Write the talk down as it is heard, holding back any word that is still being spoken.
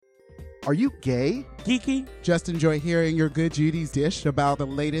Are you gay? Geeky? Just enjoy hearing your good Judy's dish about the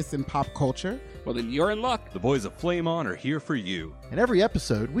latest in pop culture? Well, then you're in luck. The boys of Flame On are here for you. In every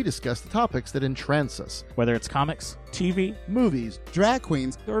episode, we discuss the topics that entrance us. Whether it's comics, TV, movies, drag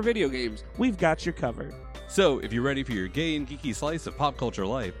queens, or video games, we've got you covered. So, if you're ready for your gay and geeky slice of pop culture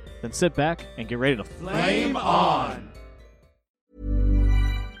life, then sit back and get ready to Flame On!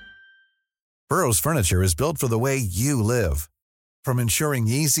 Burrow's furniture is built for the way you live. From ensuring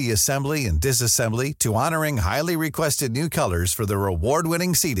easy assembly and disassembly to honoring highly requested new colors for their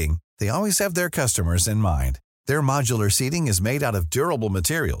award-winning seating, they always have their customers in mind. Their modular seating is made out of durable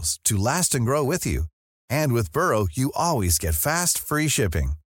materials to last and grow with you. And with Burrow, you always get fast, free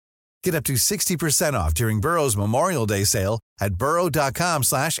shipping. Get up to 60% off during Burrow's Memorial Day sale at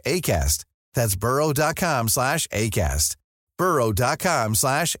burrow.com/ACAST. That's burrow.com/ACAST.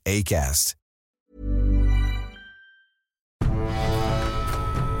 burrow.com/ACAST.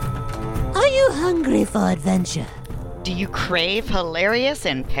 Are you hungry for adventure? Do you crave hilarious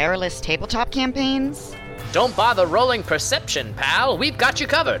and perilous tabletop campaigns? Don't bother rolling perception, pal. We've got you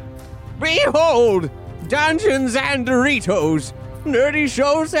covered. Behold! Dungeons and Doritos! Nerdy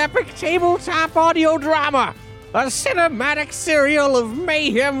Show's epic tabletop audio drama! A cinematic serial of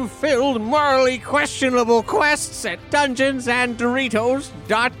mayhem-filled, morally questionable quests at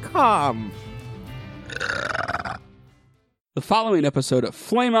DungeonsandDoritos.com. The following episode of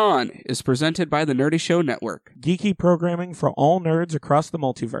Flame On is presented by the Nerdy Show Network. Geeky programming for all nerds across the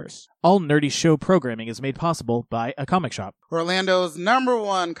multiverse. All Nerdy Show programming is made possible by A Comic Shop, Orlando's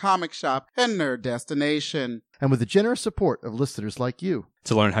 #1 comic shop and nerd destination. And with the generous support of listeners like you.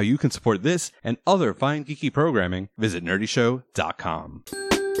 To learn how you can support this and other fine geeky programming, visit nerdyshow.com.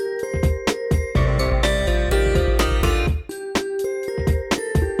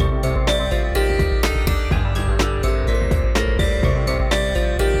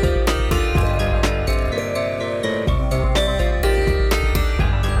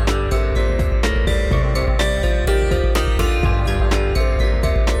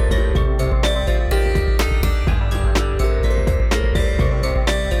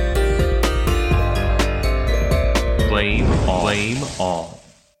 Flame On.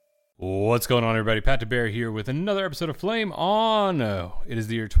 What's going on, everybody? Pat DeBear here with another episode of Flame On. It is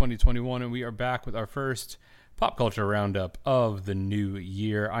the year 2021, and we are back with our first pop culture roundup of the new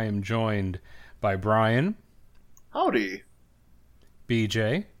year. I am joined by Brian. Howdy.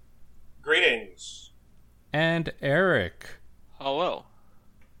 BJ. Greetings. And Eric. Hello.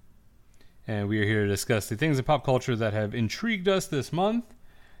 And we are here to discuss the things in pop culture that have intrigued us this month.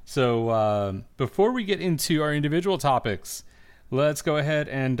 So before we get into our individual topics, let's go ahead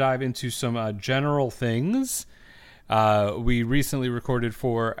and dive into some general things. We recently recorded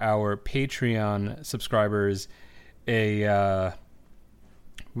for our Patreon subscribers we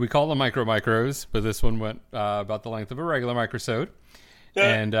call them micros, but this one went about the length of a regular microsode.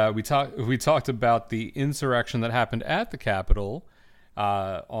 And we talked about the insurrection that happened at the Capitol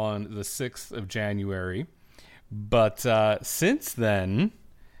on the 6th of January. But since then,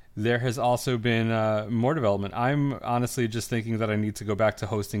 there has also been more development. I'm honestly just thinking that I need to go back to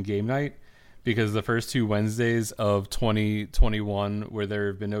hosting game night, because the first 2 Wednesdays of 2021, where there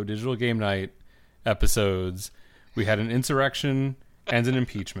have been no digital game night episodes, we had an insurrection and an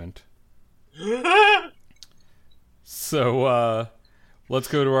impeachment. So let's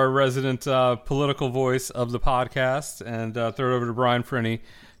go to our resident political voice of the podcast and throw it over to Brian for any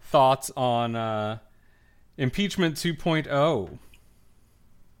thoughts on impeachment 2.0.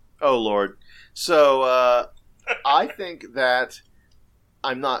 Oh, Lord. So, I think that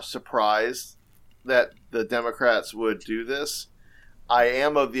I'm not surprised that the Democrats would do this. I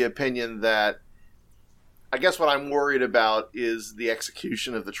am of the opinion that, I guess what I'm worried about is the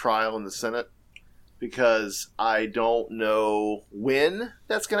execution of the trial in the Senate, because I don't know when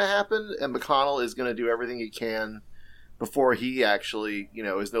that's going to happen, and McConnell is going to do everything he can before he actually,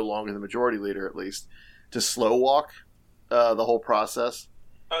 is no longer the majority leader, at least, to slow walk the whole process.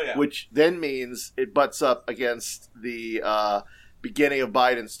 Oh, yeah. Which then means it butts up against the beginning of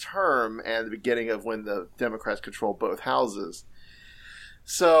Biden's term and the beginning of when the Democrats control both houses.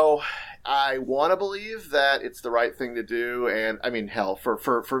 So I want to believe that it's the right thing to do. And I mean, hell,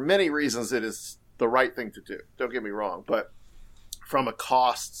 for many reasons, it is the right thing to do. Don't get me wrong. But from a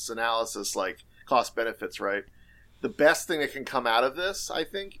costs analysis, like cost benefits, right? The best thing that can come out of this, I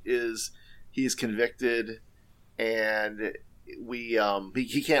think, is he's convicted and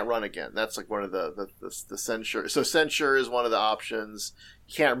he can't run again. That's like one of the censure. So censure is one of the options.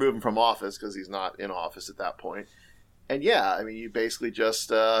 You can't remove him from office because he's not in office at that point. And yeah, I mean, you basically just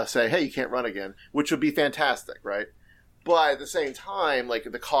say, hey, you can't run again, which would be fantastic, right? But at the same time, like,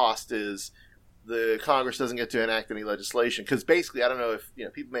 the cost is the Congress doesn't get to enact any legislation. Because basically, I don't know if,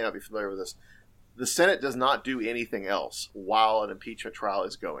 people may not be familiar with this. The Senate does not do anything else while an impeachment trial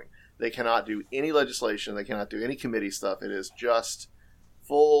is going. They cannot do any legislation. They cannot do any committee stuff. It is just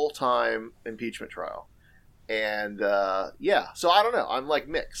full-time impeachment trial. And, so I don't know. I'm, like,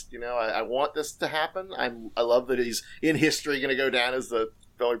 mixed. I want this to happen. I love that he's, in history, going to go down as the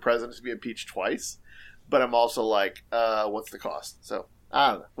only president to be impeached twice. But I'm also like, what's the cost? So,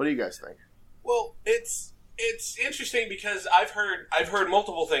 I don't know. What do you guys think? Well, it's interesting because I've heard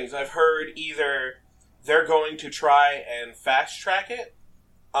multiple things. I've heard either they're going to try and fast-track it,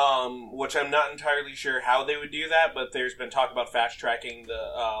 which I'm not entirely sure how they would do that, but there's been talk about fast-tracking the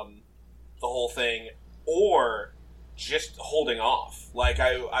whole thing, or just holding off. Like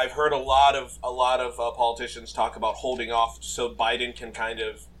I've heard a lot of politicians talk about holding off so Biden can kind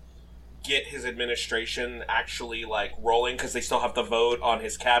of get his administration actually like rolling, because they still have to vote on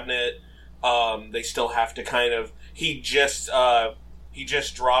his cabinet. They still have to kind of. He just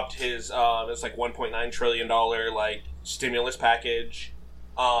dropped his it's like $1.9 trillion like stimulus package.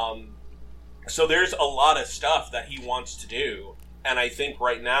 So there's a lot of stuff that he wants to do. And I think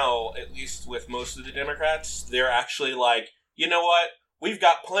right now, at least with most of the Democrats, they're actually like, you know what? We've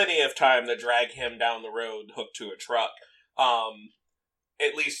got plenty of time to drag him down the road hooked to a truck.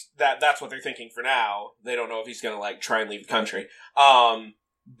 At least that's what they're thinking for now. They don't know if he's going to like try and leave the country.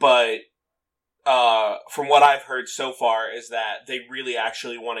 But from what I've heard so far is that they really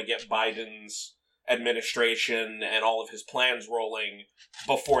actually want to get Biden's administration and all of his plans rolling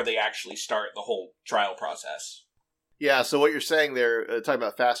before they actually start the whole trial process. Yeah, so what you're saying there, talking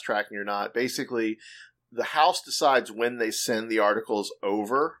about fast tracking or not, basically the House decides when they send the articles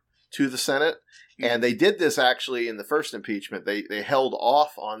over to the Senate. And they did this actually in the first impeachment. They held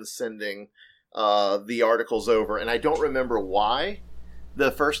off on sending the articles over. And I don't remember why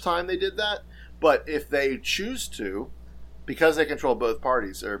the first time they did that. But if they choose to, because they control both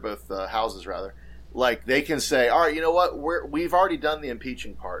parties, or both houses rather, like they can say, all right, you know what, we've already done the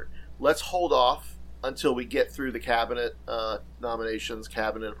impeaching part. Let's hold off until we get through the cabinet nominations,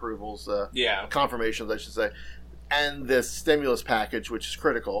 cabinet approvals, confirmations, I should say, and this stimulus package, which is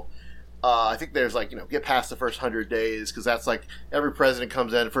critical. I think there's like, get past the first 100 days, because that's like every president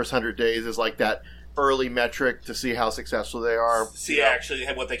comes in, the first 100 days is like that early metric to see how successful they are. See actually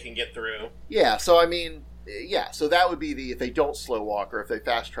what they can get through. Yeah, so I mean, so that would be if they don't slow walk or if they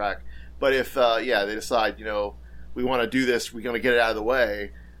fast track. But if, they decide, we want to do this, we're going to get it out of the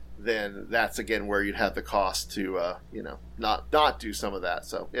way, then that's, again, where you'd have the cost to, not do some of that.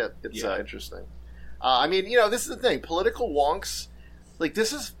 So, it's interesting. I mean, this is the thing. Political wonks, like,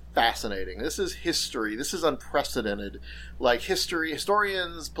 this is fascinating. This is history. This is unprecedented. Like,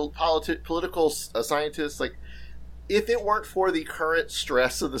 historians, political scientists, like, if it weren't for the current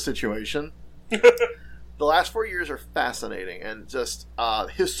stress of the situation... The last 4 years are fascinating, and just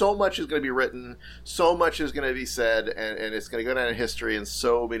so much is going to be written, so much is going to be said, and it's going to go down in history in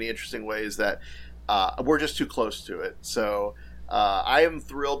so many interesting ways that we're just too close to it. So I am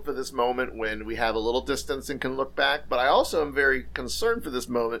thrilled for this moment when we have a little distance and can look back, but I also am very concerned for this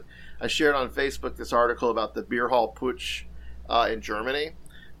moment. I shared on Facebook this article about the Beer Hall Putsch in Germany.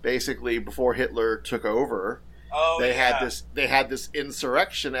 Basically, before Hitler took over, they had this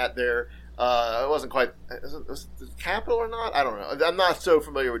insurrection at their... it wasn't quite... Was it the capital or not? I don't know. I'm not so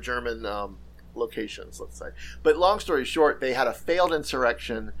familiar with German locations, let's say. But long story short, they had a failed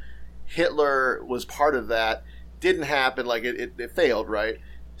insurrection. Hitler was part of that. Didn't happen. Like, it failed, right?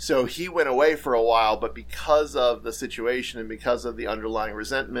 So he went away for a while, but because of the situation and because of the underlying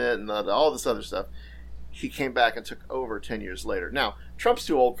resentment and all this other stuff, he came back and took over 10 years later. Now, Trump's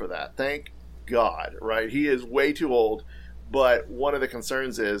too old for that. Thank God, right? He is way too old. But one of the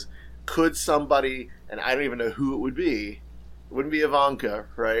concerns is... Could somebody, and I don't even know who it would be, it wouldn't be Ivanka,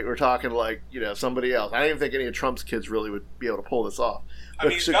 right? We're talking like, somebody else. I don't even think any of Trump's kids really would be able to pull this off. I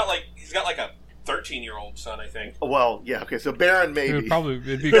mean, he's got like a 13-year-old son, I think. Well, yeah, okay, so Barron maybe. It'd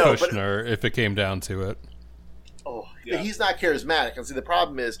be Kushner if it came down to it. Oh, yeah. He's not charismatic. And see, the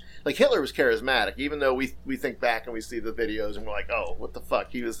problem is, like, Hitler was charismatic, even though we think back and we see the videos and we're like, oh, what the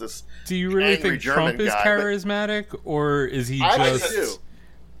fuck? He was this Do you really angry think German Trump is guy, charismatic, or is he I just... think so too.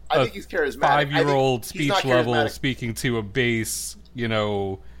 I think he's charismatic. 5-year-old speech level speaking to a base,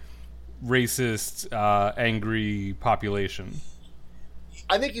 racist, angry population.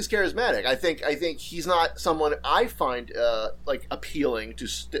 I think he's charismatic. I think he's not someone I find like appealing to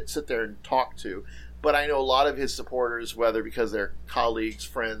sit there and talk to. But I know a lot of his supporters, whether because they're colleagues,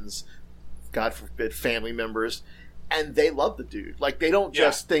 friends, God forbid, family members, and they love the dude. Like, they don't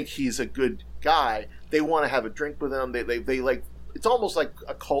just think he's a good guy, they want to have a drink with him. They like, it's almost like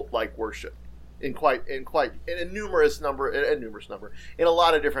a cult like worship in a numerous number, in a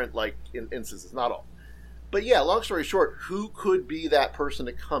lot of different like instances, not all. But yeah, long story short, who could be that person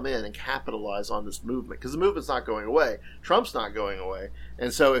to come in and capitalize on this movement? Because the movement's not going away. Trump's not going away.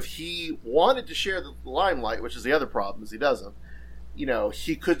 And so if he wanted to share the limelight, which is the other problem, is he doesn't,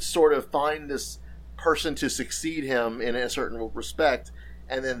 he could sort of find this person to succeed him in a certain respect,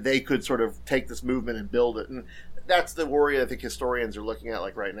 and then they could sort of take this movement and build it. And that's the worry I think historians are looking at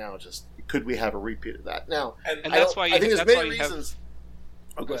like right now. Just, could we have a repeat of that? Now, and that's why I think there's many reasons.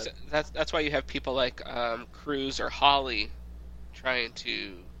 That's why you have people like Cruz or Hawley trying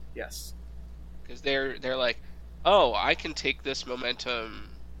to, yes, because they're like, oh, I can take this momentum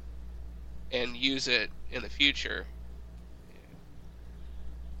and use it in the future.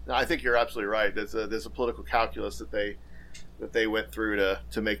 No, I think you're absolutely right. There's a political calculus that they went through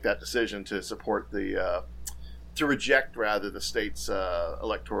to make that decision to support to reject rather the state's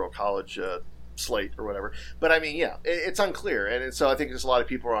electoral college slate or whatever. But I mean, yeah, it's unclear, and so I think there's a lot of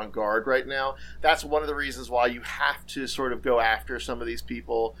people are on guard right now. That's one of the reasons why you have to sort of go after some of these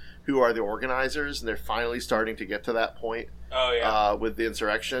people who are the organizers, and they're finally starting to get to that point. Oh yeah. With the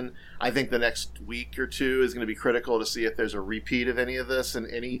insurrection, I think the next week or two is going to be critical to see if there's a repeat of any of this in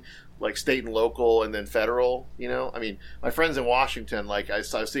any like state and local and then federal. I mean, my friends in Washington, like I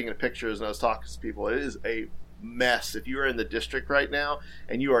was seeing the pictures and I was talking to people. It is a mess. If you are in the district right now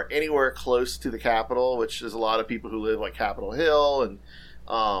and you are anywhere close to the Capitol, which there's a lot of people who live like Capitol Hill and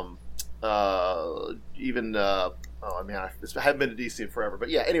even I haven't been to DC in forever, but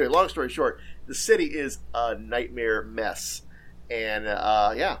yeah, anyway, long story short, the city is a nightmare mess, and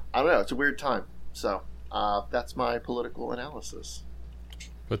I don't know, it's a weird time. So that's my political analysis.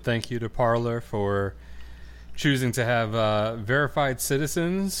 But thank you to Parler for choosing to have verified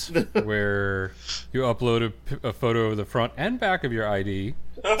citizens, where you upload a photo of the front and back of your ID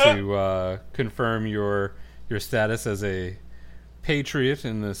to confirm your status as a patriot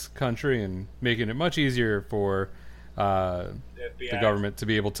in this country, and making it much easier for the government to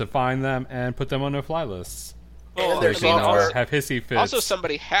be able to find them and put them on no-fly lists. Well, they can have hissy fits. Also,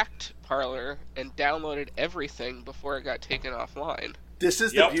 somebody hacked Parler and downloaded everything before it got taken offline. This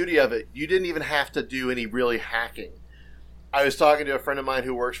is the beauty of it. You didn't even have to do any really hacking. I was talking to a friend of mine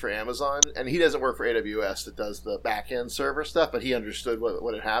who works for Amazon, and he doesn't work for AWS that does the back-end server stuff, but he understood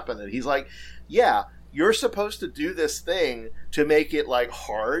what had happened. And he's like, yeah, you're supposed to do this thing to make it like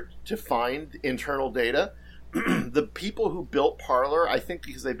hard to find internal data. The people who built Parler, I think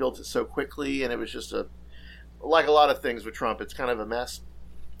because they built it so quickly, and it was just like a lot of things with Trump, it's kind of a mess.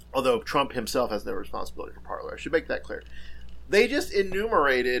 Although Trump himself has no responsibility for Parler. I should make that clear. They just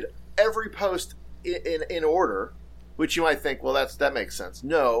enumerated every post in order, which you might think, well, that makes sense.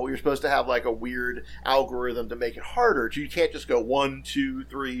 No, you're supposed to have like a weird algorithm to make it harder. You can't just go 1, 2,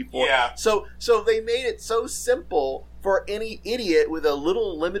 3, 4. Yeah. So they made it so simple for any idiot with a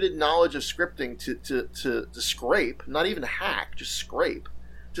little limited knowledge of scripting to scrape, not even hack, just scrape.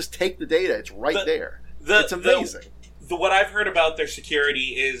 Just take the data. It's right there. It's amazing. What I've heard about their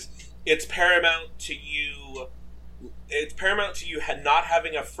security is it's paramount to you. It's paramount to you not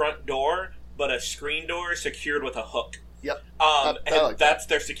having a front door, but a screen door secured with a hook. Yep. And that's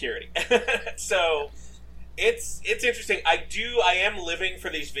their security. So it's interesting. I am living for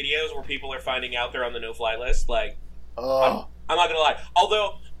these videos where people are finding out they're on the no-fly list. Like, I'm not gonna lie.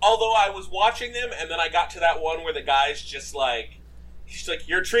 Although I was watching them, and then I got to that one where the guy's just like, he's like,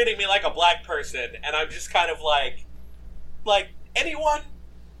 "You're treating me like a black person," and I'm just kind of like anyone,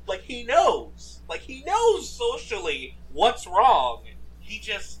 like he knows socially what's wrong. He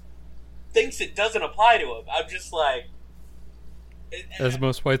just thinks it doesn't apply to him. I'm just like, as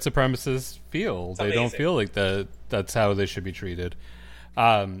most white supremacists feel, they don't feel like that's how they should be treated.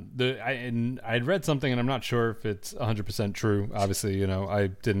 I'd read something, and I'm not sure if it's 100% true. Obviously, I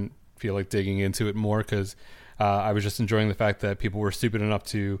didn't feel like digging into it more because I was just enjoying the fact that people were stupid enough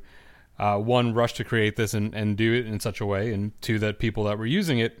to one, rush to create this and do it in such a way, and two, that people that were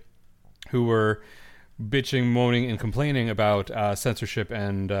using it who were bitching, moaning, and complaining about censorship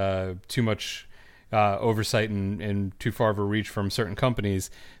and too much oversight and too far of a reach from certain companies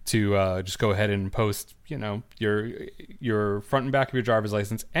to just go ahead and post, your front and back of your driver's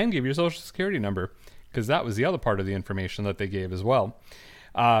license and give your social security number, because that was the other part of the information that they gave as well.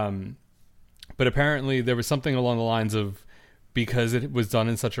 But apparently there was something along the lines of, because it was done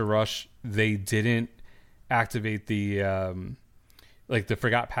in such a rush, they didn't activate the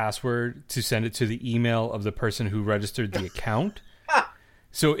forgot password to send it to the email of the person who registered the account.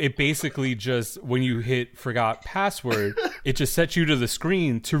 So it basically just, when you hit forgot password, it just sets you to the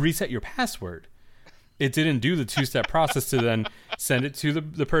screen to reset your password. It didn't do the two-step process to then send it to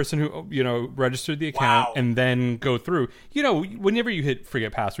the person who, registered the account and then go through. Whenever you hit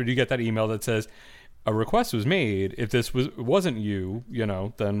forget password, you get that email that says a request was made. If this wasn't you,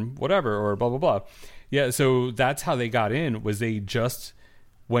 then whatever, or blah, blah, blah. Yeah, so that's how they got in, was they just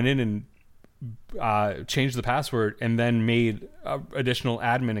went in and changed the password and then made additional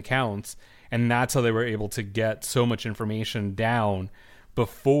admin accounts. And that's how they were able to get so much information down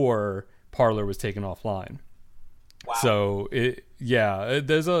before Parler was taken offline. Wow. So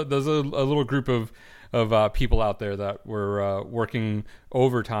there's a little group of people out there that were working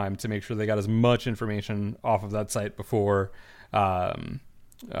overtime to make sure they got as much information off of that site before it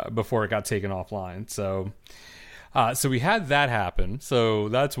got taken offline. So we had that happen. So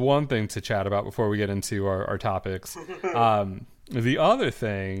that's one thing to chat about before we get into our topics. The other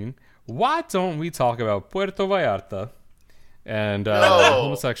thing, why don't we talk about Puerto Vallarta and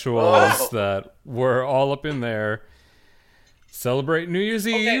homosexuals that were all up in there celebrating New Year's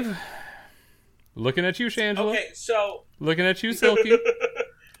Eve? Looking at you, Shangela. Okay, so... Looking at you, Silky.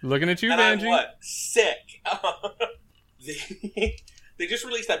 Looking at you, and Vanjie. I'm what? Sick. They just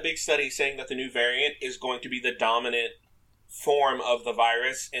released that big study saying that the new variant is going to be the dominant form of the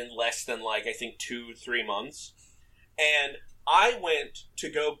virus in less than, I think 2-3 months. And I went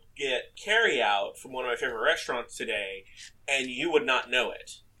to go get carry-out from one of my favorite restaurants today, and you would not know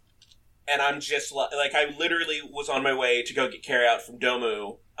it. And I'm just I literally was on my way to go get carry-out from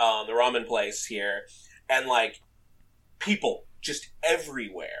Domu, the ramen place here, and people just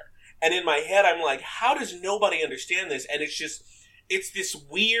everywhere. And in my head, I'm like, how does nobody understand this? And it's this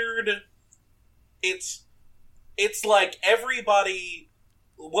weird, it's like everybody,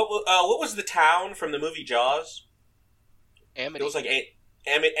 what was the town from the movie Jaws? Amity. It was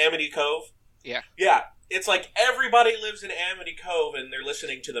Amity Cove? Yeah. Yeah. It's like everybody lives in Amity Cove and they're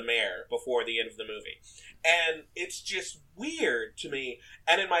listening to the mayor before the end of the movie. And it's just weird to me.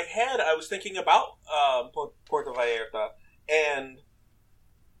 And in my head, I was thinking about Puerto Vallarta, and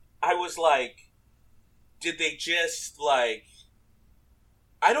I was like, did they just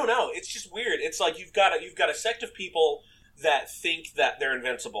I don't know. It's just weird. It's like you've got a sect of people that think that they're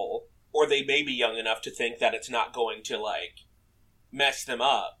invincible, or they may be young enough to think that it's not going to mess them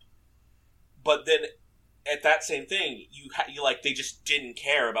up. But then at that same thing, you they just didn't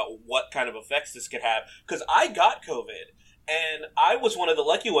care about what kind of effects this could have. Because I got COVID, and I was one of the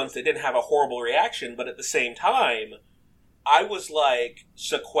lucky ones that didn't have a horrible reaction. But at the same time, I was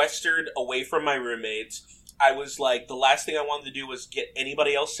sequestered away from my roommates. I was the last thing I wanted to do was get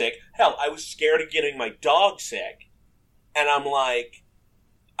anybody else sick. Hell, I was scared of getting my dog sick. And I'm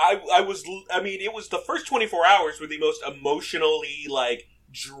it was the first 24 hours were the most emotionally,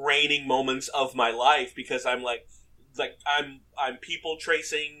 draining moments of my life, because I'm I'm people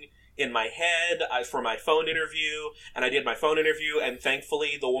tracing in my head for my phone interview, and I did my phone interview, and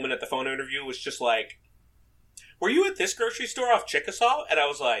thankfully the woman at the phone interview was just were you at this grocery store off Chickasaw? And I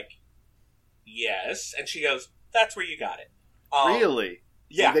was like, yes. And she goes, that's where you got it. Really?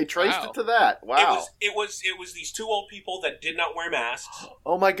 Yeah. They traced it to that. Wow. It was these two old people that did not wear masks.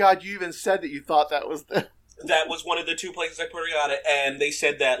 Oh my God, you even said that you thought that was them. That was one of the two places I put it, and they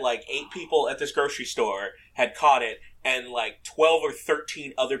said that 8 people at this grocery store had caught it, and 12 or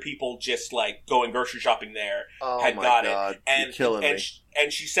 13 other people just going grocery shopping there had got it. And you're killing me.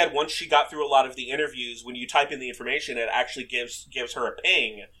 And she said once she got through a lot of the interviews, when you type in the information, it actually gives her a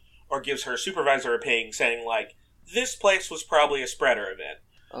ping, or gives her supervisor a ping, saying this place was probably a spreader event.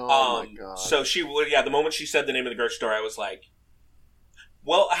 Oh my God! So she would, the moment she said the name of the grocery store, I was like,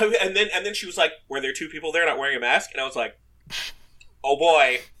 well, and then she was like, were there 2 people there not wearing a mask? And I was like, oh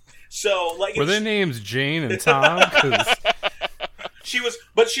boy. So were their names Jane and Tom? She's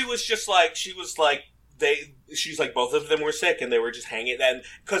like both of them were sick and they were just hanging. And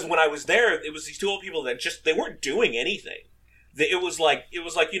because when I was there, it was these 2 old people that they weren't doing anything. It was like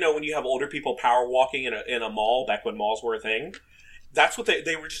when you have older people power walking in a mall back when malls were a thing. That's what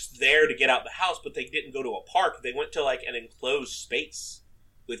they were just there to get out the house, but they didn't go to a park. They went to an enclosed space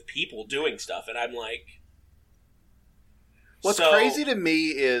with people doing stuff, and I'm like, what's crazy to me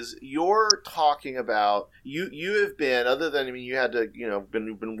is you're talking about you have been, other than you had to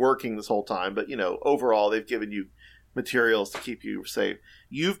been working this whole time, but overall they've given you materials to keep you safe.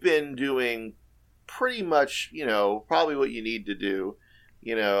 You've been doing pretty much probably what you need to do,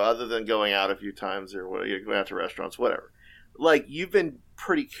 other than going out a few times or going out to restaurants, whatever. You've been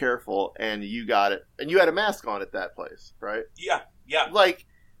pretty careful, and you got it, and you had a mask on at that place, right? Yeah.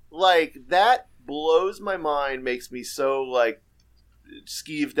 That blows my mind, makes me so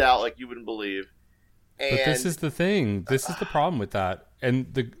skeeved out like you wouldn't believe. And but this is the thing. This is the problem with that.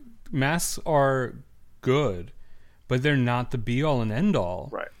 And the masks are good, but they're not the be-all and end-all.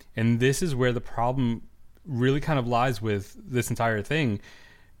 Right. And this is where the problem really kind of lies with this entire thing.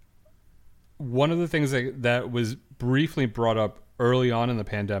 One of the things that was briefly brought up early on in the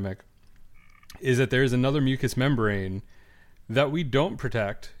pandemic is that there's another mucous membrane that we don't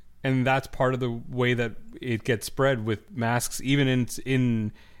protect, and that's part of the way that it gets spread with masks, even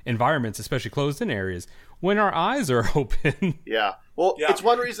in environments, especially closed-in areas, when our eyes are open. Yeah. Well, it's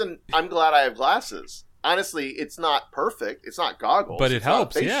one reason I'm glad I have glasses. Honestly, it's not perfect. It's not goggles. But it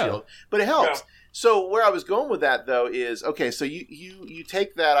helps, shield, but it helps. Yeah. So where I was going with that, though, is, okay, so you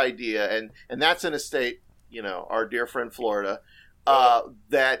take that idea, and that's in a state, our dear friend Florida,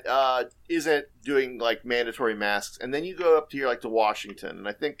 that isn't doing, like, mandatory masks. And then you go up to here, like, to Washington, and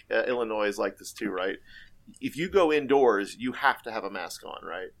I think Illinois is like this too, right? If you go indoors, you have to have a mask on,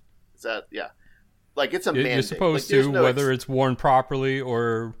 right? Is that, yeah. Like, it's a mandate. You're supposed to, whether it's worn properly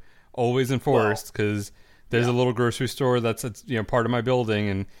or always enforced, because there's a little grocery store that's part of my building,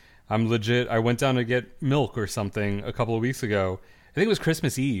 and I'm legit. I went down to get milk or something a couple of weeks ago. I think it was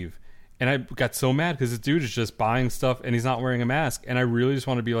Christmas Eve, and I got so mad because this dude is just buying stuff and he's not wearing a mask, and I really just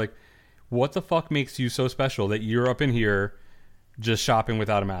want to be like, what the fuck makes you so special that you're up in here just shopping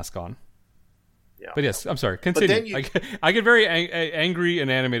without a mask on? Yeah. But yes, I'm sorry. Continue. I get very angry and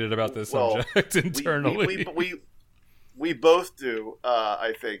animated about this subject internally. We both do,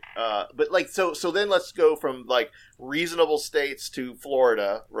 I think. But like, so then let's go from like reasonable states to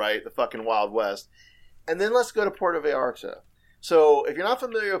Florida, right? The fucking Wild West, and then let's go to Puerto Vallarta. So if you're not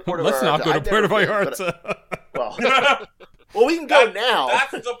familiar with Puerto Vallarta, let's not go to Puerto Vallarta. Well, we can go now.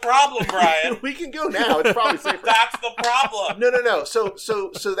 That's the problem, Brian. We can go now. It's probably safer. That's the problem. No. So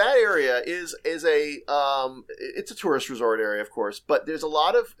that area is a it's a tourist resort area, of course, but there's a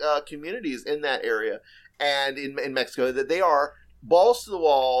lot of communities in that area and in Mexico that they are balls to the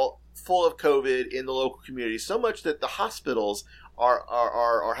wall, full of COVID in the local community, so much that the hospitals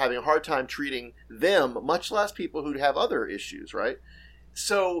are having a hard time treating them, much less people who have other issues, right?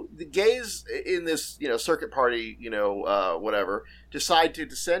 So the gays in this, circuit party, whatever, decide to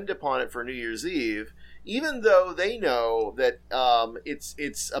descend upon it for New Year's Eve, even though they know that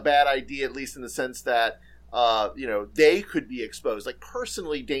it's a bad idea, at least in the sense that, they could be exposed, like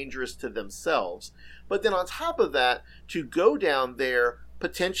personally dangerous to themselves. But then on top of that, to go down there,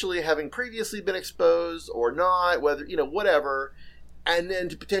 potentially having previously been exposed or not, whether, whatever, and then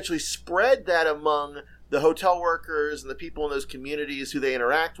to potentially spread that among the hotel workers and the people in those communities who they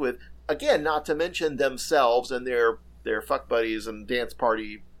interact with, again, not to mention themselves and their fuck buddies and dance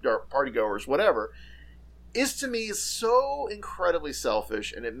party goers, whatever, is to me so incredibly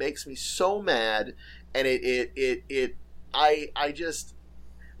selfish, and it makes me so mad. And I just,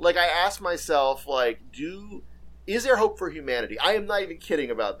 like, I ask myself, like, is there hope for humanity? I am not even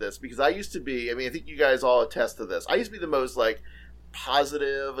kidding about this, because I used to be, I think you guys all attest to this. I used to be the most, like,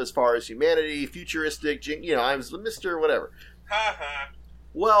 positive as far as humanity, futuristic, I was Mr. whatever.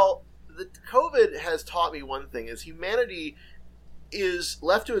 Well, the COVID has taught me one thing, is humanity is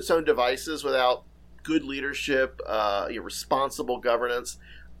left to its own devices without good leadership, responsible governance.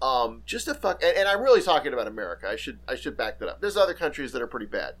 Just a fuck, and I'm really talking about America. I should back that up. There's other countries that are pretty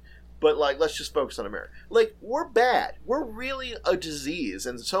bad, but like, let's just focus on America. Like, we're bad. We're really a disease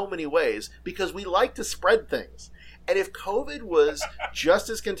in so many ways because we like to spread things. And if COVID was just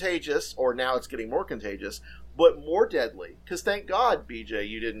as contagious, or now it's getting more contagious, but more deadly, because thank God, BJ,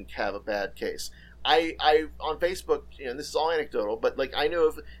 you didn't have a bad case. I on Facebook, and this is all anecdotal, but like, I know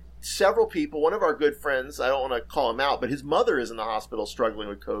of several people. One of our good friends, I don't want to call him out, but his mother is in the hospital struggling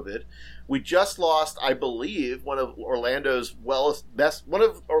with COVID. We just lost, I believe, one of Orlando's best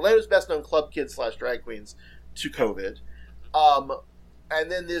known club kids / drag queens to COVID. And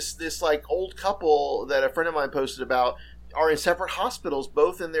then this like old couple that a friend of mine posted about are in separate hospitals,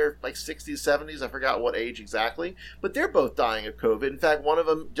 both in their like 60s, 70s. I forgot what age exactly, but they're both dying of COVID. In fact, one of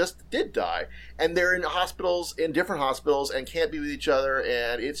them just did die, and they're in different hospitals, and can't be with each other,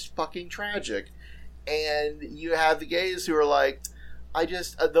 and it's fucking tragic. And you have the gays who are like, I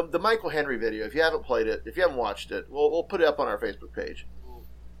just the Michael Henry video. If you haven't played it, if you haven't watched it, we'll put it up on our Facebook page.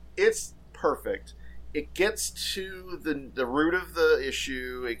 It's perfect. It gets to the root of the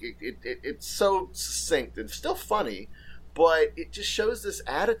issue. It's so succinct and still funny, but it just shows this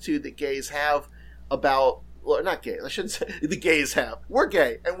attitude that gays have about, well, not gays, I shouldn't say, the gays have. We're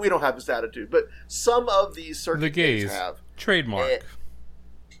gay, and we don't have this attitude, but some of these certain gays have. Trademark.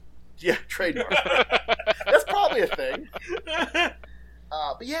 Yeah, trademark. That's probably a thing.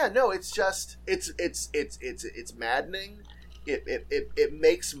 But yeah, no, it's just, it's maddening. it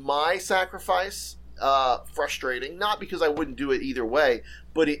makes my sacrifice frustrating, not because I wouldn't do it either way,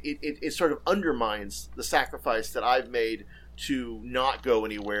 but it sort of undermines the sacrifice that I've made to not go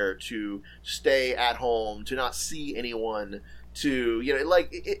anywhere, to stay at home, to not see anyone, to, you know,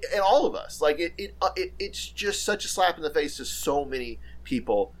 like, and all of us, like, it's just such a slap in the face to so many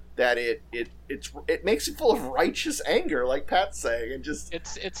people that it makes it full of righteous anger, like Pat's saying, and just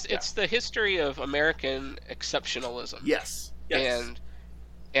it's the history of American exceptionalism. Yes.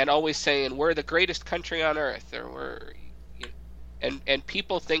 And always saying we're the greatest country on earth, or we're, you know, and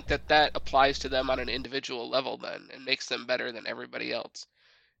people think that applies to them on an individual level then, and makes them better than everybody else.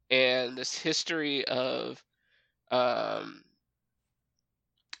 And this history of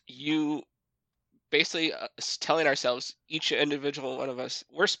you basically telling ourselves, each individual one of us,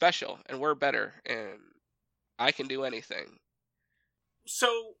 we're special and we're better and I can do anything.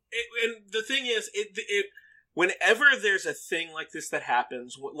 So, and the thing is, whenever there's a thing like this that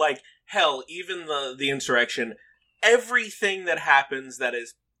happens, like, hell, even the insurrection, everything that happens that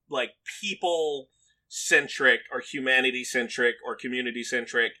is, like, people-centric or humanity-centric or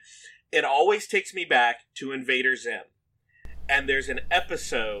community-centric, it always takes me back to Invader Zim. And there's an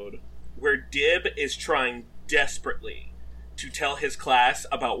episode where Dib is trying desperately to tell his class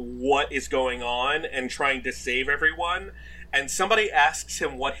about what is going on and trying to save everyone, and somebody asks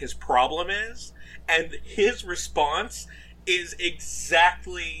him what his problem is, and his response is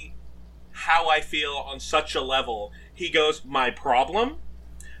exactly how I feel on such a level. He goes, my problem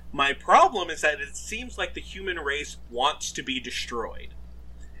is that it seems like the human race wants to be destroyed.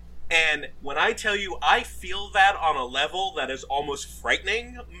 And when I tell you I feel that on a level that is almost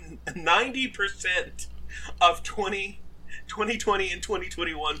frightening, 90% of 2020 and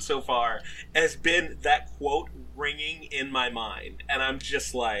 2021 so far has been that quote ringing in my mind. And I'm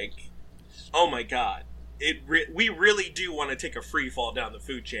just like, oh my God, we really do want to take a free fall down the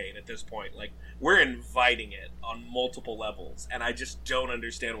food chain at this point. Like, we're inviting it on multiple levels, and I just don't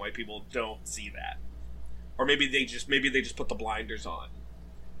understand why people don't see that. Or maybe they just put the blinders on.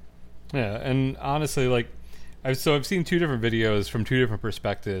 Yeah, and honestly, like, I've seen two different videos from two different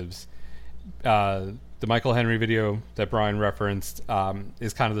perspectives. The Michael Henry video that Brian referenced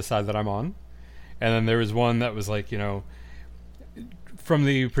is kind of the side that I'm on, and then there was one that was like, you know, from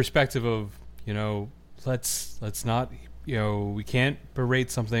the perspective of, you know, let's not, you know, we can't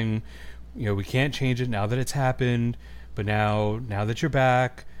berate something, you know, we can't change it now that it's happened, but now that you're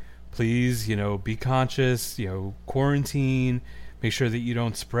back, please, you know, be conscious, you know, quarantine. Make sure that you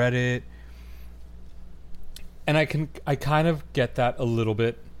don't spread it. And I kind of get that a little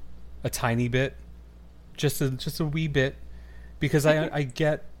bit, a tiny bit, just a wee bit, because I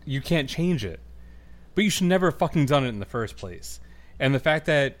get you can't change it, but you should never have fucking done it in the first place. And the fact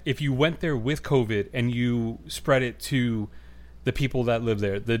that if you went there with COVID and you spread it to the people that live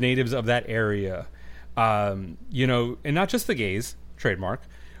there, the natives of that area, you know, and not just the gays, trademark.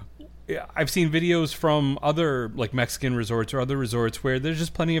 I've seen videos from other, like, Mexican resorts or other resorts where there's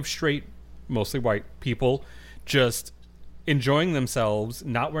just plenty of straight, mostly white people just enjoying themselves,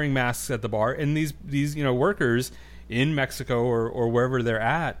 not wearing masks at the bar, and these you know, workers in Mexico or wherever they're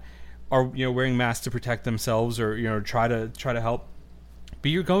at are, you know, wearing masks to protect themselves or, you know, try to help.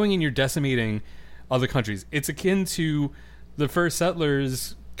 But you're going and you're decimating other countries. It's akin to the first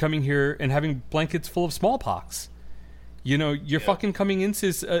settlers coming here and having blankets full of smallpox. You know, you're fucking coming into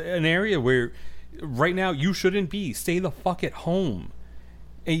an area where right now you shouldn't be. Stay the fuck at home.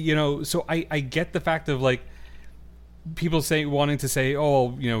 And, you know, so I get the fact of, like, people wanting to say,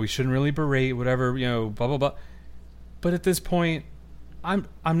 oh, you know, we shouldn't really berate, whatever, you know, blah, blah, blah. But at this point, I'm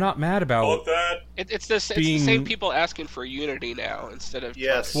not mad about that. It's the same people asking for unity now instead of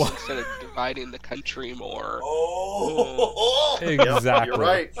instead of dividing the country more. Oh, exactly. You're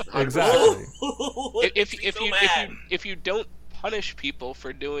right. Exactly. If you don't punish people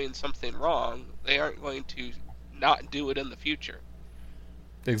for doing something wrong, they aren't going to not do it in the future.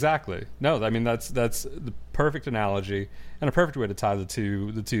 Exactly. No, I mean that's the perfect analogy and a perfect way to tie the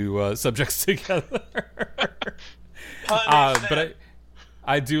two subjects together. But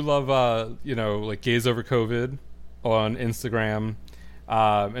I do love you know, like, Gays Over COVID on Instagram,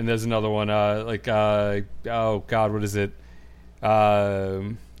 and there's another one oh God, what is it?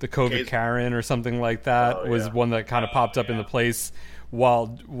 The COVID Karen or something like that was one that kind of popped up in the place while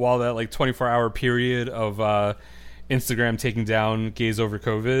that, like, 24-hour period of Instagram taking down Gays Over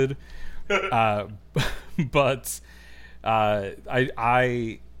COVID. But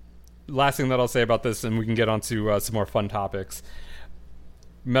I last thing that I'll say about this, and we can get on to some more fun topics.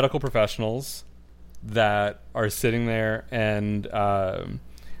 Medical professionals that are sitting there and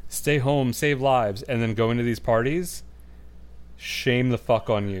stay home, save lives, and then go into these parties. shame the fuck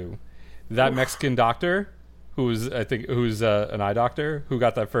on you. That Mexican doctor, who's an eye doctor, who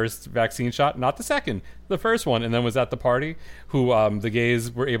got that first vaccine shot, not the second, the first one, and then was at the party, who the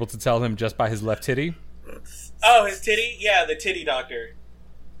gays were able to tell him just by his left titty. Oh, his titty? Yeah, the titty doctor.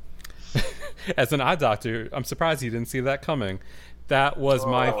 As an eye doctor, I'm surprised he didn't see that coming. That was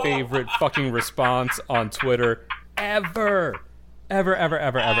my favorite fucking response on Twitter ever. Ever.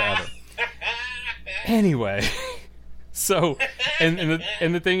 Anyway, so,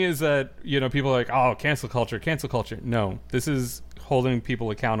 and the thing is that, you know, people are like, oh, cancel culture. No, this is holding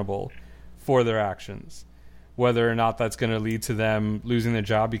people accountable for their actions. Whether or not that's going to lead to them losing their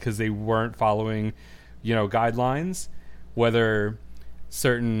job because they weren't following, you know, guidelines. Whether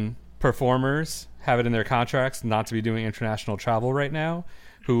certain performers have it in their contracts not to be doing international travel right now,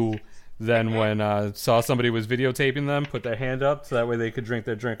 who then when saw somebody was videotaping them, put their hand up so that way they could drink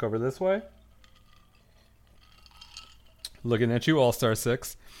their drink over this way. Looking at you, All-Star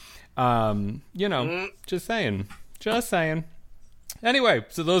 6. You know, just saying. Anyway,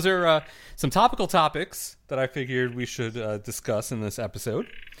 so those are some topical topics that I figured we should discuss in this episode.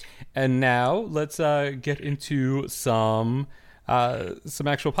 And now let's get into some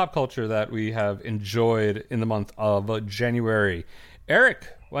actual pop culture that we have enjoyed in the month of January. Eric,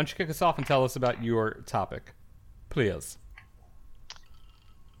 why don't you kick us off and tell us about your topic, please?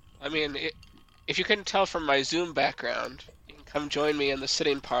 I mean, if you couldn't tell from my Zoom background, you can come join me in the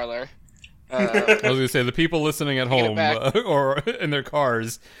sitting parlor. I was going to say, the people listening at home or in their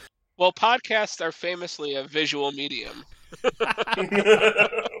cars. Well, podcasts are famously a visual medium.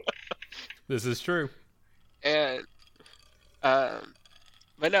 This is true. And,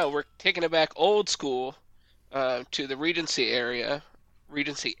 but no, we're taking it back old school to the Regency era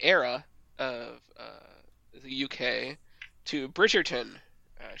of the UK, to Bridgerton,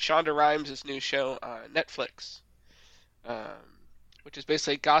 Shonda Rhimes' new show on Netflix. Which is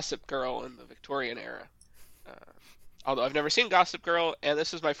basically Gossip Girl in the Victorian era. Although I've never seen Gossip Girl, and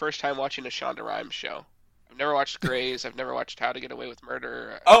this is my first time watching a Shonda Rhimes show. I've never watched Grey's, I've never watched How to Get Away with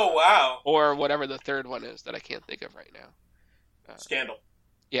Murder. Oh, wow. Or whatever the third one is that I can't think of right now. Scandal.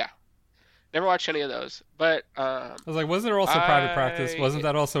 Yeah. Never watched any of those. But I was like, wasn't there also Private Practice? Wasn't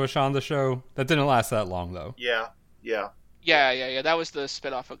that also a Shonda show? That didn't last that long, though. Yeah. That was the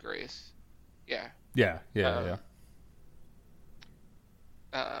spinoff of Grey's. Yeah. Yeah.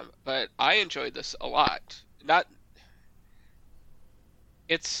 But I enjoyed this a lot.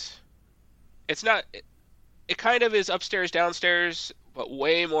 It kind of is upstairs, downstairs, but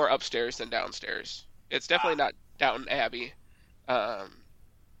way more upstairs than downstairs. It's definitely not Downton Abbey.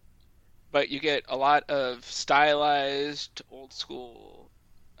 But you get a lot of stylized, old school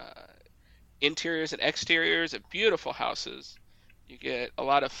interiors and exteriors of beautiful houses. You get a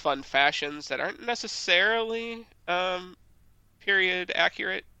lot of fun fashions that aren't necessarily period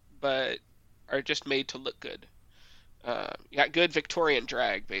accurate, but are just made to look good. You got good Victorian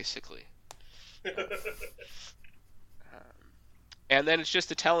drag, basically. And then it's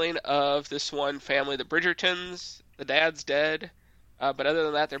just a telling of this one family, the Bridgertons. The dad's dead, but other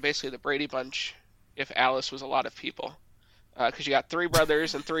than that, they're basically the Brady Bunch if Alice was a lot of people. Because you got 3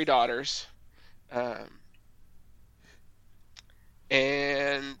 brothers and 3 daughters.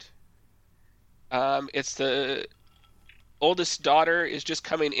 And it's the oldest daughter is just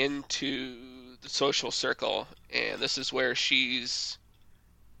coming into the social circle, and this is where she's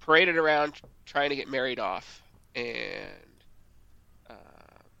paraded around trying to get married off, and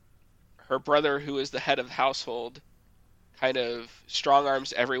her brother, who is the head of the household, kind of strong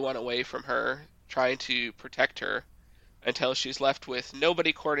arms everyone away from her, trying to protect her until she's left with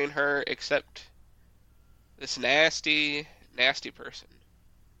nobody courting her except this nasty person.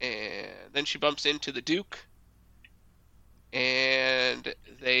 And then she bumps into the Duke, and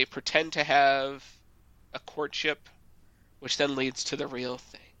they pretend to have a courtship, which then leads to the real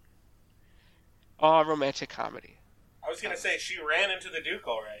thing. Oh, romantic comedy. I was going to say, she ran into the Duke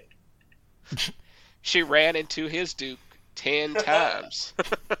all right. She ran into his Duke 10 times.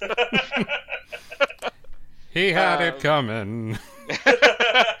 He had it coming.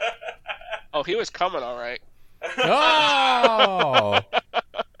 Oh, he was coming all right. Oh!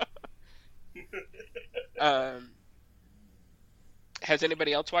 Has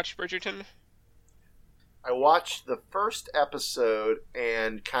anybody else watched Bridgerton? I watched the first episode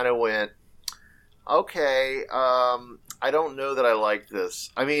and kind of went, okay, I don't know that I like this.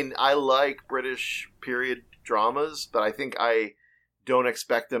 I mean, I like British period dramas, but I think I don't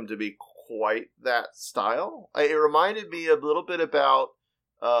expect them to be quite that style. It reminded me a little bit about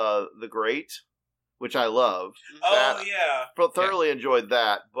The Great, which I loved. Oh, yeah. Thoroughly enjoyed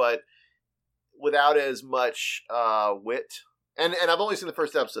that, but without as much wit And I've only seen the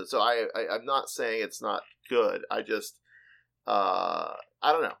first episode, so I'm not saying it's not good. I just I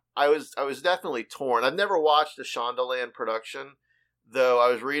don't know. I was definitely torn. I've never watched a Shondaland production, though I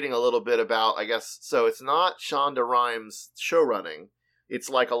was reading a little bit about, I guess, so it's not Shonda Rhimes show running. It's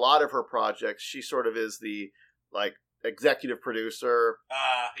like a lot of her projects. She sort of is the like executive producer.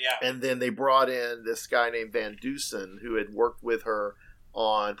 Yeah. And then they brought in this guy named Van Dusen who had worked with her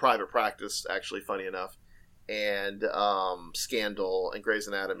on Private Practice, actually, funny enough, and Scandal and Grey's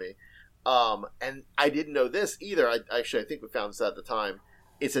Anatomy. And I didn't know this either. I think we found this out at the time.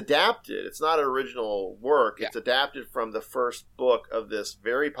 It's adapted. It's not an original work. Yeah. It's adapted from the first book of this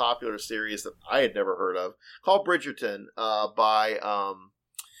very popular series that I had never heard of, called Bridgerton, by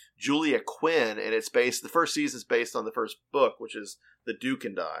Julia Quinn, and the first season is based on the first book, which is The Duke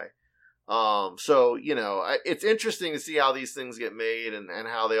and I. So, you know, it's interesting to see how these things get made and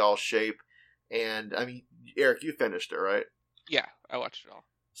how they all shape. And, I mean, Eric, you finished it, right? Yeah, I watched it all.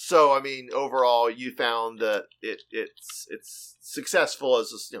 So, I mean, overall, you found that it's successful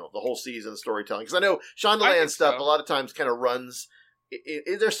as, you know, the whole season storytelling. Because I know Shondaland stuff a lot of times kind of runs.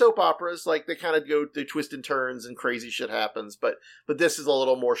 They're soap operas, like they kind of go through twists and turns and crazy shit happens. But this is a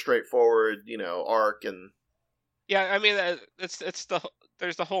little more straightforward, you know, arc and. Yeah, I mean,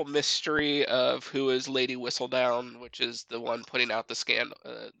 there's the whole mystery of who is Lady Whistledown, which is the one putting out the scandal.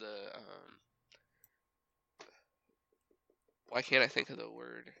 Why can't I think of the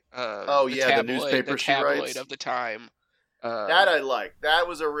word? The newspaper she writes. Tabloid of the time. That I like. That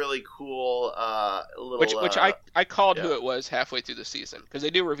was a really cool little. Which I called who it was halfway through the season, because they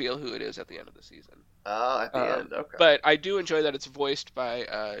do reveal who it is at the end of the season. At the end, okay. But I do enjoy that it's voiced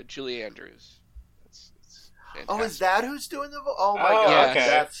by Julie Andrews. It's oh, is that who's doing the? Oh my god, yeah. Okay.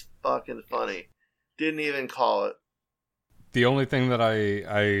 That's fucking funny. Didn't even call it. The only thing that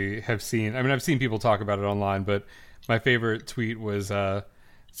I have seen, I mean, I've seen people talk about it online, but my favorite tweet was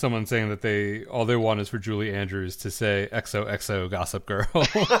someone saying that all they want is for Julie Andrews to say XOXO Gossip Girl. Oh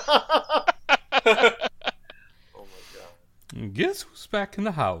my god. Guess who's back in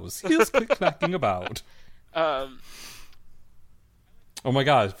the house? He's click-clacking about. Oh my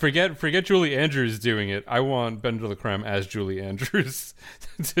god, forget Julie Andrews doing it. I want Ben de la Creme as Julie Andrews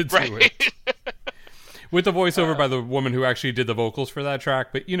to do it. With the voiceover by the woman who actually did the vocals for that track,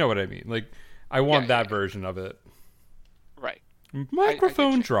 but you know what I mean. Like, I want that version of it. Right.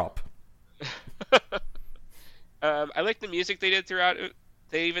 Microphone drop. I like the music they did throughout.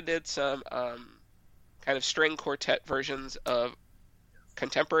 They even did some kind of string quartet versions of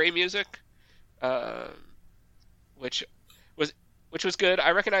contemporary music, which was good.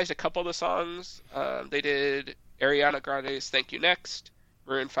 I recognized a couple of the songs. They did Ariana Grande's "Thank You Next,"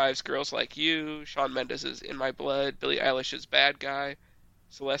 Maroon 5's "Girls Like You," Shawn Mendes' "In My Blood," Billie Eilish's "Bad Guy,"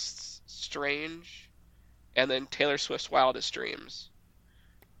 Celeste's "Strange," and then Taylor Swift's "Wildest Dreams,"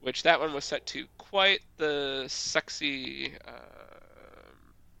 which that one was set to quite the sexy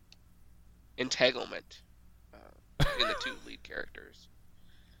entanglement in the two lead characters.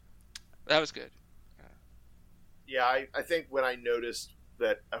 That was good. Yeah, I think when I noticed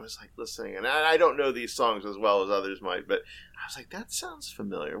that, I was like listening, and I don't know these songs as well as others might, but I was like, that sounds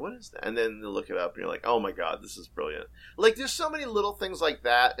familiar. What is that? And then you look it up, and you're like, oh my god, this is brilliant. Like, there's so many little things like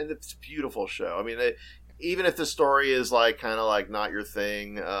that, and it's a beautiful show. I mean, even if the story is like kind of like not your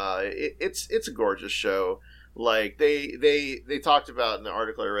thing, it's a gorgeous show. Like they talked about in the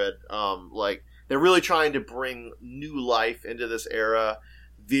article I read, like they're really trying to bring new life into this era.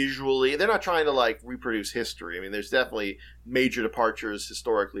 Visually, they're not trying to like reproduce history. I mean, there's definitely major departures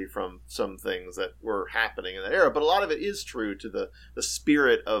historically from some things that were happening in that era, but a lot of it is true to the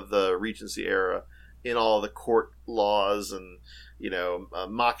spirit of the Regency era in all the court laws and, you know,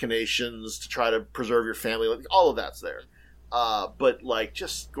 machinations to try to preserve your family. All of that's there. But like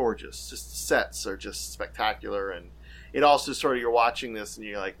just gorgeous. Just sets are just spectacular, and it also sort of, you're watching this and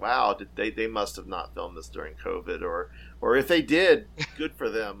you're like, wow, they must have not filmed this during COVID, or if they did, good for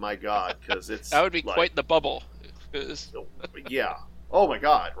them. My God, because it's that would be like, quite the bubble. Yeah. Oh my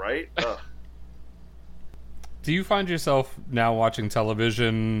God. Right. Do you find yourself now watching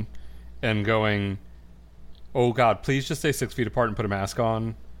television and going, "Oh God, please just stay 6 feet apart and put a mask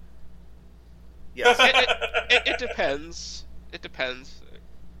on"? Yes. It depends. It depends.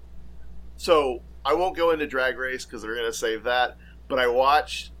 So I won't go into Drag Race because they're going to save that. But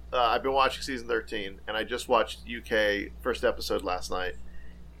I've been watching season 13, and I just watched UK first episode last night.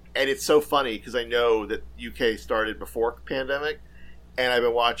 And it's so funny because I know that UK started before pandemic, and I've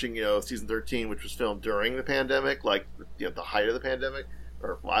been watching, you know, season 13, which was filmed during the pandemic, like, you know, the height of the pandemic.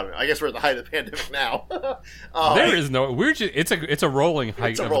 Or, well, I don't know. I guess we're at the height of the pandemic now. There is no. It's a rolling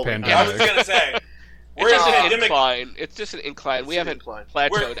height of the pandemic. I was gonna say It's just an incline. It's just an incline. We haven't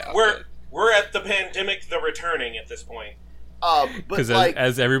plateaued out. We're at the pandemic, the returning at this point. Because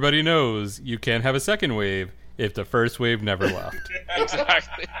as everybody knows, you can't have a second wave if the first wave never left.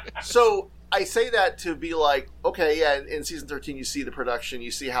 Exactly. So I say that to be like, okay, yeah, in season 13 you see the production,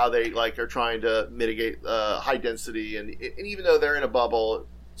 you see how they are trying to mitigate high density, and even though they're in a bubble,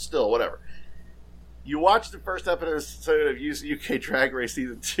 still whatever. You watch the first episode of UK Drag Race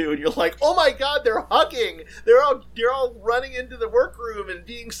season 2, and you're like, oh my god, they're hugging, they're all running into the workroom and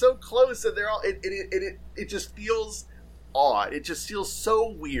being so close, and they're all it just feels odd. It just feels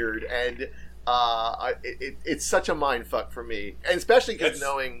so weird, and it's such a mind fuck for me, and especially because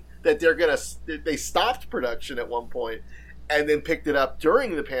knowing that they stopped production at one point and then picked it up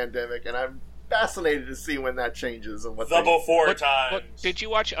during the pandemic, and I'm fascinated to see when that changes and what times. Did you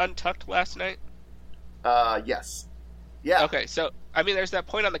watch Untucked last night? Yes. Yeah. Okay, so I mean, there's that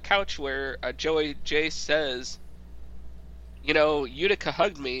point on the couch where Joey J says, you know, Utica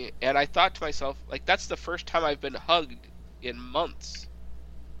hugged me, and I thought to myself, like, that's the first time I've been hugged in months.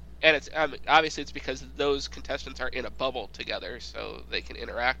 And it's obviously it's because those contestants are in a bubble together, so they can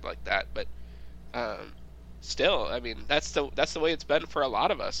interact like that. But still, I mean, that's the way it's been for a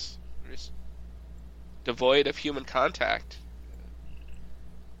lot of us. We're just devoid of human contact.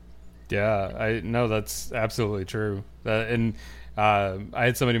 Yeah, I know that's absolutely true. And I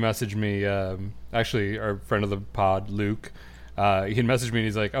had somebody message me, actually, our friend of the pod, Luke. He had messaged me and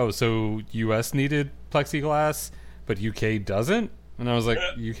he's like, "Oh, so US needed plexiglass, but UK doesn't?" And I was like,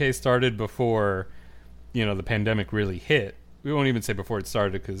 UK started before, the pandemic really hit. We won't even say before it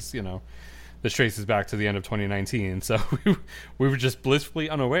started because, this traces back to the end of 2019. So we were just blissfully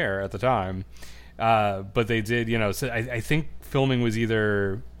unaware at the time. But they did, so I think filming was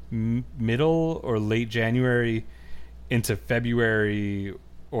either middle or late January into February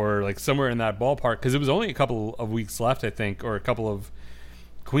or like somewhere in that ballpark, because it was only a couple of weeks left, I think, or a couple of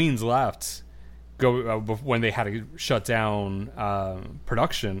queens left when they had to shut down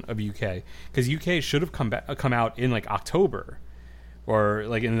production of UK, because UK should have come out in like October or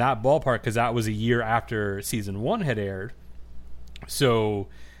like in that ballpark, because that was a year after season 1 had aired. So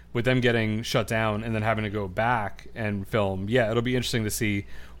with them getting shut down and then having to go back and film, it'll be interesting to see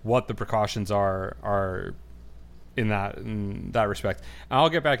what the precautions are in that respect. I'll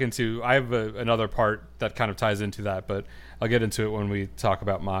get back into, I have another part that kind of ties into that, but I'll get into it when we talk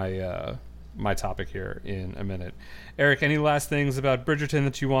about my topic here in a minute. Eric, any last things about Bridgerton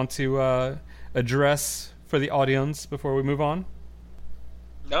that you want to address for the audience before we move on?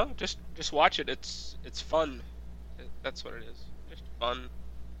 No, just watch it. It's fun. That's what it is. Just fun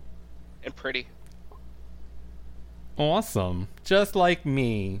and pretty. Awesome. Just like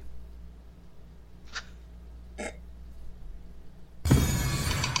me.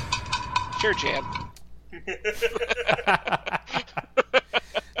 Sure, Jan.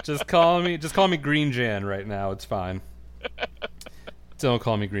 Just call me Green Jan right now. It's fine. Don't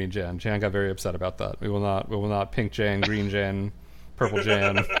call me Green Jan. Jan got very upset about that. We will not Pink Jan, Green Jan, Purple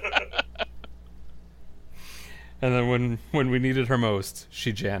Jan. And then when we needed her most,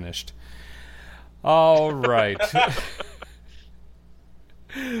 she janished. All right.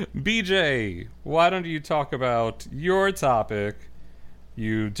 BJ, why don't you talk about your topic,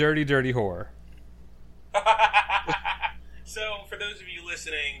 you dirty, dirty whore? So, for those of you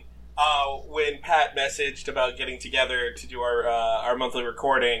listening, when Pat messaged about getting together to do our monthly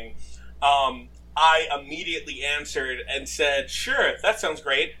recording, I immediately answered and said, "Sure, that sounds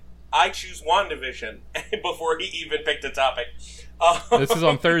great. I choose WandaVision," before he even picked a topic. This is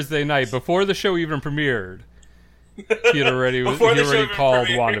on Thursday night, before the show even premiered. He had already called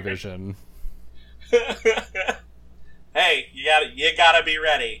WandaVision. Hey, you gotta be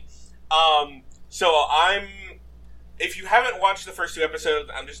ready. If you haven't watched the first 2 episodes,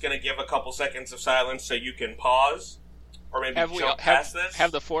 I'm just gonna give a couple seconds of silence so you can pause, or maybe jump past this.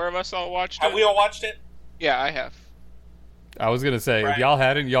 Have the 4 of us all watched it? Have we all watched it? Yeah, I have. I was gonna say, if y'all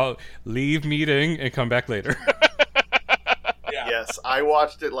hadn't, y'all leave meeting and come back later. Yeah. Yes, I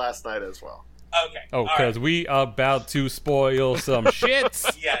watched it last night as well. Okay. Oh, because we about to spoil some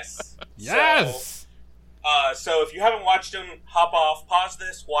shits. Yes. Yes. So if you haven't watched them, hop off, pause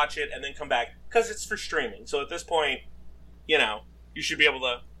this, watch it, and then come back, because it's for streaming. So at this point, you should be able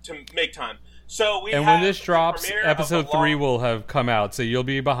to make time. So when this drops, episode 3 will have come out, so you'll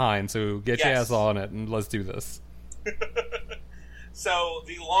be behind. So get your ass on it and let's do this. So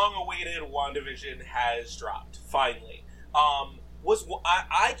the long-awaited WandaVision has dropped finally.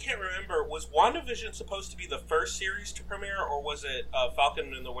 I can't remember. Was WandaVision supposed to be the first series to premiere, or was it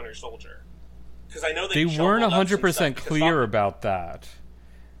Falcon and the Winter Soldier? Because I know they weren't 100% clear about that.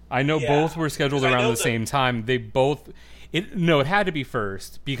 I know both were scheduled around the same time. They both... it had to be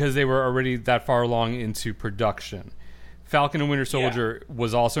first because they were already that far along into production. Falcon and Winter Soldier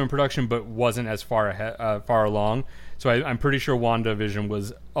was also in production, but wasn't as far along. So I'm pretty sure WandaVision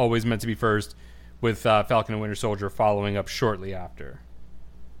was always meant to be first, with Falcon and Winter Soldier following up shortly after.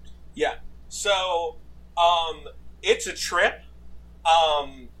 Yeah. So, it's a trip.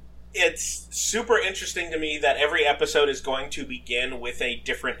 It's super interesting to me that every episode is going to begin with a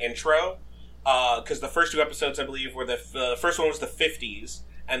different intro. Because the first 2 episodes, I believe, were the first one was the 50s,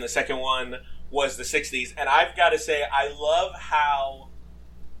 and the second one was the 60s. And I've got to say, I love how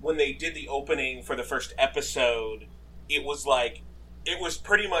when they did the opening for the first episode, it was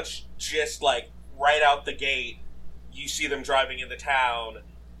pretty much just like right out the gate, you see them driving into town,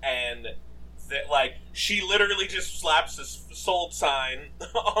 and that she literally just slaps a sold sign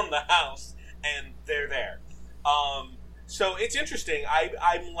on the house, and they're there. So it's interesting.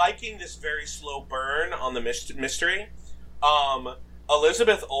 I'm liking this very slow burn on the mystery.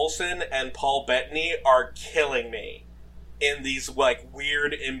 Elizabeth Olsen and Paul Bettany are killing me in these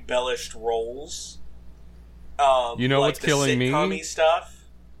weird embellished roles. What's killing me? Sitcom-y stuff.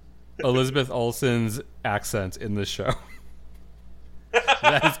 Elizabeth Olsen's accent in the show.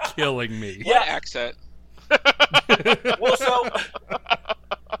 That is killing me. What accent? Well,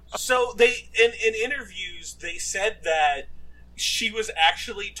 so they in interviews they said that she was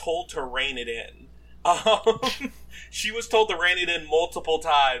actually told to rein it in. She was told to rein it in multiple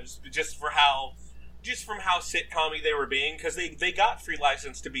times just from how sitcom-y they were being, because they got free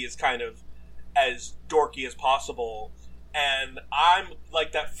license to be as dorky as possible. And I'm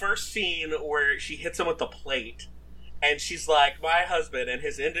like, that first scene where she hits him with the plate, and she's like, my husband and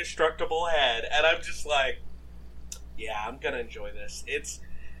his indestructible head, and I'm just like, yeah, I'm gonna enjoy this.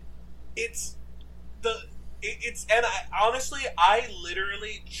 And I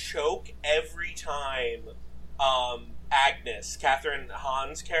literally choke every time Agnes, Catherine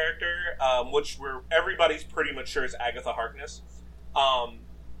Hahn's character, which everybody's pretty much sure is Agatha Harkness.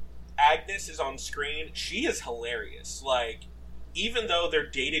 Agnes is on screen. She is hilarious. Even though they're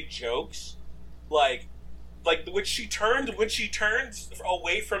dated jokes, when she turns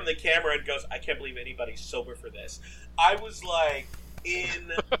away from the camera and goes, I can't believe anybody's sober for this. I was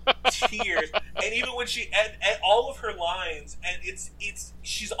in tears. And even when and all of her lines, and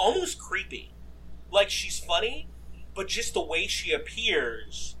she's almost creepy. She's funny, but just the way she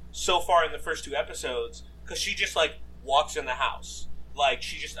appears so far in the first 2 episodes, because she just walks in the house.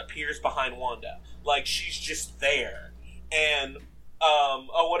 She just appears behind Wanda. She's just there. And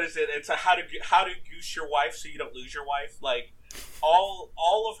what is it? It's how to goose your wife so you don't lose your wife.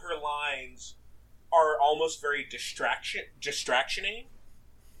 All of her lines are almost very distraction-y.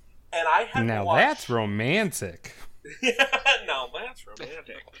 And I had now to watch... that's romantic. No, that's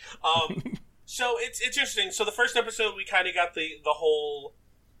romantic. So it's interesting. So the first episode, we kind of got the whole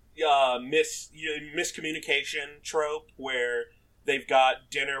miscommunication trope where they've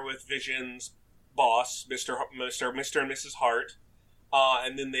got dinner with Vision's boss, Mr. and Mrs. Hart,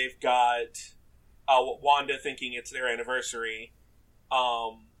 and then they've got Wanda thinking it's their anniversary.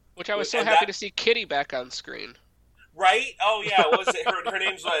 Which I was so happy to see Kitty back on screen. Right? Oh yeah, what was it? Her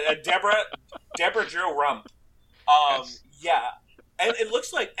name's Deborah Jo Rump. Yes. Yeah. And it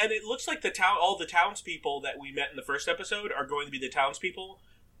looks like all the townspeople that we met in the first episode are going to be the townspeople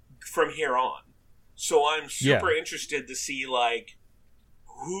from here on. So I'm super interested to see who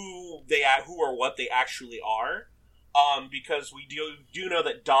or what they actually are, because we do know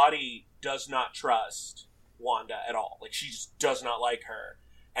that Dottie does not trust Wanda at all. She just does not like her,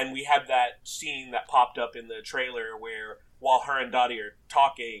 and we had that scene that popped up in the trailer where while her and Dottie are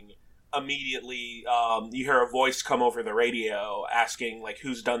talking, immediately you hear a voice come over the radio asking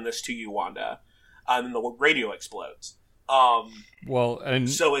who's done this to you, Wanda, and then the radio explodes. So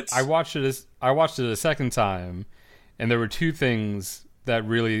I watched it a second time, and there were 2 things that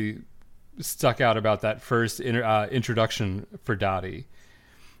really stuck out about that first introduction for Dottie,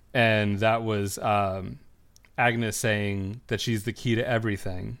 and that was Agnes saying that she's the key to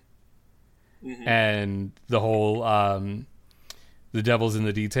everything, and the whole the devil's in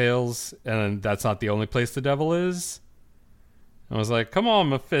the details, and that's not the only place the devil is. I was like, come on,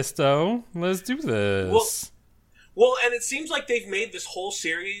 Mephisto, let's do this. Well, and it seems like they've made this whole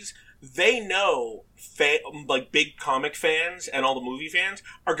series. They know, big comic fans and all the movie fans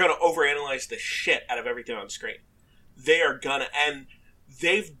are going to overanalyze the shit out of everything on screen. They are gonna, and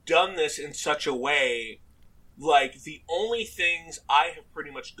they've done this in such a way. The only things I have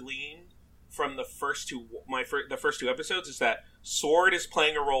pretty much gleaned from the first 2 episodes is that Sword is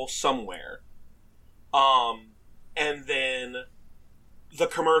playing a role somewhere, and then the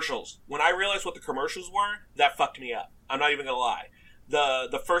commercials. When I realized what the commercials were, that fucked me up. I'm not even gonna lie.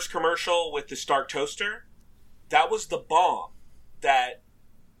 The first commercial with the Stark toaster, that was the bomb that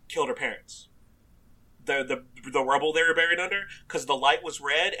killed her parents. The rubble they were buried under, because the light was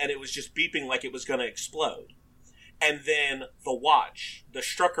red and it was just beeping like it was gonna explode. And then the watch, the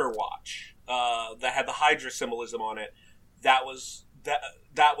Strucker watch, that had the Hydra symbolism on it, that was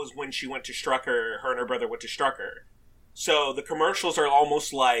when she went to Strucker, her and her brother went to Strucker. So the commercials are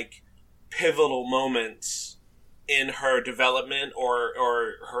almost like pivotal moments in her development, or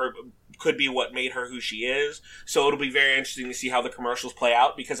her could be what made her who she is. So it'll be very interesting to see how the commercials play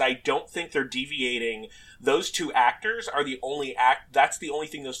out, because I don't think they're deviating. Those two actors are the only that's the only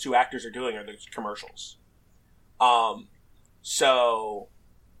thing those two actors are doing, are the commercials. So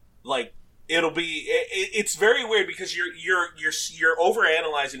like it'll be it's very weird, because you're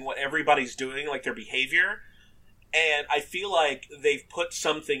overanalyzing what everybody's doing, like their behavior. And I feel like they've put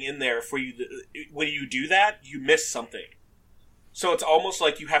something in there for you. When you do that, you miss something. So it's almost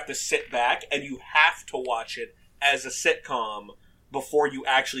like you have to sit back and you have to watch it as a sitcom before you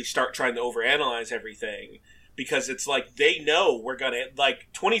actually start trying to overanalyze everything. Because it's like, they know we're going to, like,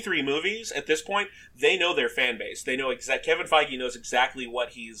 23 movies at this point, they know their fan base. They know Kevin Feige knows exactly what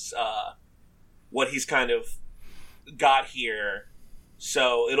he's kind of got here.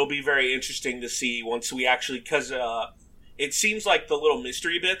 So it'll be very interesting to see once we actually, because it seems like the little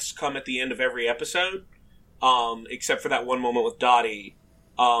mystery bits come at the end of every episode, except for that one moment with Dottie.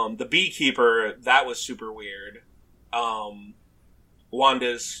 The beekeeper, that was super weird.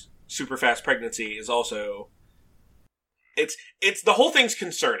 Wanda's super fast pregnancy is also, it's the whole thing's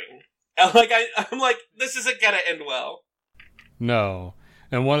concerning. Like I'm like, this isn't gonna end well. No.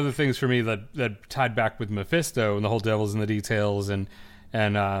 And one of the things for me that tied back with Mephisto and the whole devil's in the details and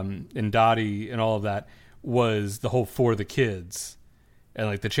Dottie and all of that was the whole for the kids and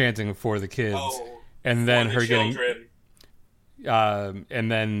like the chanting for the kids, and then her getting and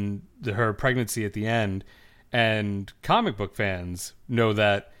then her pregnancy at the end. And comic book fans know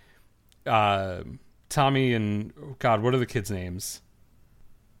that Tommy and God, what are the kids' names?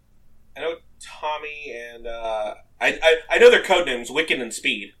 I know Tommy and I know their code names, Wiccan and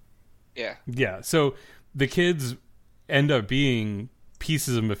Speed. Yeah. Yeah. So the kids end up being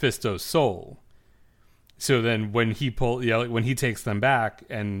pieces of Mephisto's soul. So then when he when he takes them back,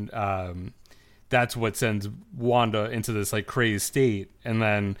 and that's what sends Wanda into this like crazed state, and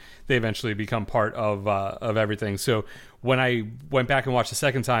then they eventually become part of everything. So when I went back and watched the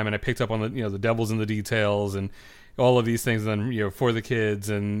second time, and I picked up on the the devil's in the details and all of these things, and then for the kids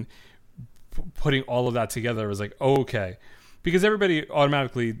and putting all of that together, was like, oh, okay, because everybody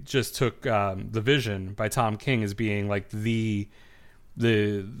automatically just took The Vision by Tom King as being like the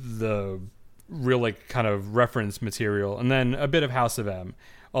real like kind of reference material, and then a bit of House of M.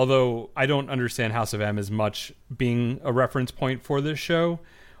 Although I don't understand House of M as much being a reference point for this show,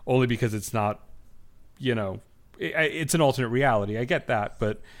 only because it's not, it's an alternate reality. I get that,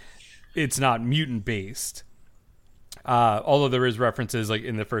 but it's not mutant based. Although there is references like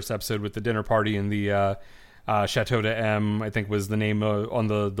in the first episode with the dinner party and the Chateau de M, I think was the name on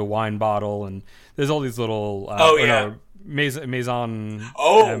the wine bottle, and there's all these little Maison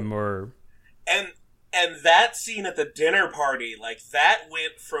M or and that scene at the dinner party, like that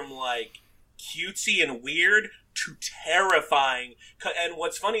went from like cutesy and weird to terrifying. And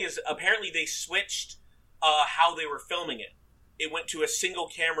what's funny is apparently they switched how they were filming it. It went to a single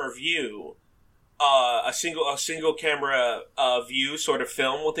camera view. A single camera view sort of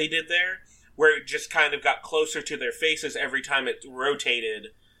film, what they did there, where it just kind of got closer to their faces every time it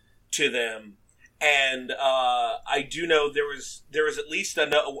rotated to them. And I do know there was at least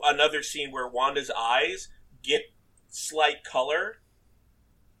another scene where Wanda's eyes get slight color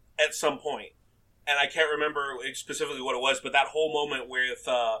at some point. And I can't remember specifically what it was, but that whole moment with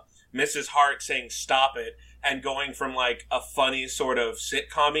Mrs. Hart saying "stop it" and going from like a funny sort of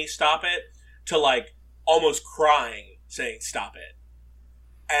sitcom-y "stop it" to like almost crying saying "stop it,"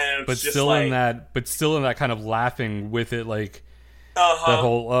 and but still in that kind of laughing with it, like that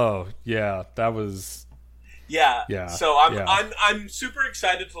whole that was So I'm super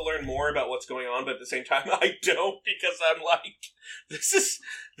excited to learn more about what's going on, but at the same time I don't, because I'm like, this is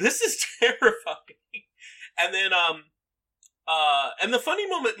terrifying. And then and the funny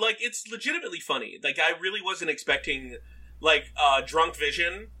moment, like it's legitimately funny. Like I really wasn't expecting like Drunk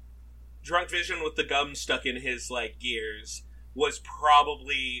Vision with the gum stuck in his like gears was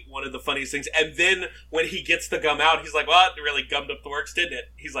probably one of the funniest things. And then when he gets the gum out, he's like, well, it really gummed up the works, didn't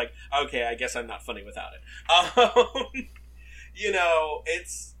it? He's like, okay, I guess I'm not funny without it.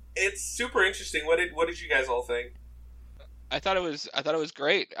 It's super interesting. What did you guys all think? I thought it was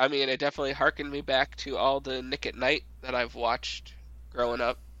great. I mean, it definitely harkened me back to all the Nick at Night that I've watched growing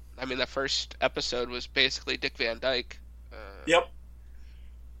up. I mean, the first episode was basically Dick Van Dyke. Yep.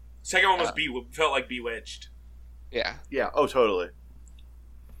 Second one was felt like Bewitched. Yeah. Yeah. Oh, totally.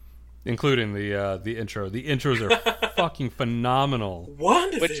 Including the intro. The intros are fucking phenomenal.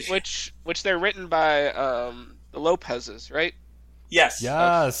 Which they're written by the Lopez's, right? Yes.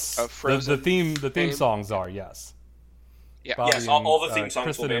 Yes. Of Frozen the theme songs are, yes. Yeah. Bobby yes, all the theme and, songs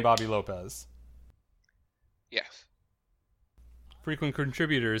Kristen will be. and Bobby Lopez. Yes. Frequent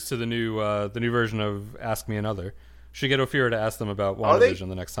contributors to the new version of Ask Me Another. Should get Ophira to ask them about WandaVision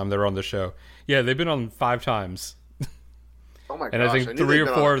the next time they're on the show. Yeah, they've been on 5 times. Oh my gosh. And I think 3 or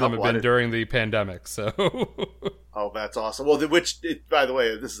 4 of them have been during the pandemic, so... Oh, that's awesome. Well, by the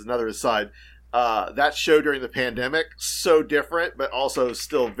way, this is another aside. That show during the pandemic, so different, but also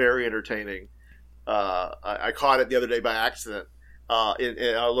still very entertaining. I caught it the other day by accident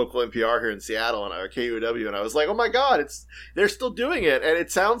in our local NPR here in Seattle and our KUOW, and I was like, "Oh my god, they're still doing it!" And it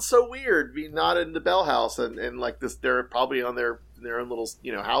sounds so weird being not in the Bell House and like this. They're probably on their own little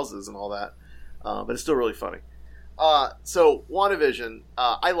houses and all that, but it's still really funny. So WandaVision,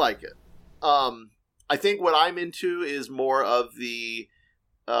 I like it. I think what I'm into is more of the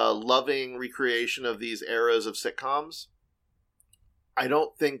loving recreation of these eras of sitcoms. I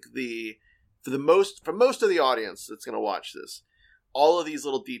don't think for most of the audience that's going to watch this, all of these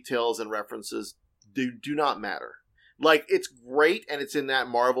little details and references do not matter. Like, it's great, and it's in that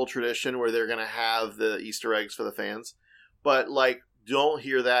Marvel tradition where they're going to have the Easter eggs for the fans, but like, don't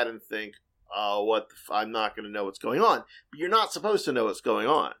hear that and think, I'm not going to know what's going on. But you're not supposed to know what's going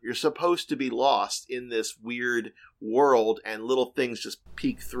on. You're supposed to be lost in this weird world, and little things just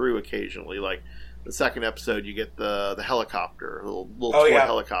peek through occasionally. Like the second episode, you get the helicopter, little toy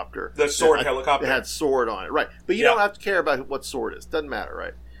helicopter, the sword helicopter. It had sword on it, right? But you don't have to care about what sword is. Doesn't matter,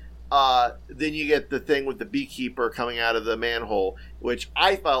 right? Then you get the thing with the beekeeper coming out of the manhole, which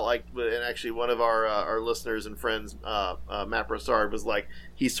I felt like, and actually one of our listeners and friends, Matt Broussard, was like,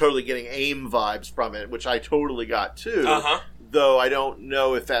 he's totally getting AIM vibes from it, which I totally got too. Though I don't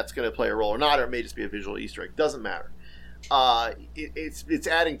know if that's going to play a role or not, or it may just be a visual Easter egg. Doesn't matter. It's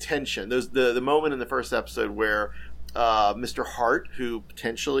adding tension. There's the moment in the first episode where Mr. Hart, who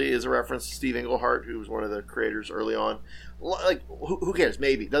potentially is a reference to Steve Englehart, who was one of the creators early on. Like, who cares?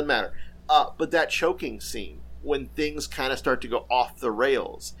 Maybe. Doesn't matter. But that choking scene, when things kind of start to go off the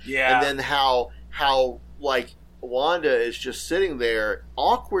rails. Yeah. And then how like, Wanda is just sitting there,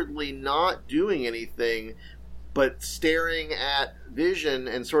 awkwardly not doing anything, but staring at Vision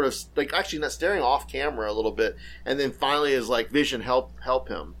and sort of, like, actually not staring off camera a little bit, and then finally is like, Vision, help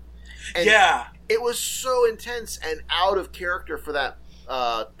him. And it was so intense and out of character for that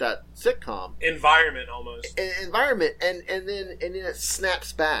sitcom environment, almost environment, and then it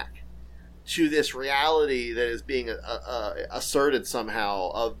snaps back to this reality that is being asserted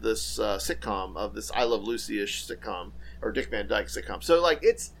somehow of this sitcom, of this I Love Lucy-ish sitcom, or Dick Van Dyke sitcom. So like,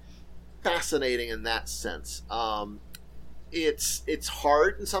 it's fascinating in that sense. It's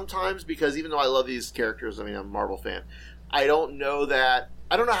hard sometimes, because even though I love these characters, I mean, I'm a Marvel fan, I don't know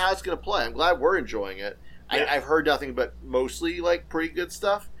how it's going to play. I'm glad we're enjoying it. Yeah. I've heard nothing but mostly like pretty good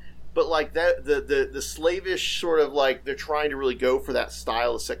stuff, but like that the slavish sort of, like, they're trying to really go for that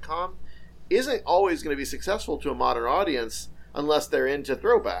style of sitcom isn't always going to be successful to a modern audience unless they're into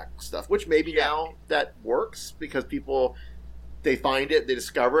throwback stuff, which maybe now that works because people, they find it, they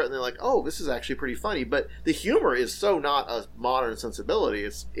discover it, and they're like, oh, this is actually pretty funny. But the humor is so not a modern sensibility.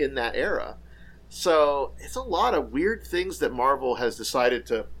 It's in that era. So it's a lot of weird things that Marvel has decided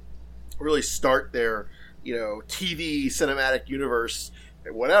to really start their, TV cinematic universe,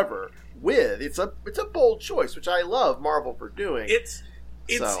 whatever, with. It's a bold choice, which I love Marvel for doing. It's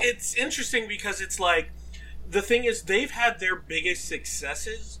interesting because it's like, the thing is, they've had their biggest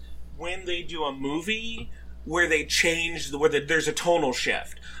successes when they do a movie where they change, where there's a tonal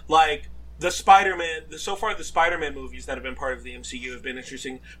shift. Like the Spider-Man movies that have been part of the MCU have been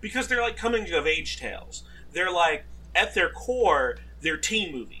interesting because they're like coming of age tales. They're like, at their core, they're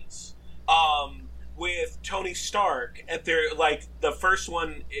teen movies. With Tony Stark, at their, like, the first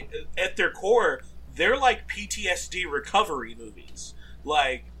one, at their core, they're like PTSD recovery movies.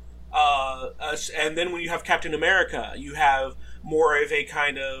 Like, and then when you have Captain America, you have more of a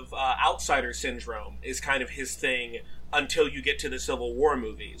kind of outsider syndrome is kind of his thing until you get to the Civil War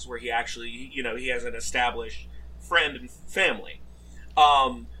movies, where he actually, he has an established friend and family.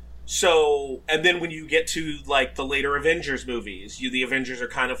 So, and then when you get to, like, the later Avengers movies, the Avengers are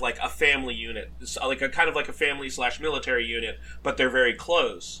kind of like a family unit, like a family / military unit, but they're very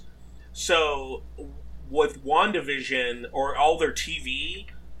close. So, with WandaVision or all their TV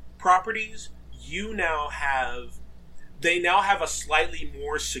properties, they now have a slightly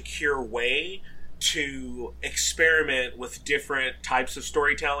more secure way to experiment with different types of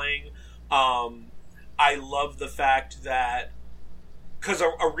storytelling. I love the fact that, because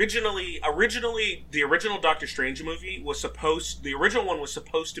originally the original Doctor Strange movie the original one was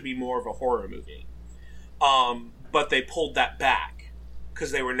supposed to be more of a horror movie, but they pulled that back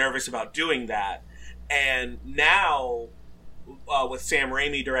because they were nervous about doing that. And now, with Sam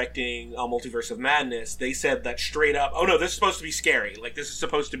Raimi directing Multiverse of Madness, they said that straight up, oh no, this is supposed to be scary. Like, this is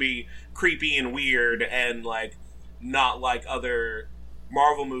supposed to be creepy and weird and, like, not like other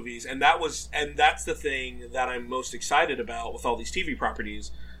Marvel movies. And that's the thing that I'm most excited about with all these TV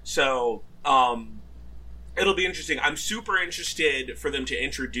properties. So, it'll be interesting. I'm super interested for them to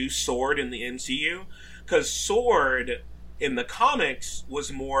introduce S.W.O.R.D. in the MCU, because S.W.O.R.D. in the comics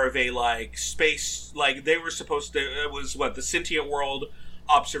was more of a, like, space, like, they were supposed to, it was, the Sentient World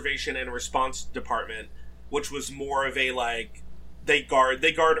Observation and Response Department, which was more of a, like, they guard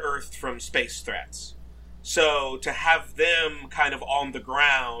Earth from space threats. So, to have them kind of on the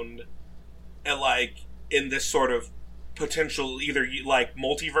ground, and, like, in this sort of potential, either, like,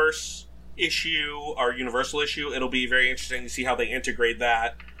 multiverse issue or universal issue, it'll be very interesting to see how they integrate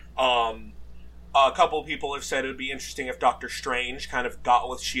that. A couple of people have said it would be interesting if Doctor Strange kind of got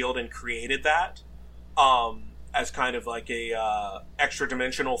with S.H.I.E.L.D. and created that as kind of like a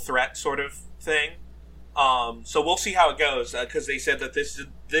extra-dimensional threat sort of thing. So we'll see how it goes, because they said that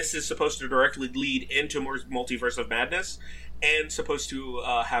this is supposed to directly lead into Multiverse of Madness and supposed to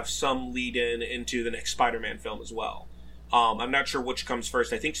have some lead-in into the next Spider-Man film as well. I'm not sure which comes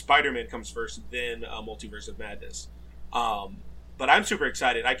first. I think Spider-Man comes first, then Multiverse of Madness. But I'm super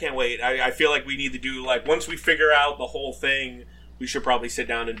excited. I can't wait. I feel like we need to do, like, once we figure out the whole thing, we should probably sit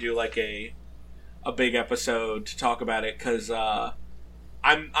down and do, like, a big episode to talk about it, because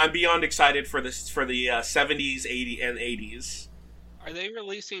I'm beyond excited for this, for the 70s, 80s, and 80s. Are they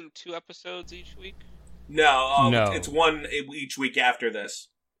releasing 2 episodes each week? No. No. It's one each week after this.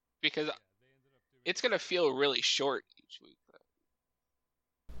 Because it's going to feel really short each week.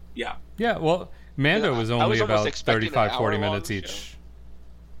 Yeah. Yeah, well, Mando was only about expecting 35, an 40 hour-long minutes show. each.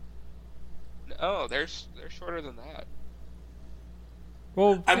 No, they're shorter than that.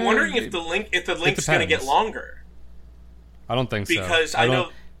 Well, I'm wondering if the link's going to get longer. I don't think so. Because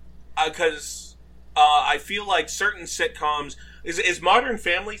I feel like certain sitcoms... Is Modern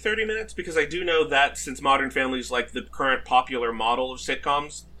Family 30 minutes? Because I do know that since Modern Family is like the current popular model of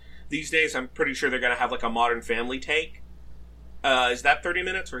sitcoms these days, I'm pretty sure they're going to have like a Modern Family take. Is that 30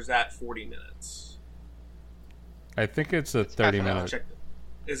 minutes or is that 40 minutes? I think it's a 30 minute.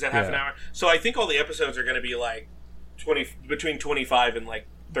 Is that half an hour? So I think all the episodes are going to be like between 25 and like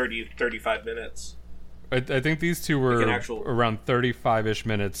 35 minutes. I think these two were like around 35-ish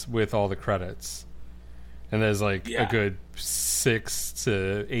minutes with all the credits. And there's like a good 6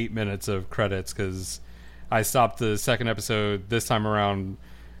 to 8 minutes of credits, because I stopped the second episode this time around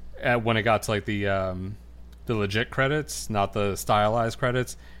when it got to like the legit credits, not the stylized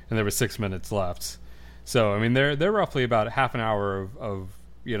credits, and there was 6 minutes left. So I mean, they're roughly about half an hour of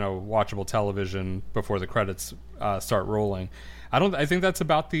watchable television before the credits start rolling. I think that's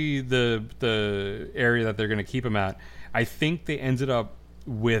about the area that they're going to keep them at. I think they ended up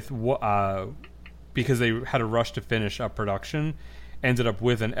with because they had a rush to finish up production, ended up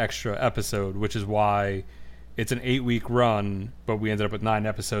with an extra episode, which is why it's an 8-week run, but we ended up with 9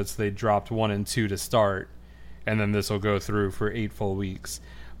 episodes. So they dropped 1 and 2 to start, and then this will go through for 8 full weeks.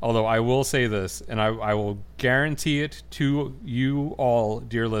 Although I will say this, and I will guarantee it to you all,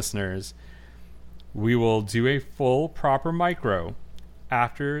 dear listeners, we will do a full proper micro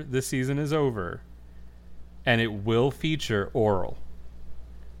after the season is over, and it will feature Oral.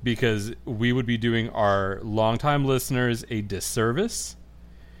 Because we would be doing our longtime listeners a disservice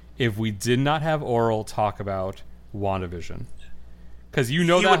if we did not have Oral talk about WandaVision. Because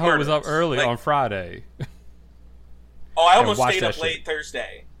that hoe was up early on Friday. Oh, I almost stayed up late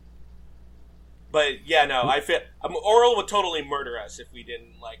Thursday. But yeah, no, I feel Oral would totally murder us if we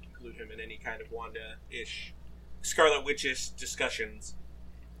didn't include him in any kind of Wanda-ish, Scarlet Witch-ish discussions.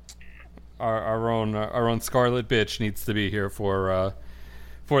 Our own Scarlet Bitch needs to be here for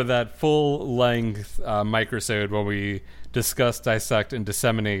that full length microsode where we discuss, dissect, and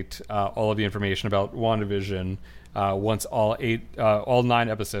disseminate all of the information about WandaVision once all 9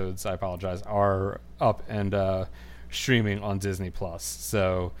 episodes, I apologize, are up and streaming on Disney Plus.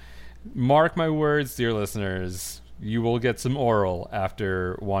 So mark my words, dear listeners, you will get some Oral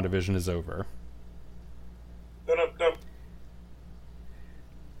after WandaVision is over.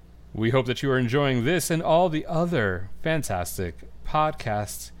 We hope that you are enjoying this and all the other fantastic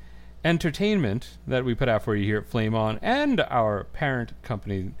podcasts entertainment that we put out for you here at Flame On and our parent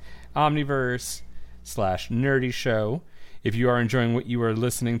company, Omniverse/Nerdy Show. If you are enjoying what you are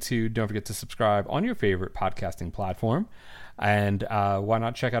listening to, don't forget to subscribe on your favorite podcasting platform. And why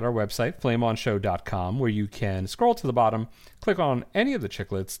not check out our website, flameonshow.com, where you can scroll to the bottom, click on any of the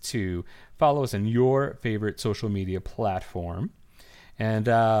chiclets to follow us on your favorite social media platform. And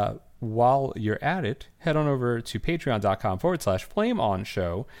while you're at it, head on over to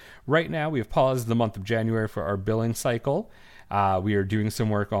patreon.com/flameonshow. Right now, we have paused the month of January for our billing cycle. We are doing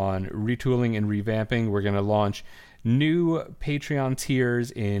some work on retooling and revamping. We're going to launch new Patreon tiers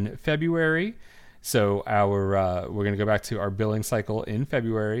in February. So we're going to go back to our billing cycle in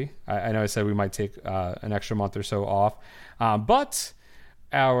February. I know I said we might take an extra month or so off, but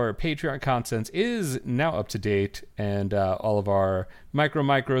our Patreon content is now up to date, and all of our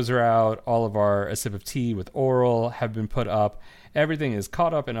micros are out. All of our A Sip of Tea with Oral have been put up. Everything is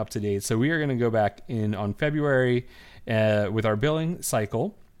caught up and up to date. So we are going to go back in on February with our billing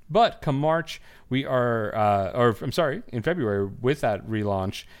cycle. But come March, we are, in February, with that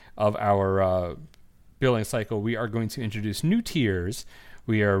relaunch of our billing cycle, we are going to introduce new tiers.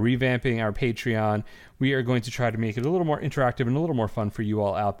 We are revamping our Patreon. We are going to try to make it a little more interactive and a little more fun for you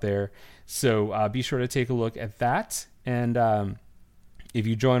all out there. So be sure to take a look at that. And if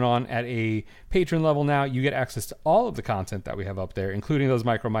you join on at a patron level now, you get access to all of the content that we have up there, including those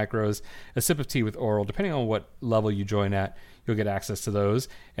micros, A Sip of Tea with Oral. Depending on what level you join at, you'll get access to those.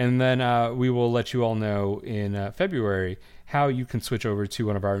 And then we will let you all know in February how you can switch over to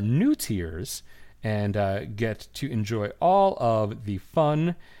one of our new tiers and get to enjoy all of the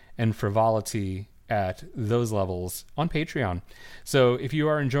fun and frivolity at those levels on Patreon. So if you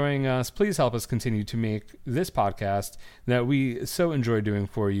are enjoying us, please help us continue to make this podcast that we so enjoy doing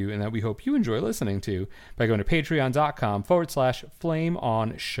for you and that we hope you enjoy listening to by going to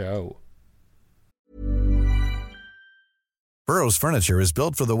patreon.com/flameonshow. Burrow's furniture is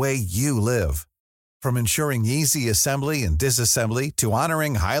built for the way you live. From ensuring easy assembly and disassembly to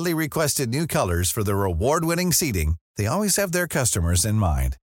honoring highly requested new colors for their award-winning seating, they always have their customers in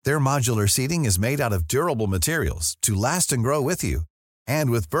mind. Their modular seating is made out of durable materials to last and grow with you.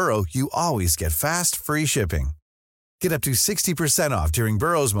 And with Burrow, you always get fast, free shipping. Get up to 60% off during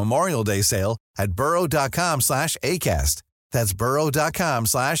Burrow's Memorial Day sale at burrow.com/ACAST. That's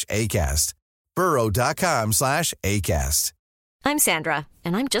burrow.com/ACAST. burrow.com/ACAST. I'm Sandra,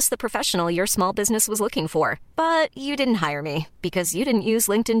 and I'm just the professional your small business was looking for. But you didn't hire me because you didn't use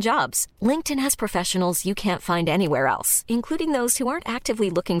LinkedIn Jobs. LinkedIn has professionals you can't find anywhere else, including those who aren't actively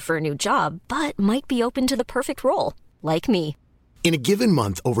looking for a new job, but might be open to the perfect role, like me. In a given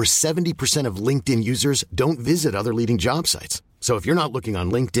month, over 70% of LinkedIn users don't visit other leading job sites. So if you're not looking on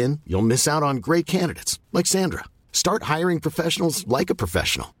LinkedIn, you'll miss out on great candidates, like Sandra. Start hiring professionals like a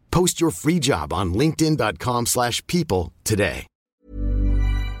professional. Post your free job on linkedin.com/people today.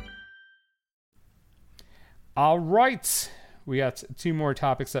 All right. We got two more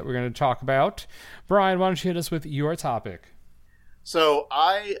topics that we're going to talk about. Brian, why don't you hit us with your topic? So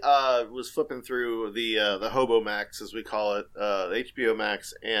I was flipping through the Hobo Max, as we call it, the HBO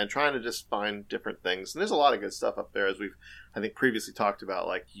Max, and trying to just find different things. And there's a lot of good stuff up there, as we've, I think, previously talked about.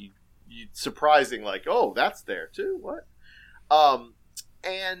 Like, you surprising, like, oh, that's there too? What?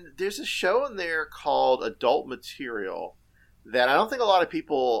 And there's a show in there called Adult Material that I don't think a lot of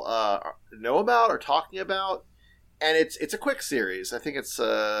people know about or talking about. And it's a quick series. I think it's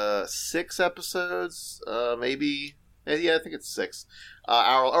 6 episodes, maybe. Yeah, I think it's 6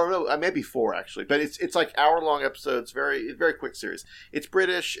 maybe 4 actually. But it's like hour-long episodes. Very quick series. It's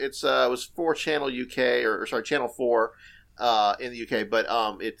British. It was for Channel UK Channel 4 in the UK. But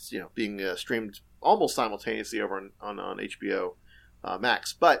it's being streamed almost simultaneously over on HBO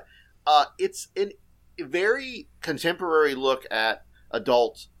Max. But it's a very contemporary look at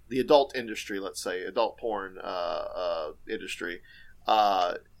the adult industry, let's say, adult porn industry,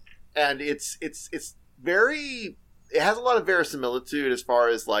 and it's very. It has a lot of verisimilitude as far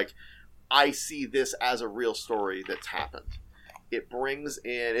as, like, I see this as a real story that's happened. It brings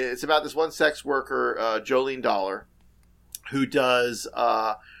in. It's about this one sex worker, Jolene Dollar, who does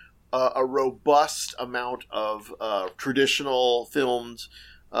a robust amount of traditional filmed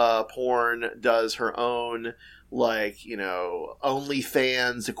porn, does her own, like,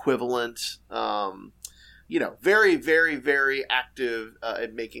 OnlyFans equivalent, very, very, very active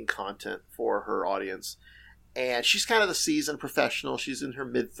at making content for her audience. And she's kind of the seasoned professional. She's in her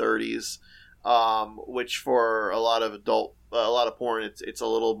mid-30s, which for a lot of porn, it's a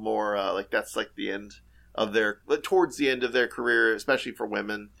little more like that's like the end of towards the end of their career, especially for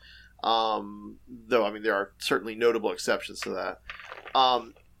women. Though, I mean, there are certainly notable exceptions to that.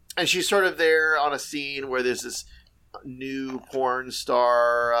 And she's sort of there on a scene where there's this new porn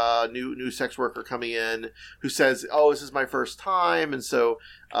star, new sex worker coming in who says, "Oh, this is my first time," and so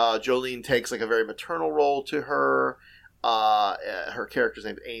Jolene takes like a very maternal role to her. Her character's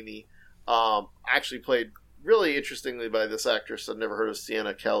named Amy, actually played really interestingly by this actress. I've never heard of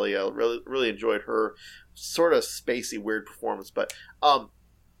Sienna Kelly. I really enjoyed her sort of spacey, weird performance. But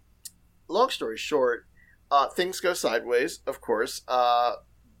long story short, things go sideways. Of course.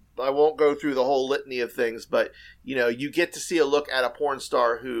 I won't go through the whole litany of things, but, you know, you get to see a look at a porn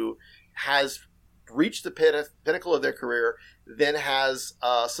star who has reached the pinnacle of their career, then has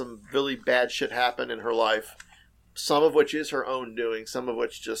some really bad shit happen in her life, some of which is her own doing, some of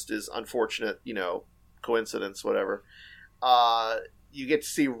which just is unfortunate, you know, coincidence, whatever. You get to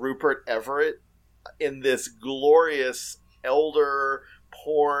see Rupert Everett in this glorious elder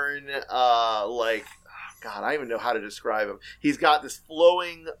porn, God, I don't even know how to describe him. He's got this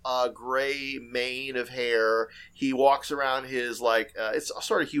flowing gray mane of hair. He walks around his, it's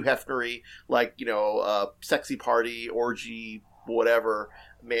sort of Hugh Hefner-y, sexy party, orgy, whatever,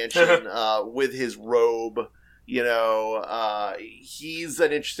 mansion with his robe. You know, he's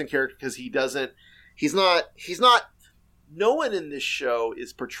an interesting character because he's not, no one in this show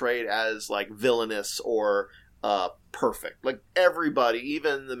is portrayed as, villainous or perfect. Like, everybody,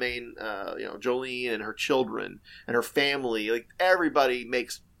 even the main, Jolene and her children and her family, everybody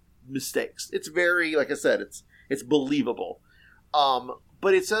makes mistakes. It's very, like I said, it's believable.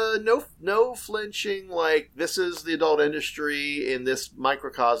 But it's a no flinching, this is the adult industry in this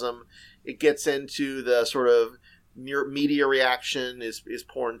microcosm. It gets into the sort of media reaction. Is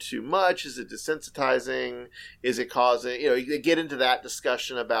porn too much? Is it desensitizing? Is it causing, you get into that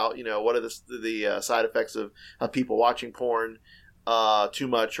discussion about, what are the side effects of people watching porn too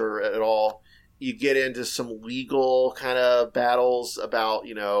much or at all. You get into some legal kind of battles about,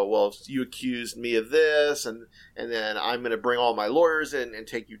 well, you accused me of this, and then I'm going to bring all my lawyers in and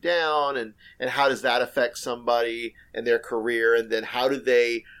take you down, and how does that affect somebody and their career, and then how do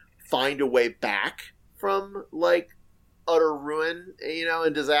they find a way back from, utter ruin,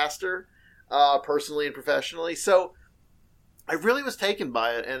 and disaster, personally and professionally. So I really was taken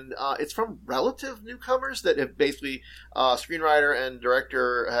by it, and it's from relative newcomers that have basically screenwriter and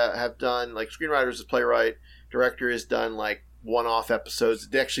director have done, screenwriter's a playwright, director has done, one-off episodes.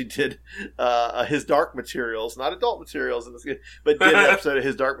 They actually did his Dark Materials, not adult materials, but did an episode of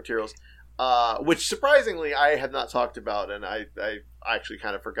his Dark Materials, which surprisingly I have not talked about, and I actually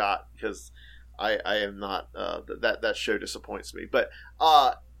kind of forgot because I am not that show disappoints me, but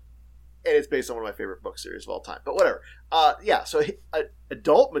and it's based on one of my favorite book series of all time. But whatever. So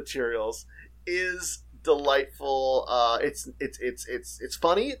Adult Materials is delightful. It's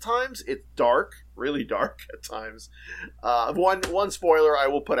funny at times. It's dark, really dark at times. One spoiler I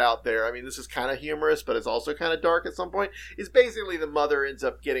will put out there. I mean, this is kind of humorous, but it's also kind of dark at some point. Is basically the mother ends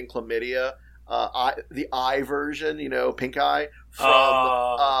up getting chlamydia. The eye version, pink eye,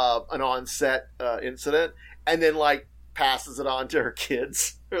 from an on-set incident, and then passes it on to her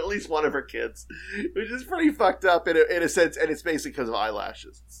kids, or at least one of her kids, which is pretty fucked up in a sense, and it's basically because of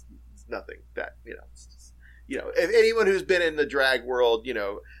eyelashes. It's nothing that, it's just, if anyone who's been in the drag world,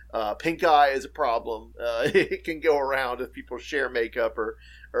 pink eye is a problem. It can go around if people share makeup or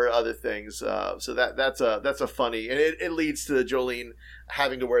other things. So that's a funny, and it leads to Jolene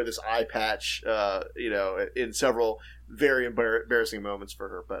having to wear this eye patch, in several very embarrassing moments for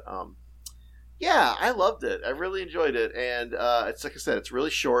her. But yeah, I loved it. I really enjoyed it, and it's like I said, it's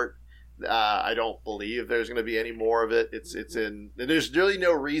really short. I don't believe there's going to be any more of it. There's really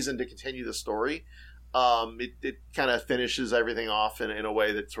no reason to continue the story. It kind of finishes everything off in a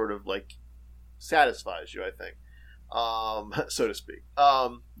way that sort of satisfies you, I think, so to speak. I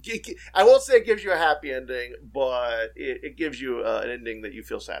won't say it gives you a happy ending, but it gives you an ending that you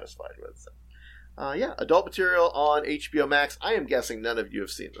feel satisfied with. So, Adult Material on HBO Max. I am guessing none of you have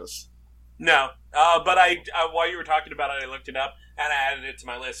seen this. No, but I while you were talking about it, I looked it up and I added it to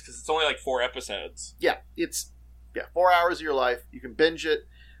my list because it's only 4 episodes. Yeah, it's 4 hours of your life. You can binge it.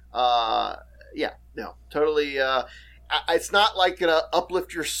 Totally. It's not gonna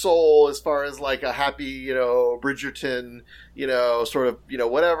uplift your soul as far as a happy, Bridgerton, sort of,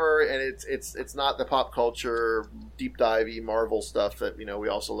 whatever. And it's not the pop culture deep divey Marvel stuff that we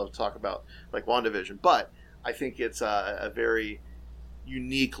also love to talk about, like WandaVision. But I think it's a very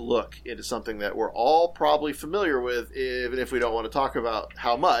unique look into something that we're all probably familiar with, even if we don't want to talk about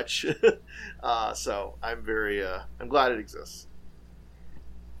how much. So I'm glad it exists.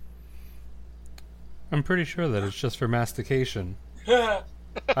 I'm pretty sure that it's just for mastication.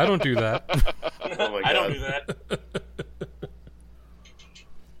 I don't do that. Oh my God. I don't do that.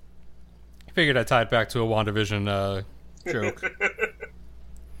 Figured I'd tie it back to a WandaVision joke.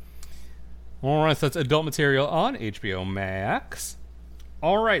 All right, so that's adult material on HBO Max.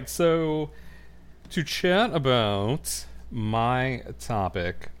 All right, so to chat about my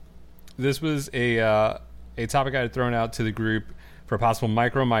topic, this was a topic I had thrown out to the group for a possible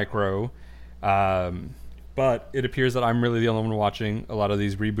micro. But it appears that I'm really the only one watching a lot of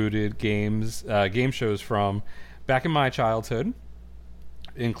these rebooted game shows from back in my childhood,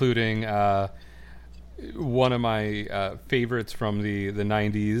 including one of my favorites from the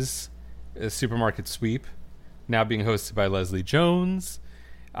 90s, Supermarket Sweep, now being hosted by Leslie Jones,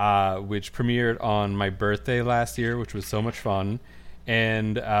 which premiered on my birthday last year, which was so much fun,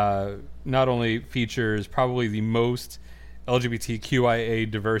 and not only features probably the most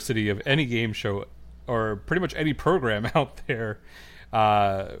LGBTQIA diversity of any game show or pretty much any program out there,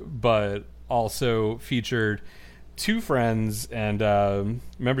 but also featured two friends and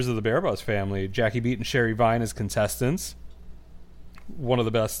members of the Bear Bus family, Jackie Beat and Sherry Vine, as contestants. One of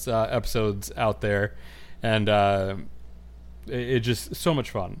the best episodes out there, and it just so much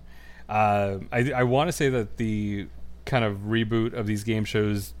fun. I want to say that the kind of reboot of these game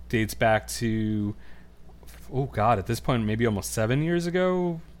shows dates back to, oh God, at this point maybe almost 7 years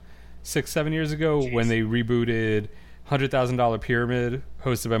ago, 6-7 years ago. Jeez. When they rebooted $100,000 Pyramid,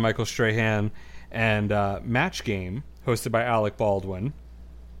 hosted by Michael Strahan, and Match Game, hosted by Alec Baldwin.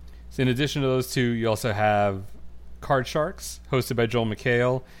 So in addition to those two, you also have Card Sharks, hosted by Joel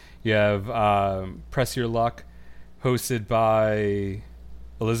McHale. You have Press Your Luck, hosted by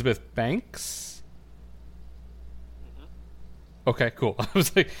Elizabeth Banks. Mm-hmm. Okay, cool. I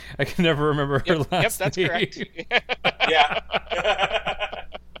was like, I can never remember her last name. Yep, that's correct. Yeah.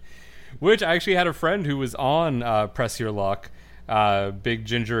 Which I actually had a friend who was on Press Your Luck, big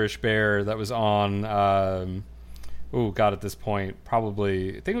gingerish bear that was on, at this point,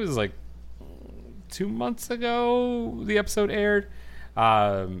 probably, I think it was like 2 months ago the episode aired.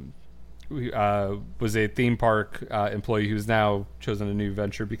 Was a theme park employee who's now chosen a new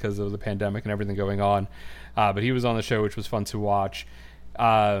venture because of the pandemic and everything going on. But he was on the show, which was fun to watch.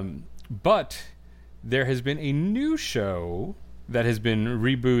 But there has been a new show that has been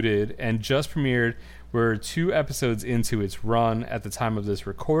rebooted and just premiered. We're 2 episodes into its run at the time of this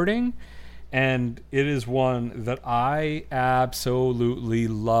recording, and it is one that I absolutely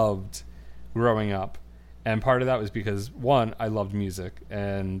loved growing up. And part of that was because, one, I loved music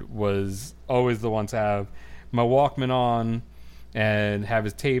and was always the one to have my Walkman on and have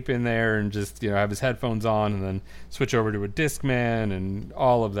his tape in there and just, have his headphones on and then switch over to a Discman and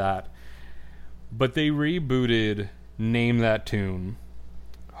all of that. But they rebooted Name That Tune,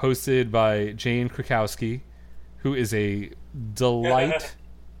 hosted by Jane Krakowski, who is a delight.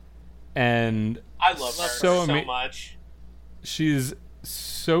 And I love her so much. She's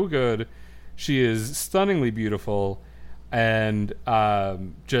so good. She is stunningly beautiful and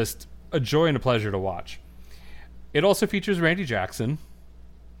just a joy and a pleasure to watch. It also features Randy Jackson,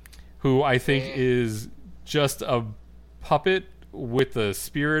 who I think is just a puppet with the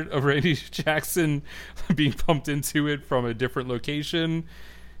spirit of Randy Jackson being pumped into it from a different location.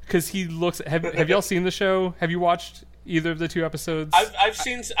 Because he looks... Have y'all seen the show? Have you watched either of the 2 episodes? I've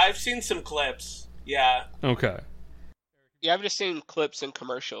seen some clips. Yeah. Okay. Yeah, I've just seen clips and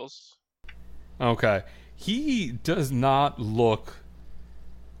commercials. Okay. He does not look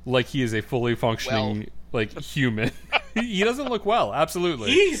like he is a fully functioning human. He doesn't look well,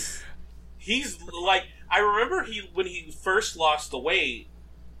 absolutely. He's like, I remember when he first lost the weight,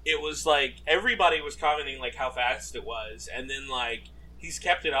 it was like everybody was commenting like how fast it was, and then like he's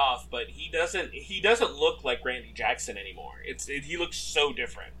kept it off, but he doesn't look like Randy Jackson anymore. He looks so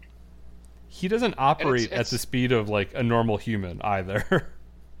different. He doesn't operate at the speed of like a normal human either.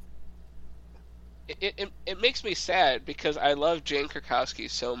 It makes me sad because I love Jane Krakowski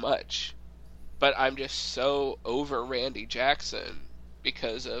so much, but I'm just so over Randy Jackson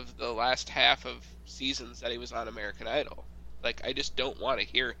because of the last half of seasons that he was on American Idol. Like, I just don't want to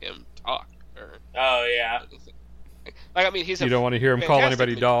hear him talk. Oh yeah. Like, I mean, he's you don't want to hear him call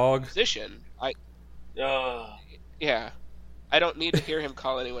anybody dog. Musician. Yeah. I don't need to hear him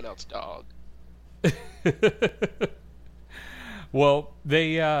call anyone else dog. Well,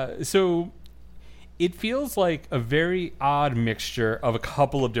 they so it feels like a very odd mixture of a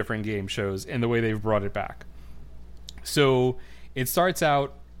couple of different game shows in the way they've brought it back. So it starts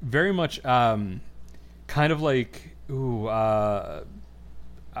out very much kind of like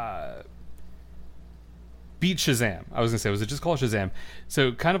Beat Shazam. I was gonna say, was it just called Shazam?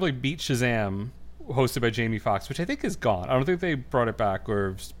 So kind of like Beat Shazam, hosted by Jamie Foxx, which I think is gone. I don't think they brought it back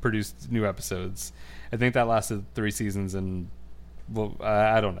or produced new episodes. I think that lasted 3 seasons, and well,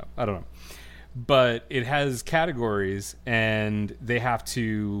 I don't know. But it has categories, and they have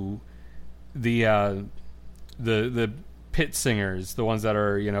to the pit singers, the ones that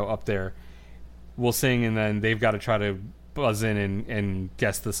are up there, will sing, and then they've got to try to buzz in and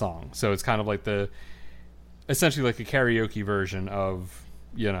guess the song. So it's kind of like essentially like a karaoke version of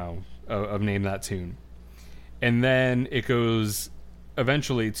of Name That Tune. And then it goes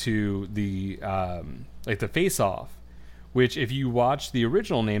eventually to the like the Face Off, which if you watch the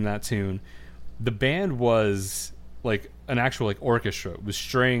original Name That Tune, the band was like an actual like orchestra with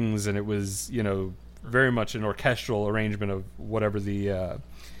strings, and it was very much an orchestral arrangement of whatever the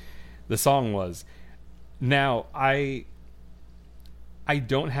song was. Now I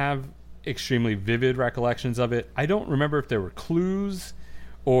don't have extremely vivid recollections of it. I don't remember if there were clues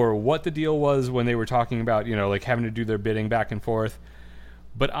or what the deal was when they were talking about, like having to do their bidding back and forth.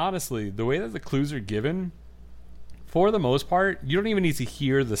 But honestly, the way that the clues are given, for the most part, you don't even need to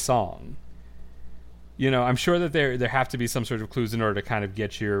hear the song. I'm sure that there have to be some sort of clues in order to kind of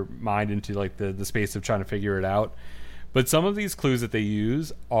get your mind into like the space of trying to figure it out. But some of these clues that they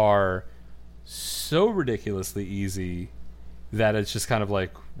use are so ridiculously easy that it's just kind of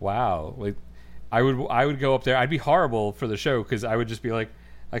like, wow. Like I would go up there. I'd be horrible for the show because I would just be like,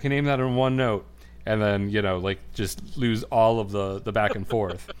 I can name that in one note, and then like just lose all of the back and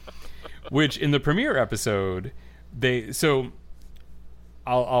forth. Which in the premiere episode,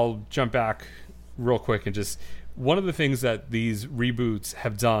 I'll jump back real quick and just, one of the things that these reboots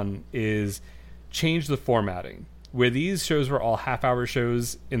have done is change the formatting. Where these shows were all half-hour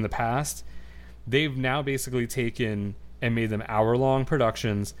shows in the past, they've now basically taken and made them hour-long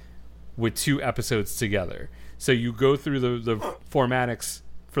productions with 2 episodes together. So you go through the formatics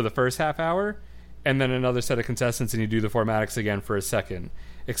for the first half hour, and then another set of contestants, and you do the formatics again for a second.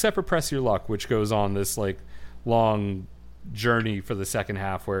 Except for Press Your Luck, which goes on this like long journey for the second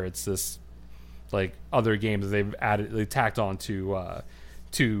half, where it's this like other games they tacked on to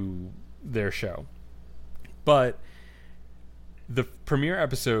their show. But the premiere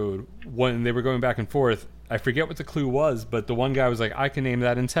episode, when they were going back and forth, I forget what the clue was, but the one guy was like, I can name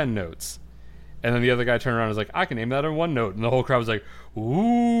that in 10 notes. And then the other guy turned around and was like, I can name that in 1 note. And the whole crowd was like,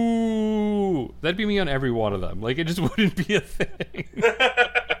 ooh. That'd be me on every one of them. Like, it just wouldn't be a thing.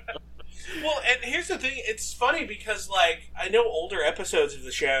 Well, and here's the thing. It's funny because, like, I know older episodes of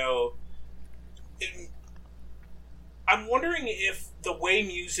the show, I'm wondering if the way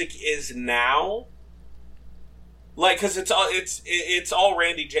music is now, like, because it's all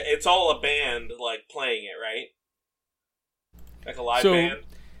Randy, it's all a band, like, playing it, right? Like a live band?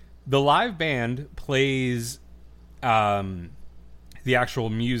 The live band plays the actual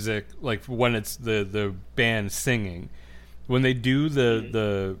music, like when it's the band singing. When they do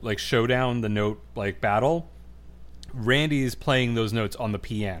the like showdown, the note like battle, Randy is playing those notes on the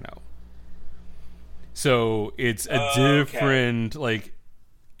piano. So it's a different like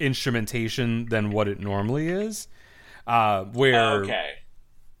instrumentation than what it normally is. Where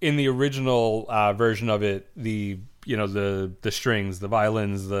in the original version of it, the strings, the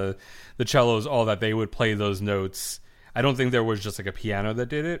violins, the cellos, all that, they would play those notes. I don't think there was just like a piano that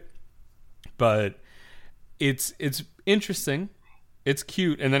did it, but it's interesting. It's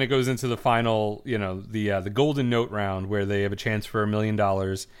cute. And then it goes into the final, the golden note round, where they have a chance for $1 million,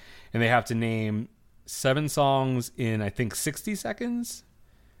 and they have to name 7 songs in, I think, 60 seconds.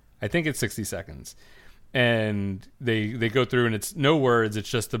 I think it's 60 seconds. And they go through, and it's no words. It's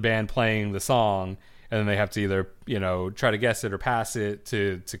just the band playing the song. And then they have to either, try to guess it or pass it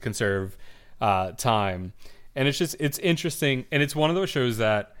to conserve time. And it's interesting. And it's one of those shows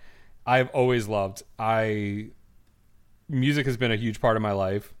that I've always loved. Music has been a huge part of my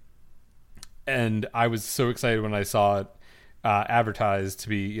life. And I was so excited when I saw it advertised to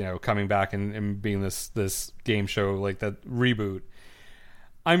be, coming back and being this game show, like that reboot.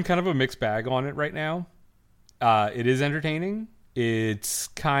 I'm kind of a mixed bag on it right now. It is entertaining. It's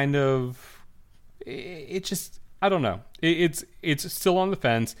kind of... It just, I don't know. It's still on the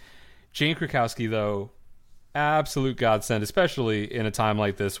fence. Jane Krakowski, though, absolute godsend, especially in a time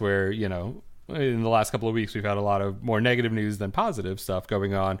like this where, in the last couple of weeks we've had a lot of more negative news than positive stuff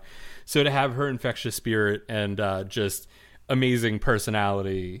going on. So to have her infectious spirit and just amazing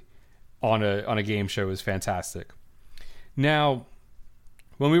personality on a game show is fantastic. Now,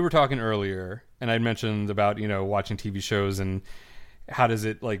 when we were talking earlier, and I mentioned about, watching TV shows and how does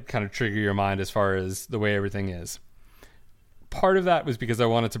it like kind of trigger your mind as far as the way everything is. Part of that was because I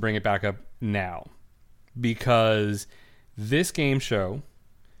wanted to bring it back up now, because this game show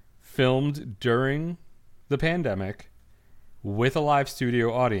filmed during the pandemic with a live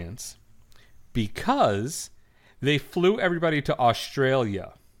studio audience because they flew everybody to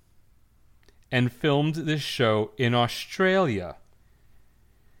Australia and filmed this show in Australia.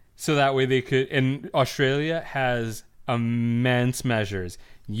 So that way they could, and Australia has immense measures.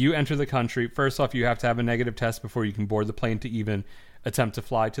 You enter the country, first off, you have to have a negative test before you can board the plane to even attempt to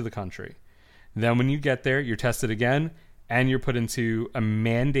fly to the country. Then when you get there, you're tested again, and you're put into a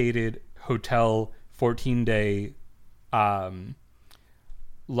mandated hotel 14-day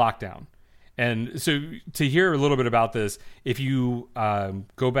lockdown. And so to hear a little bit about this, if you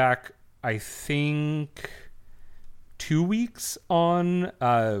go back, I think 2 weeks on,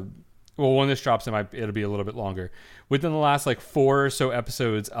 when this drops, it'll be a little bit longer. Within the last 4 or so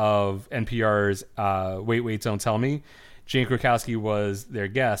episodes of NPR's Wait, Don't Tell Me, Jane Krakowski was their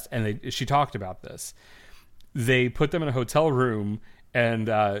guest, and she talked about this. They put them in a hotel room, and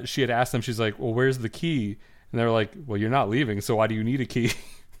she had asked them, she's like, well, where's the key? And they're like, well, you're not leaving, so why do you need a key?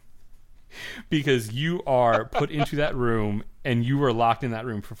 Because you are put into that room, and you are locked in that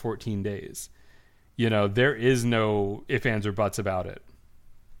room for 14 days. There is no ifs, ands, or buts about it.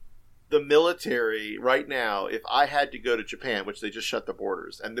 The military right now, if I had to go to Japan, which they just shut the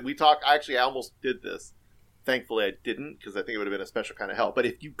borders, and then I almost did this. Thankfully I didn't, because I think it would have been a special kind of help. But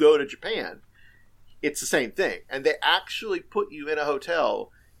if you go to Japan, it's the same thing. And they actually put you in a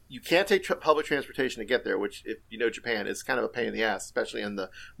hotel. You can't take public transportation to get there, which, if you know Japan, is kind of a pain in the ass, especially in the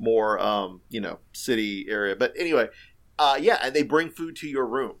more, city area. But anyway, and they bring food to your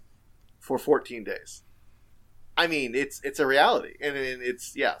room for 14 days. I mean, it's a reality, and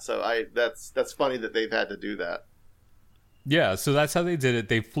it's So that's funny that they've had to do that. Yeah, so that's how they did it.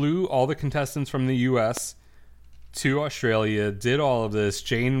 They flew all the contestants from the U.S. to Australia, did all of this.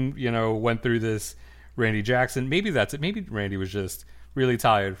 Jane, went through this. Randy Jackson, maybe that's it. Maybe Randy was just really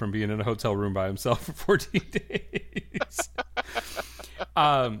tired from being in a hotel room by himself for 14 days.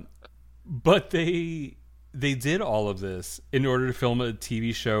 But they did all of this in order to film a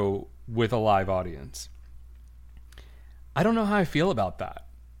TV show with a live audience. I don't know how I feel about that.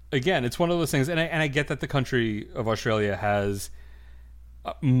 Again, it's one of those things, and I get that the country of Australia has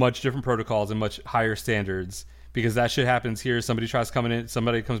much different protocols and much higher standards, because that shit happens here. Somebody tries coming in,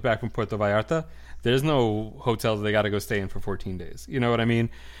 somebody comes back from Puerto Vallarta. There's no hotel that they got to go stay in for 14 days. You know what I mean?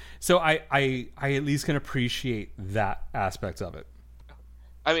 So I at least can appreciate that aspect of it.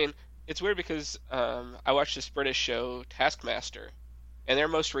 I mean, it's weird because I watched this British show, Taskmaster, and their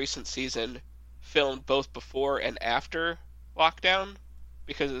most recent season filmed both before and after lockdown,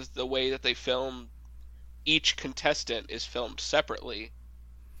 because of the way that they film. Each contestant is filmed separately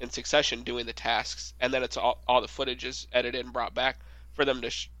in succession doing the tasks, and then it's all the footage is edited and brought back for them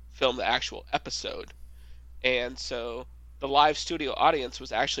to film the actual episode. And so the live studio audience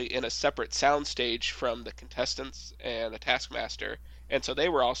was actually in a separate soundstage from the contestants and the Taskmaster, and so they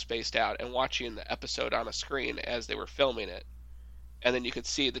were all spaced out and watching the episode on a screen as they were filming it. And then you could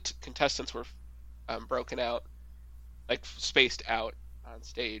see the contestants were broken out, spaced out on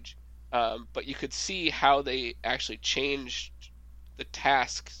stage. But you could see how they actually changed the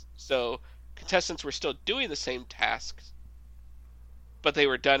tasks. So contestants were still doing the same tasks, but they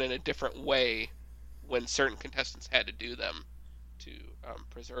were done in a different way when certain contestants had to do them to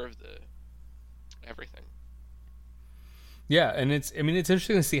preserve everything. Yeah, and it's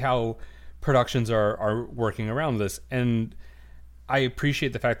interesting to see how productions are working around this, and I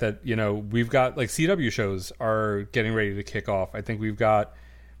appreciate the fact that we've got CW shows are getting ready to kick off. I think we've got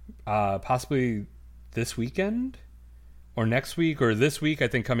possibly this weekend or next week or this week, I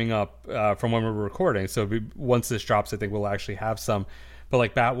think, coming up from when we're recording. So once this drops, I think we'll actually have some.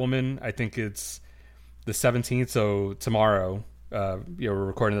 But Batwoman, I think it's the 17th, so tomorrow. We're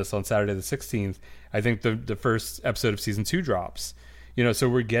recording this on Saturday the 16th. I think the first episode of season 2 drops. So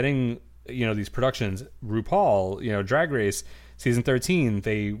we're getting these productions. RuPaul, Drag Race season 13,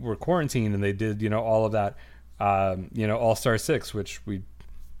 they were quarantined and they did all of that. All Star 6, which we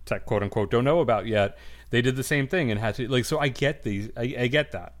quote unquote don't know about yet. They did the same thing and had to so I get these. I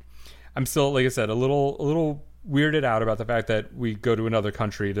get that. I'm still, like I said, a little weirded out about the fact that we go to another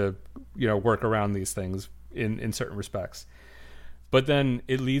country to work around these things in certain respects. But then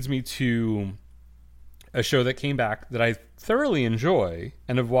it leads me to a show that came back that I thoroughly enjoy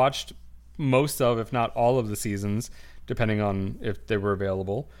and have watched most of, if not all of the seasons, depending on if they were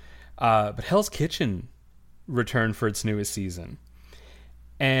available. But Hell's Kitchen returned for its newest season.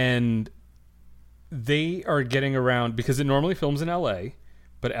 And they are getting around, because it normally films in LA,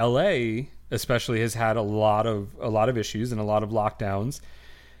 but LA especially has had a lot of issues and a lot of lockdowns.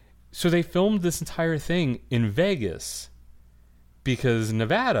 So they filmed this entire thing in Vegas. because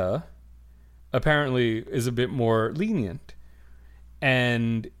Nevada apparently is a bit more lenient.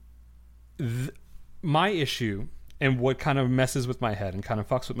 And my issue, and what kind of messes with my head and kind of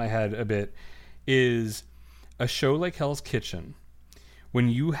fucks with my head a bit, is a show like Hell's Kitchen, when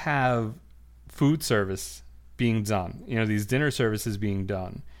you have food service being done, you know, these dinner services being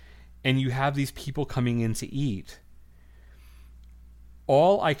done, and you have these people coming in to eat,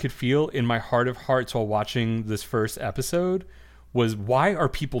 all I could feel in my heart of hearts while watching this first episode was, why are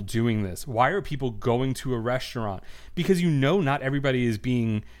people doing this? Why are people going to a restaurant? Because not everybody is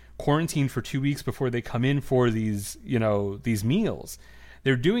being quarantined for 2 weeks before they come in for these, these meals.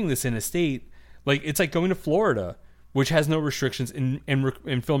 They're doing this in a state, like, it's like going to Florida, which has no restrictions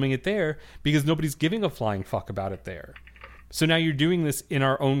in filming it there, because nobody's giving a flying fuck about it there. So now you're doing this in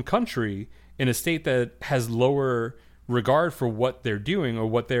our own country, in a state that has lower regard for what they're doing or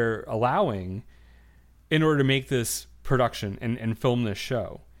what they're allowing, in order to make this production and film this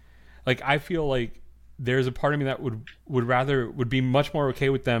show. Like, I feel like there's a part of me that would be much more okay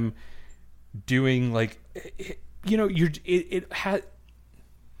with them doing, like, it had,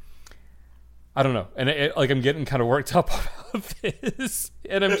 I don't know, and I'm getting kind of worked up about this,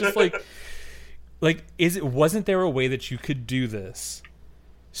 and I'm just like wasn't there a way that you could do this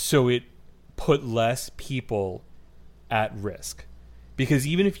so it put less people at risk? Because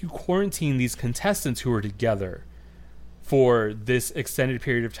even if you quarantine these contestants who are together for this extended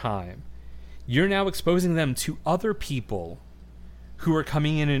period of time, you're now exposing them to other people who are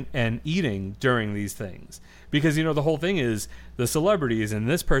coming in and eating during these things. Because, the whole thing is the celebrities and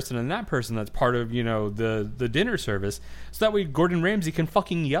this person and that person that's part of, the dinner service. So that way Gordon Ramsay can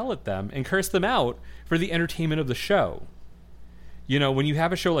fucking yell at them and curse them out for the entertainment of the show. When you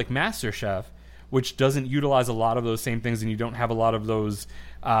have a show like MasterChef, which doesn't utilize a lot of those same things, and you don't have a lot of those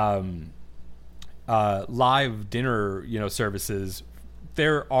live dinner, services.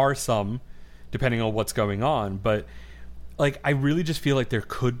 There are some, depending on what's going on, but like, I really just feel like there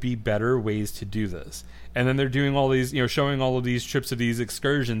could be better ways to do this. And then they're doing all these, showing all of these trips of these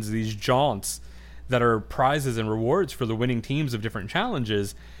excursions, these jaunts that are prizes and rewards for the winning teams of different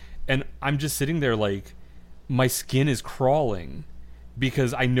challenges. And I'm just sitting there like, my skin is crawling,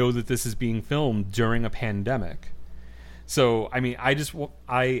 because I know that this is being filmed during a pandemic. So, I mean,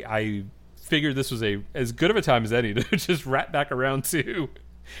 I figured this was as good of a time as any to just wrap back around to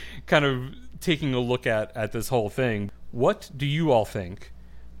kind of taking a look at this whole thing. What do you all think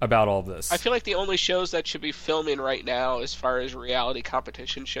about all this? I feel like the only shows that should be filming right now, as far as reality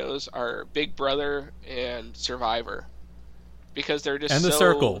competition shows, are Big Brother and Survivor, because they're just The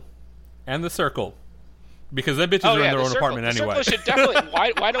Circle. Because them bitches are in their own apartment anyway. The Circle should definitely.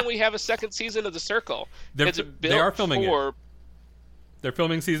 Why don't we have a second season of The Circle? They are filming it. They're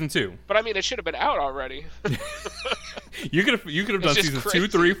filming season 2. But I mean, it should have been out already. You could have done seasons 2,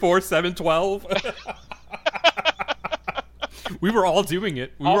 3, 4, 7, 12. We were all doing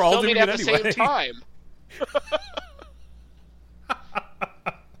it. We were all doing it anyway. At the same time.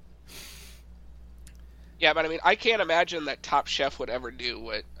 Yeah, but I mean, I can't imagine that Top Chef would ever do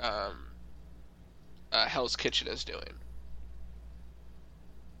what Hell's Kitchen is doing.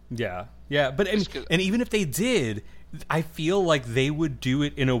 Yeah, but and even if they did, I feel like they would do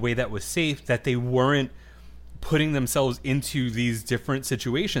it in a way that was safe, that they weren't putting themselves into these different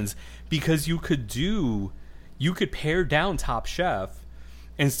situations, because you could pare down Top Chef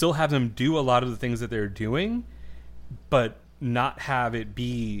and still have them do a lot of the things that they're doing, but not have it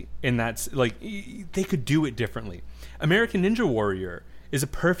be in that, like, they could do it differently. American Ninja Warrior is a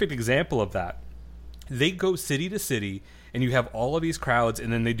perfect example of that. They go city to city, and you have all of these crowds,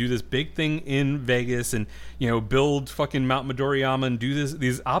 and then they do this big thing in Vegas and, build fucking Mount Midoriyama and do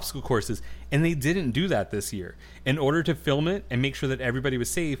these obstacle courses. And they didn't do that this year. In order to film it and make sure that everybody was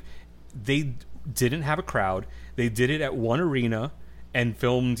safe, they didn't have a crowd. They did it at one arena and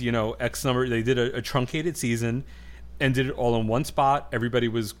filmed, X number. They did a truncated season and did it all in one spot. Everybody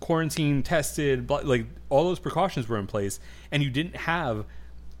was quarantined, tested, like, all those precautions were in place. And you didn't have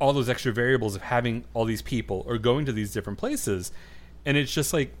all those extra variables of having all these people or going to these different places. And it's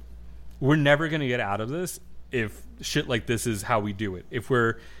just like, we're never going to get out of this if shit like this is how we do it. If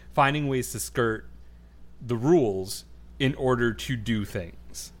we're finding ways to skirt the rules in order to do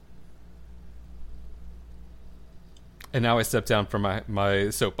things. And now I step down from my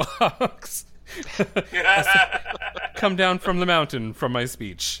soapbox. Come down from the mountain from my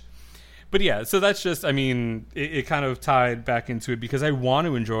speech. But yeah, so that's just, I mean, it kind of tied back into it, because I want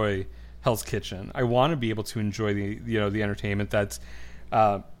to enjoy Hell's Kitchen. I want to be able to enjoy the entertainment that's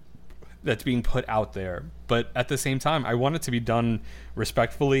being put out there. But at the same time, I want it to be done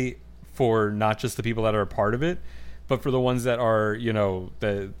respectfully for not just the people that are a part of it, but for the ones that are, you know,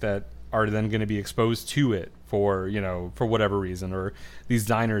 that are then going to be exposed to it for, you know, for whatever reason, or these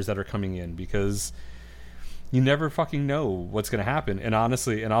diners that are coming in, because you never fucking know what's going to happen. And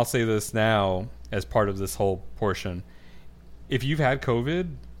honestly, and I'll say this now as part of this whole portion, if you've had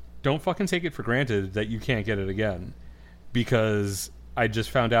COVID, don't fucking take it for granted that you can't get it again, because I just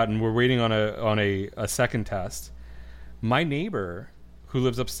found out, and we're waiting on a second test. My neighbor who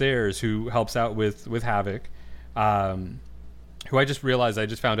lives upstairs, who helps out with Havoc, who I just realized, I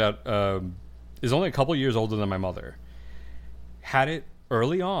just found out is only a couple years older than my mother, had it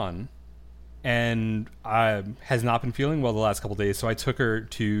early on, and has not been feeling well the last couple days. So I took her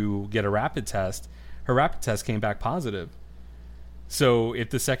to get a rapid test. Her rapid test came back positive. So if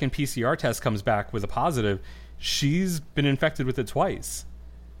the second PCR test comes back with a positive, she's been infected with it twice.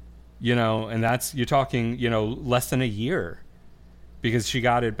 You know, and that's, you're talking, you know, less than a year, because she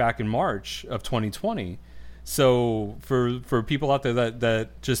got it back in March of 2020. So for people out there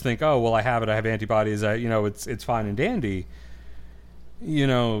that just think, oh, well, I have antibodies, you know, it's fine and dandy. You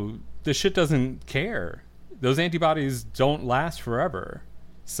know, the shit doesn't care. Those antibodies don't last forever.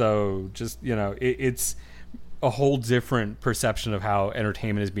 So just, you know, it's a whole different perception of how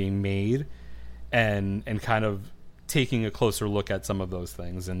entertainment is being made, and kind of taking a closer look at some of those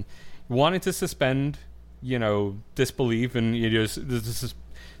things, and wanting to suspend, you know, disbelief and, you know, the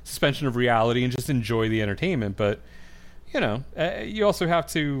suspension of reality, and just enjoy the entertainment. But, you know, you also have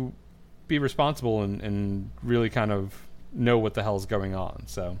to be responsible and really kind of know what the hell's going on.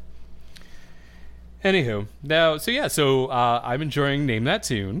 So anywho, now, so I'm enjoying Name That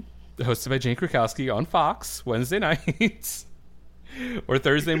Tune, hosted by Jane Krakowski on Fox Wednesday nights or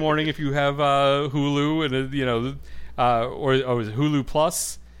Thursday morning if you have Hulu, and you know, or Hulu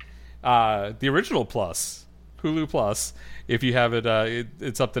Plus, the original Plus, Hulu Plus. If you have it,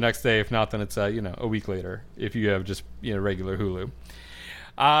 it's up the next day. If not, then it's you know, a week later if you have just, you know, regular Hulu.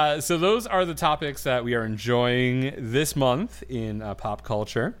 So those are the topics that we are enjoying this month in pop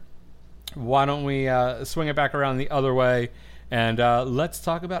culture. Why don't we swing it back around the other way, and let's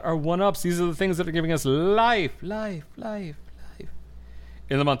talk about our one-ups. These are the things that are giving us life in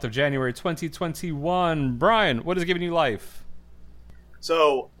the month of January 2021. Brian, what is giving you life?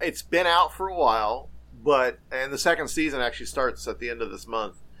 So it's been out for a while, and the second season actually starts at the end of this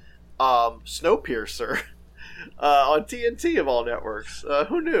month. Snowpiercer on TNT of all networks.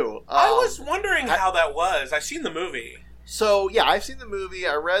 Who knew? I was wondering how that was. I've seen the movie. So yeah, I've seen the movie.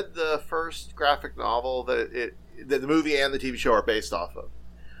 I read the first graphic novel that the movie and the TV show are based off of.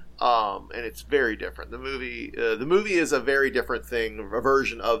 And it's very different. The movie is a very different thing, a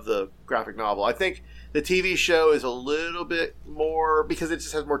version of the graphic novel. I think the TV show is a little bit more, because it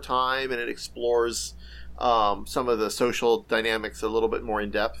just has more time and it explores some of the social dynamics a little bit more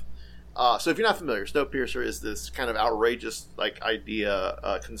in depth. So if you're not familiar, Snowpiercer is this kind of outrageous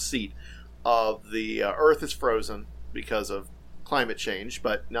conceit of the Earth is frozen because of climate change,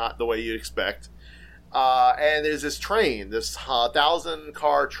 but not the way you'd expect. And there's this train, this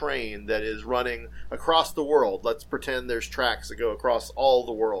 1,000-car train that is running across the world. Let's pretend there's tracks that go across all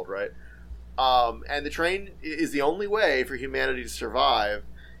the world, right? And the train is the only way for humanity to survive.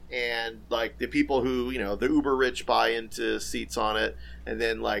 And, like, the people who, you know, the uber rich buy into seats on it. And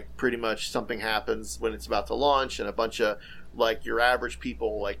then, like, pretty much something happens when it's about to launch. And a bunch of, like, your average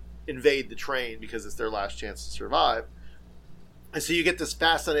people, like, invade the train because it's their last chance to survive. And so you get this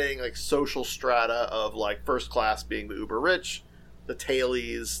fascinating, like, social strata of, like, first class being the uber rich, the tail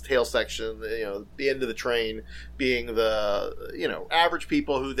section, you know, the end of the train being the, you know, average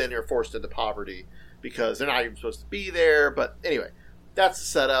people who then are forced into poverty because they're not even supposed to be there. But anyway, that's the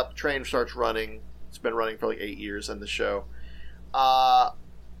setup. Train starts running. It's been running for like 8 years in the show. I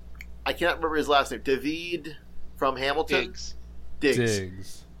can't remember his last name. David from Hamilton?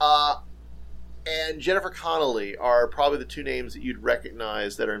 Diggs. And Jennifer Connelly are probably the two names that you'd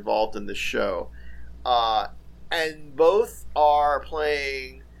recognize that are involved in this show. And both are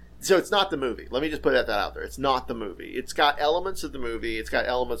playing... So it's not the movie. Let me just put that out there. It's not the movie. It's got elements of the movie. It's got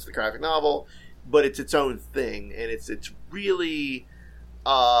elements of the graphic novel. But it's its own thing. And it's really...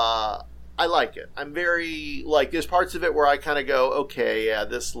 I like it. I'm very... Like, there's parts of it where I kind of go, okay, yeah,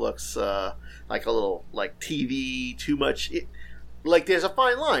 this looks like a little, like, TV, too much... Like, there's a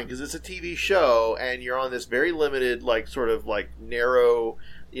fine line, because it's a TV show, and you're on this very limited, like, sort of, like, narrow,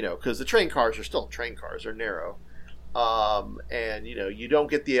 you know, because the train cars are still train cars, they're narrow. And, you know, you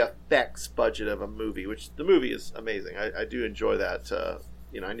don't get the effects budget of a movie, which the movie is amazing. I do enjoy that.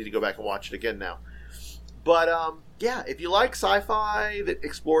 You know, I need to go back and watch it again now. But, yeah, if you like sci-fi that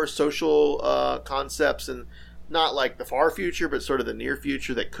explores social concepts, and not like the far future, but sort of the near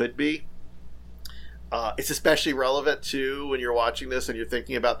future that could be, It's especially relevant, too, when you're watching this and you're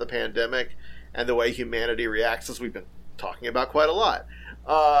thinking about the pandemic and the way humanity reacts, as we've been talking about quite a lot.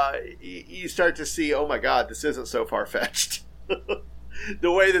 You start to see, oh my God, this isn't so far-fetched.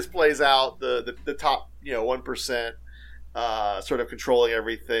 The way this plays out, the top 1% sort of controlling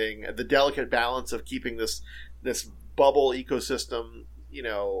everything, the delicate balance of keeping this bubble ecosystem,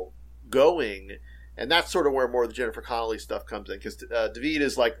 going. And that's sort of where more of the Jennifer Connelly stuff comes in, because David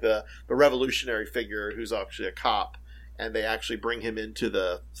is like the revolutionary figure who's actually a cop, and they actually bring him into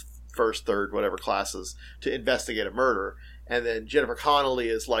the first, third, whatever classes to investigate a murder. And then Jennifer Connelly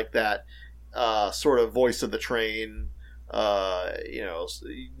is like that sort of voice of the train.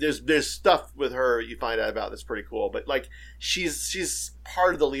 There's stuff with her you find out about that's pretty cool, but like she's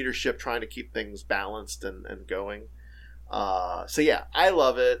part of the leadership trying to keep things balanced and going. So yeah, I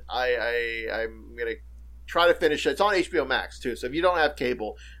love it. I'm gonna try to finish it. It's on HBO Max too, so if you don't have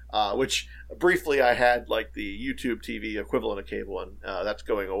cable, which briefly I had like the YouTube TV equivalent of cable, and that's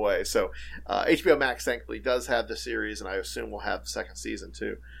going away. So HBO Max thankfully does have the series, and I assume we'll have the second season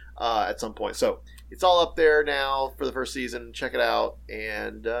too at some point. So it's all up there now for the first season. Check it out,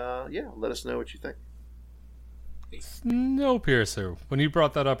 and let us know what you think. Snowpiercer. When you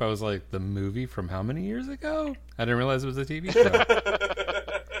brought that up, I was like, the movie from how many years ago? I didn't realize it was a TV show.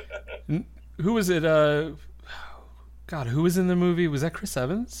 Who was it? God, who was in the movie? Was that Chris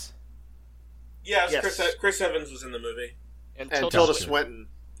Evans? Yes. Chris Evans was in the movie. And Tilda Swinton.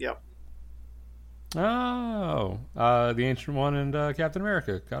 Yep. Oh, the Ancient One and Captain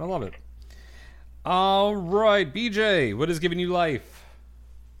America. Gotta love it. All right, BJ, what is giving you life?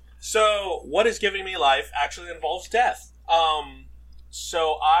 So, what is giving me life actually involves death.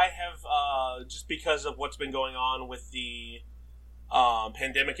 So I have, just because of what's been going on with the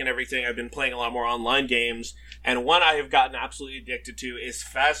pandemic and everything, I've been playing a lot more online games, and one I have gotten absolutely addicted to is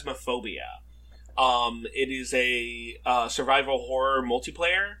Phasmophobia. It is a survival horror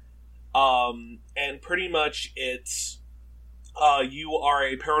multiplayer, and pretty much it's you are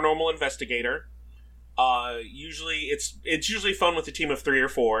a paranormal investigator. Usually it's usually fun with a team of 3 or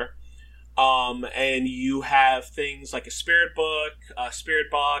 4. And you have things like a spirit book, a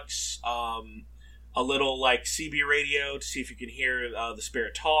spirit box, a little like CB radio to see if you can hear the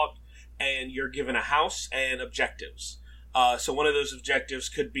spirit talk, and you're given a house and objectives. So one of those objectives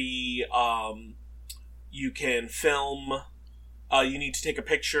could be you can film. You need to take a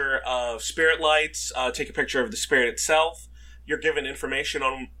picture of spirit lights, take a picture of the spirit itself. You're given information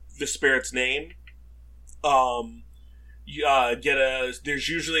on the spirit's name. There's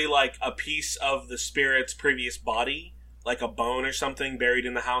usually like a piece of the spirit's previous body, like a bone or something buried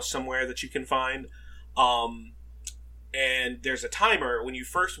in the house somewhere that you can find. And there's a timer. When you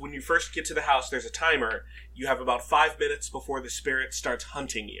first get to the house, there's a timer. You have about 5 minutes before the spirit starts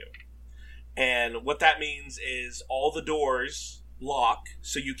hunting you. And what that means is all the doors lock,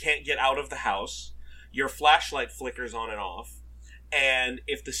 so you can't get out of the house. Your flashlight flickers on and off. And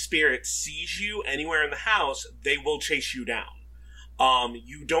if the spirit sees you anywhere in the house, they will chase you down.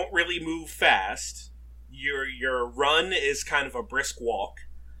 You don't really move fast. Your run is kind of a brisk walk.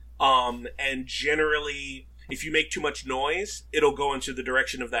 And generally, if you make too much noise, it'll go into the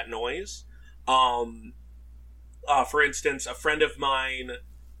direction of that noise. For instance, a friend of mine,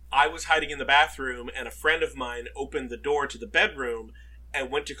 I was hiding in the bathroom, and a friend of mine opened the door to the bedroom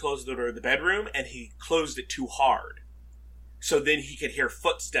and went to close the door to the bedroom, and he closed it too hard. So then he could hear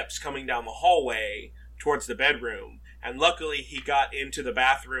footsteps coming down the hallway towards the bedroom. And luckily he got into the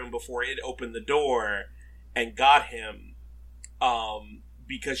bathroom before it opened the door and got him.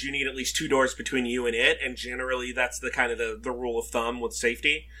 Because you need at least 2 doors between you and it. And generally that's the kind of the rule of thumb with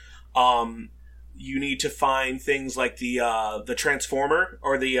safety. You need to find things like the transformer,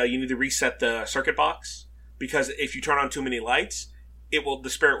 or you need to reset the circuit box. Because if you turn on too many lights, the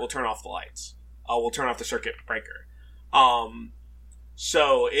spirit will turn off the lights. Will turn off the circuit breaker.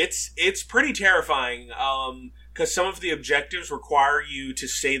 So it's pretty terrifying, because some of the objectives require you to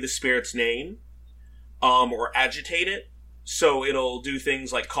say the spirit's name, or agitate it. So it'll do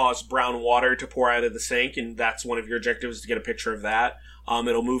things like cause brown water to pour out of the sink, and that's one of your objectives, to get a picture of that.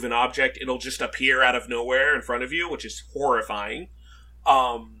 It'll move an object. It'll just appear out of nowhere in front of you, which is horrifying.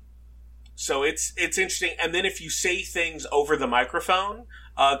 So it's interesting. And then if you say things over the microphone,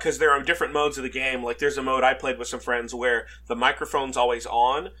 because there are different modes of the game. Like there's a mode I played with some friends where the microphone's always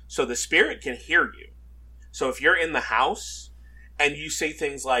on, so the spirit can hear you. So if you're in the house and you say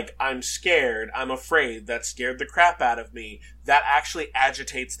things like, I'm scared, I'm afraid, that scared the crap out of me, that actually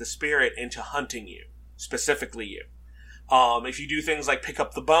agitates the spirit into hunting you, specifically you. If you do things like pick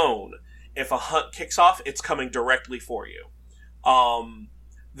up the bone, if a hunt kicks off, it's coming directly for you.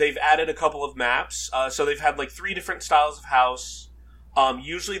 they've added a couple of maps. So they've had like 3 different styles of house.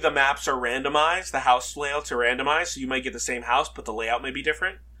 Usually the maps are randomized. The house layouts are randomized, so you might get the same house, but the layout may be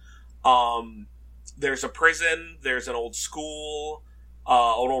different. There's a prison. There's an old school,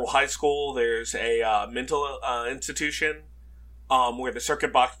 an old high school. There's a mental institution where the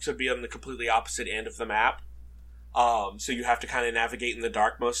circuit box could be on the completely opposite end of the map. So you have to kind of navigate in the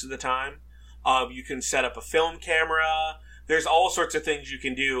dark most of the time. You can set up a film camera. There's all sorts of things you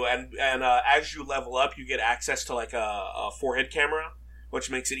can do, and as you level up, you get access to like a forehead camera, which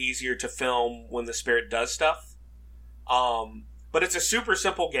makes it easier to film when the spirit does stuff. But it's a super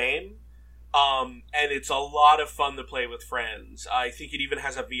simple game, and it's a lot of fun to play with friends. I think it even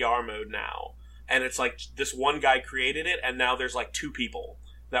has a VR mode now, and it's like this one guy created it, and now there's like 2 people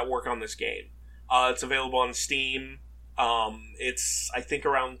that work on this game. It's available on Steam. It's, I think,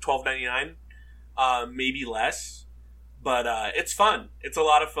 around $12.99, maybe less. But it's fun. It's a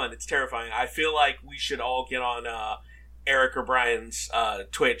lot of fun. It's terrifying. I feel like we should all get on Eric or Brian's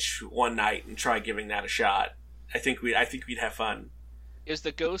Twitch one night and try giving that a shot. I think we'd have fun. Is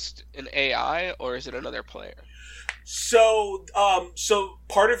the ghost an AI or is it another player? So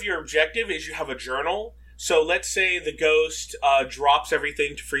part of your objective is you have a journal. So let's say the ghost drops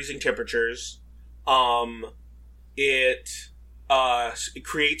everything to freezing temperatures. It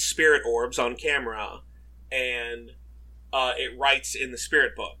creates spirit orbs on camera, and it writes in the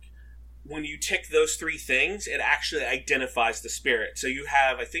spirit book. When you tick those 3 things, it actually identifies the spirit. So you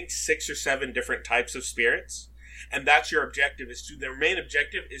have, I think, 6 or 7 different types of spirits, and that's your objective. Their main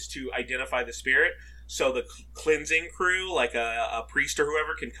objective is to identify the spirit, so the cleansing crew, like a priest or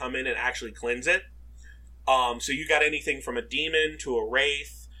whoever, can come in and actually cleanse it. So you got anything from a demon to a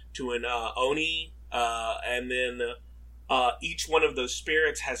wraith to an oni, and then each one of those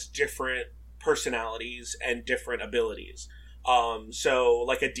spirits has different personalities and different abilities. So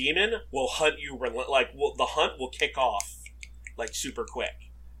like a demon will hunt you, the hunt will kick off like super quick.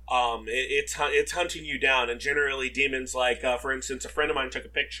 It's hunting you down, and generally demons, like for instance, a friend of mine took a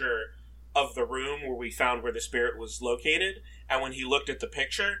picture of the room where we found where the spirit was located, and when he looked at the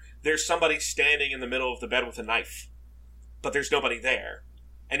picture, there's somebody standing in the middle of the bed with a knife, but there's nobody there,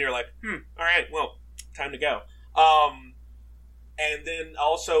 and you're like, all right, well, time to go. And then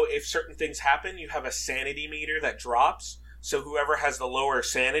also, if certain things happen, you have a sanity meter that drops, so whoever has the lower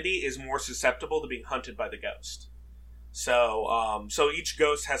sanity is more susceptible to being hunted by the ghost. So each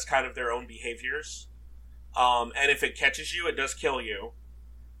ghost has kind of their own behaviors, and if it catches you, it does kill you.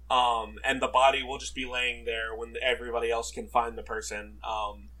 And the body will just be laying there when everybody else can find the person.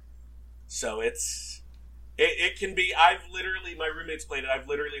 So it can be. My roommates played it. I've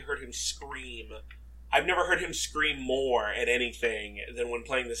literally heard him scream. I've never heard him scream more at anything than when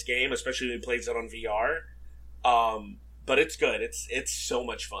playing this game, especially when he plays it on VR. But it's good. It's so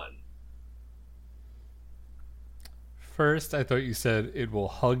much fun. First, I thought you said it will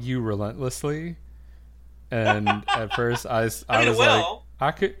hug you relentlessly, and at first I was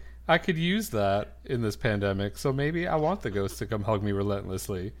like, I could use that in this pandemic, so maybe I want the ghost to come hug me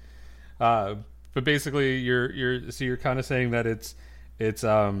relentlessly. But basically, you're kind of saying that it's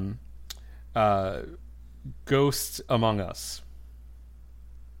Ghosts Among Us.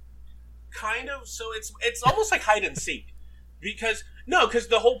 Kind of. So it's almost like hide and seek, because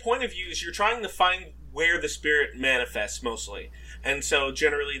the whole point of you is you're trying to find where the spirit manifests mostly, and so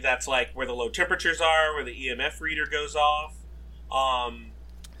generally that's like where the low temperatures are, where the EMF reader goes off.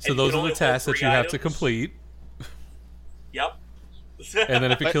 So those are the tasks that you have to complete. Yep. And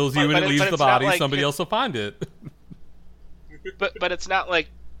then if it kills you and it leaves the body, somebody else will find it. But it's not like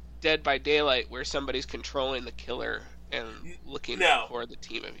Dead by Daylight where somebody's controlling the killer and looking for the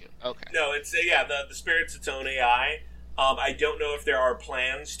team of you. Okay. No, it's the spirit's its own AI. I don't know if there are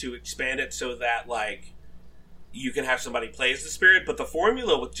plans to expand it so that like you can have somebody play as the spirit, but the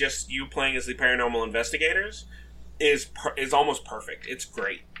formula with just you playing as the paranormal investigators is almost perfect. It's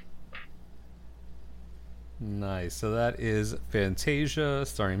great. Nice. So that is Fantasia,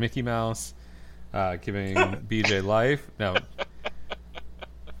 starring Mickey Mouse, giving BJ life. No.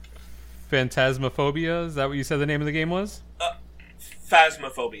 Phantasmophobia, is that what you said the name of the game was?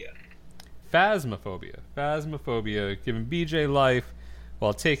 Phasmophobia. Phasmophobia, giving BJ life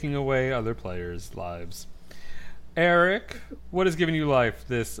while taking away other players' lives. Eric, what has given you life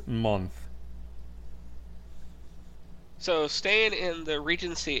this month? So, staying in the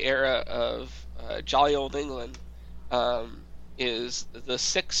Regency era of jolly old England is the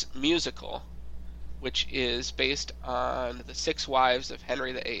Six musical, which is based on the 6 wives of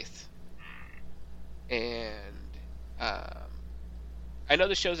Henry VIII. And I know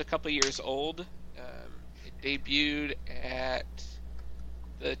the show's a couple years old. It debuted at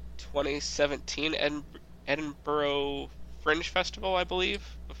the 2017 Edinburgh Fringe Festival, I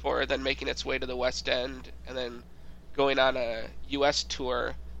believe, before then making its way to the West End and then going on a U.S.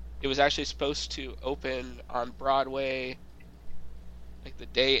 tour. It was actually supposed to open on Broadway like the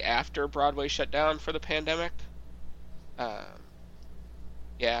day after Broadway shut down for the pandemic.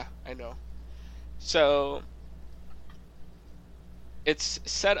 Yeah, I know. So it's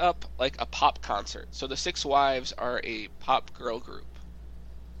set up like a pop concert. So the Six Wives are a pop girl group.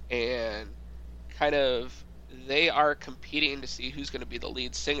 And kind of they are competing to see who's going to be the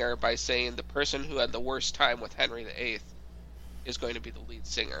lead singer by saying the person who had the worst time with Henry VIII is going to be the lead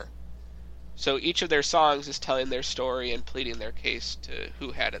singer. So each of their songs is telling their story and pleading their case to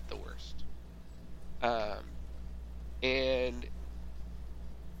who had it the worst. And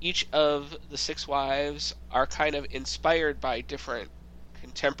each of the Six Wives are kind of inspired by different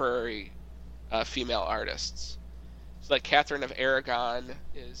contemporary female artists. So like Catherine of Aragon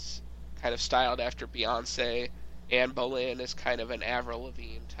is kind of styled after Beyonce. Anne Boleyn is kind of an Avril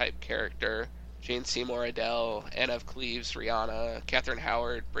Lavigne type character. Jane Seymour Adele, Anne of Cleves, Rihanna, Catherine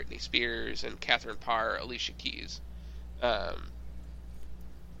Howard, Britney Spears, and Catherine Parr, Alicia Keys. But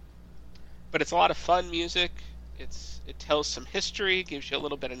it's a lot of fun music. It tells some history, gives you a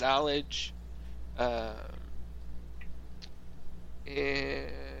little bit of knowledge, and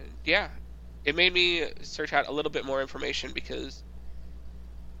yeah, it made me search out a little bit more information because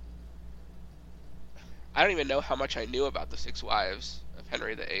I don't even know how much I knew about the Six Wives of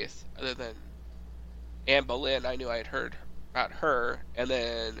Henry VIII, other than Anne Boleyn. I knew I had heard about her, and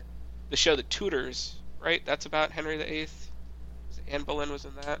then the show The Tudors, right? That's about Henry VIII. Anne Boleyn was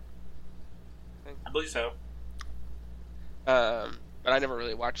in that. I believe so. But I never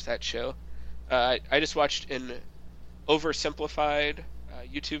really watched that show. I just watched an oversimplified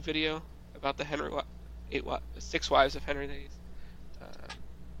YouTube video about the Six Wives of Henry VIII,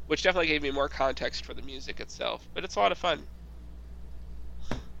 which definitely gave me more context for the music itself. But it's a lot of fun.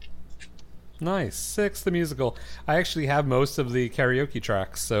 Nice. Six, the musical. I actually have most of the karaoke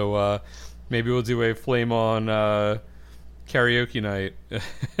tracks, so maybe we'll do a Flame On karaoke night.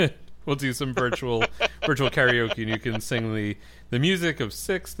 We'll do some virtual karaoke, and you can sing the music of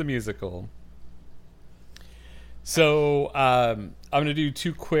Six, the musical. So I'm going to do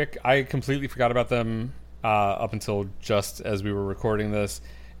two quick. I completely forgot about them up until just as we were recording this,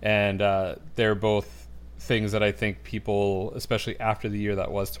 and they're both things that I think people, especially after the year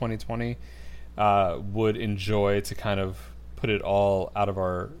that was 2020, would enjoy to kind of put it all out of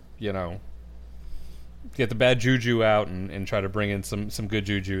our, get the bad juju out and try to bring in some good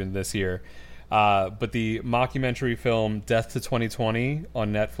juju in this year. But the mockumentary film Death to 2020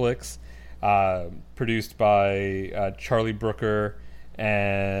 on Netflix, produced by Charlie Brooker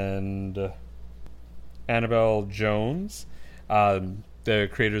and Annabelle Jones, the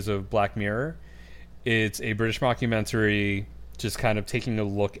creators of Black Mirror. It's a British mockumentary just kind of taking a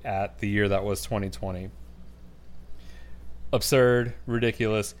look at the year that was 2020. Absurd,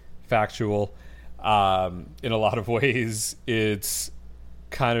 ridiculous, factual. In a lot of ways, it's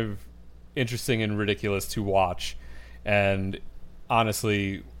kind of interesting and ridiculous to watch. And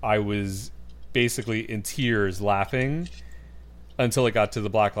honestly, I was basically in tears laughing until it got to the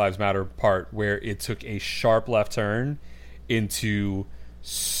Black Lives Matter part, where it took a sharp left turn into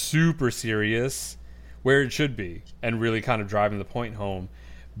super serious, where it should be, and really kind of driving the point home.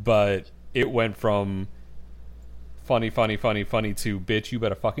 But it went from funny to, bitch, you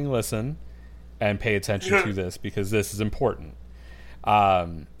better fucking listen and pay attention to this, because this is important.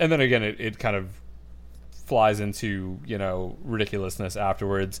 And then again, it kind of flies into, ridiculousness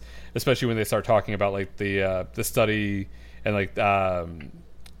afterwards, especially when they start talking about like the study and like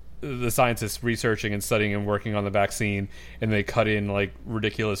the scientists researching and studying and working on the vaccine, and they cut in like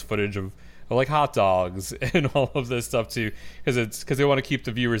ridiculous footage of like hot dogs and all of this stuff too, because they want to keep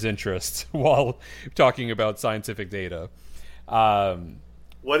the viewers' interest while talking about scientific data.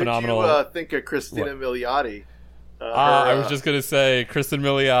 What phenomenal. did you think of Christina Milioti? I was just gonna say Kristen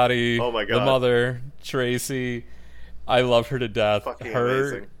Milioti. Oh my God. The mother, Tracy. I love her to death. Fucking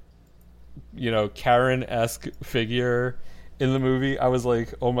her, amazing. Karen-esque figure in the movie. I was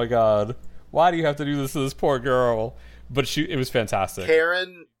like, oh my God, why do you have to do this to this poor girl? But it was fantastic.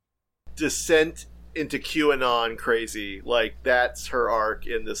 Karen descent into QAnon crazy, like that's her arc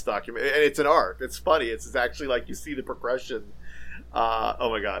in this document, and it's an arc. It's funny. It's actually like you see the progression. Oh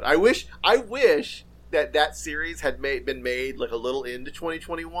my God, I wish that series had been made like a little into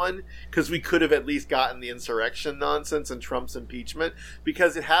 2021, because we could have at least gotten the insurrection nonsense and Trump's impeachment,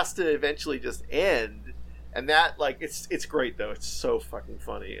 because it has to eventually just end. And that, like, it's great though. It's so fucking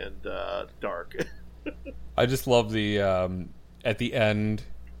funny and dark. I just love the at the end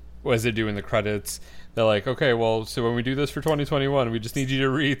as they're doing the credits, they're like, okay, well, so when we do this for 2021, we just need you to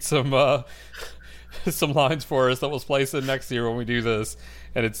read some some lines for us that we'll splice in next year when we do this.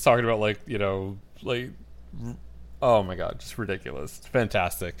 And it's talking about oh my god, just ridiculous. It's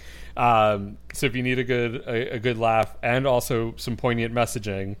fantastic. So if you need a good laugh and also some poignant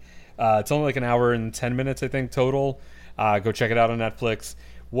messaging, it's only like an hour and 10 minutes, I think, total. Go check it out on Netflix.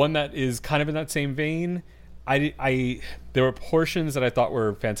 One that is kind of in that same vein, there were portions that I thought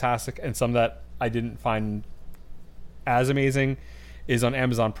were fantastic and some that I didn't find as amazing, is on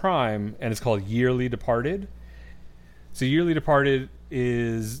Amazon Prime, and it's called Yearly Departed. So Yearly Departed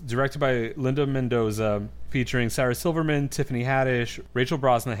is directed by Linda Mendoza, featuring Sarah Silverman, Tiffany Haddish, Rachel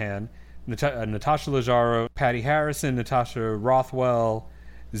Brosnahan, Natasha Leggero, Patty Harrison, Natasha Rothwell,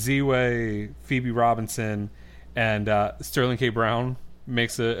 Z-Way, Phoebe Robinson, and Sterling K. Brown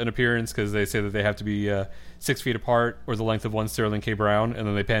makes an appearance because they say that they have to be 6 feet apart or the length of one Sterling K. Brown, and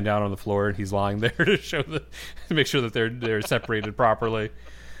then they pan down on the floor and he's lying there to make sure that they're separated properly.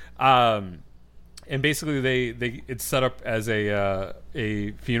 And basically it's set up as a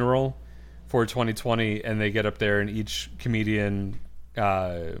funeral for 2020, and they get up there and each comedian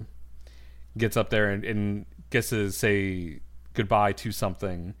gets up there and gets to say goodbye to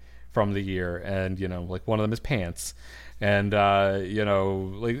something from the year, and like one of them is pants, and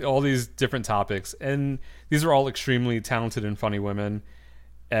like all these different topics, and these are all extremely talented and funny women,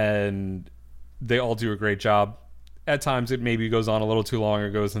 and they all do a great job. At times it maybe goes on a little too long or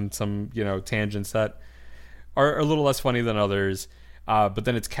goes in some tangents that are a little less funny than others, but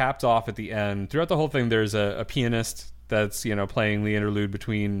then it's capped off at the end. Throughout the whole thing there's a pianist that's playing the interlude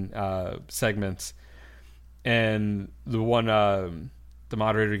between segments, and the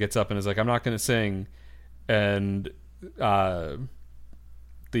moderator gets up and is like, I'm not going to sing. And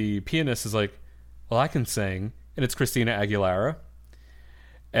the pianist is like, well, I can sing. And it's Christina Aguilera.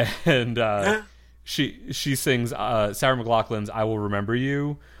 And she sings Sarah McLachlan's I Will Remember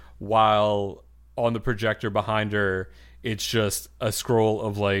You, while on the projector behind her, it's just a scroll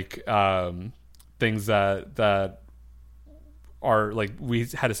of like things that are like we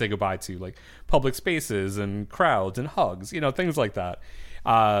had to say goodbye to, like public spaces and crowds and hugs, things like that.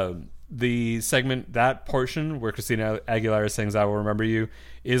 The segment, that portion where Christina Aguilera sings I Will Remember You,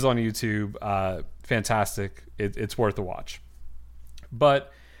 is on YouTube. Fantastic. It's worth a watch.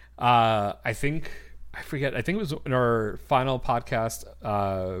 But I think it was in our final podcast,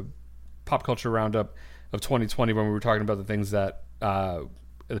 Pop Culture Roundup of 2020, when we were talking about the things that the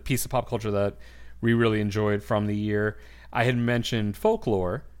piece of pop culture that we really enjoyed from the year. I had mentioned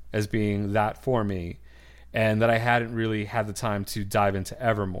Folklore as being that for me, and that I hadn't really had the time to dive into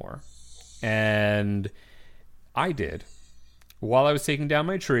Evermore. And I did while I was taking down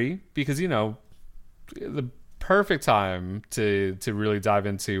my tree, because the perfect time to really dive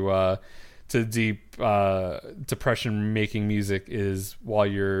into to deep depression making music is while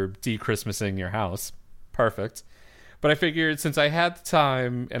you're de-Christmasing your house. Perfect. But I figured since I had the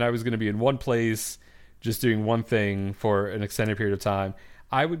time and I was going to be in one place just doing one thing for an extended period of time,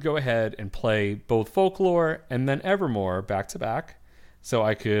 I would go ahead and play both Folklore and then Evermore back to back, so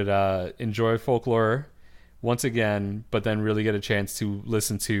I could enjoy Folklore once again, but then really get a chance to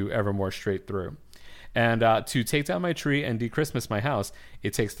listen to Evermore straight through. And to take down my tree and de-Christmas my house,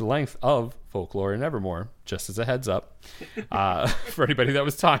 it takes the length of Folklore and Evermore, just as a heads up for anybody that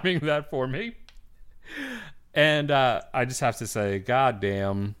was timing that for me. And I just have to say,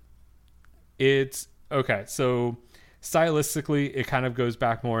 goddamn, it's okay. So stylistically, it kind of goes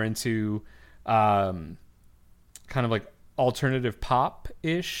back more into kind of like alternative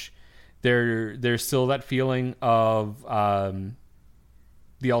pop-ish. There's still that feeling of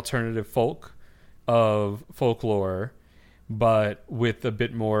the alternative folk of Folklore, but with a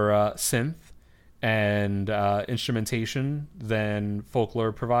bit more synth and instrumentation than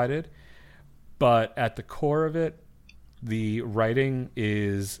Folklore provided. But at the core of it, the writing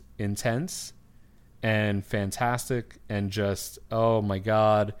is intense and fantastic, and just, oh my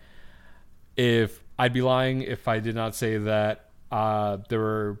god, if I'd be lying if I did not say that there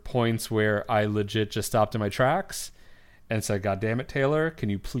were points where I legit just stopped in my tracks and said, God damn it, Taylor, can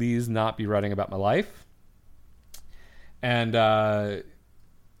you please not be writing about my life? And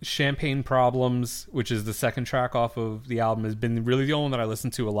Champagne Problems, which is the second track off of the album, has been really the only one that I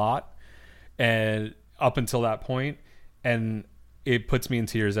listened to a lot, and up until that point, and it puts me in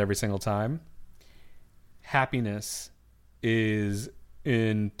tears every single time. Happiness is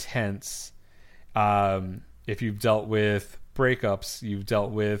intense. If you've dealt with breakups, you've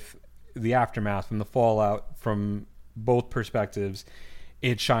dealt with the aftermath and the fallout from both perspectives,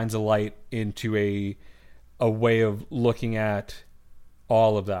 it shines a light into a way of looking at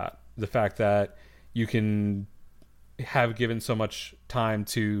all of that. The fact that you can have given so much time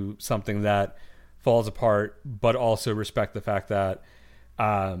to something that falls apart, but also respect the fact that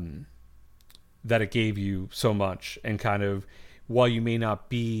that it gave you so much, and kind of, while you may not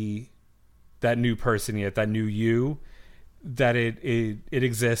be that new person yet, that new you, that it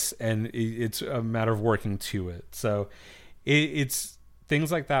exists, and it's a matter of working to it. So it's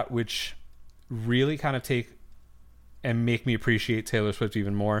things like that which really kind of take and make me appreciate Taylor Swift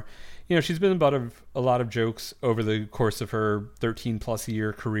even more. You know, she's been the butt of a lot of jokes over the course of her 13 plus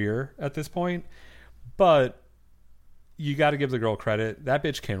year career at this point, but you got to give the girl credit. That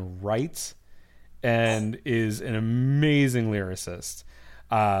bitch can write and is an amazing lyricist.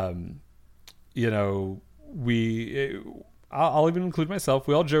 You know, I'll even include myself.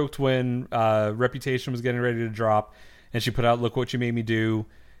 We all joked when Reputation was getting ready to drop, and she put out "Look What You Made Me Do,"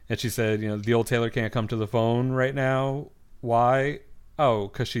 and she said, you know, the old Taylor can't come to the phone right now. Why? Oh,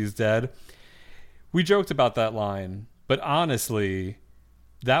 because she's dead. We joked about that line, but honestly,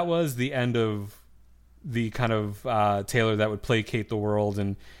 that was the end of the kind of Taylor that would placate the world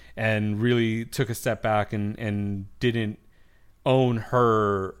and really took a step back and didn't own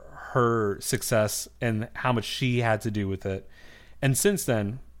her success and how much she had to do with it. And since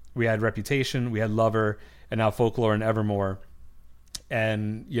then, we had Reputation, we had Lover, and now Folklore and Evermore.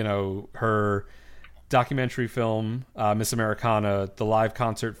 And, you know, her documentary film, Miss Americana, the live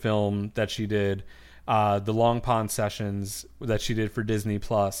concert film that she did, the Long Pond sessions that she did for Disney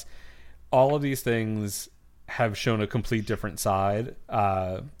Plus, all of these things have shown a complete different side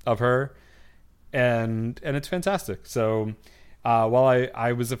of her, and it's fantastic. So while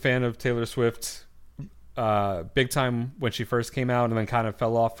I was a fan of Taylor Swift big time when she first came out, and then kind of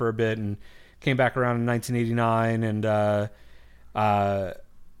fell off for a bit and came back around in 1989, and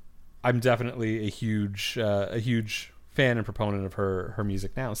I'm definitely a huge fan and proponent of her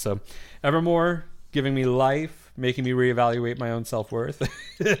music now. So Evermore, giving me life, making me reevaluate my own self-worth,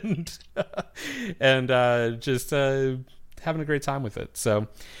 and just having a great time with it. So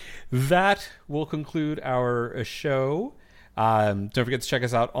that will conclude our show. Don't forget to check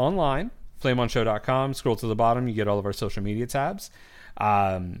us out online, flameonshow.com. Scroll to the bottom, you get all of our social media tabs.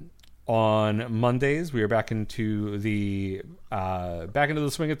 On Mondays, we are back into the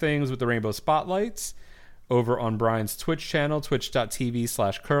swing of things with the Rainbow Spotlights over on Brian's Twitch channel,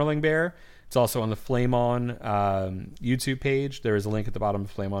 twitch.tv/curlingbear. It's also on the Flame On YouTube page. There is a link at the bottom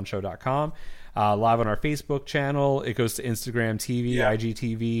of flameonshow.com. Live on our Facebook channel. It goes to Instagram TV,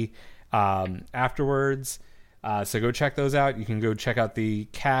 IGTV afterwards. So go check those out. You can go check out the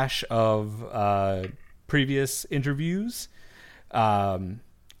cache of previous interviews.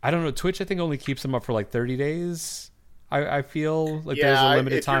 I don't know. Twitch, I think, only keeps them up for like 30 days. I feel like there's a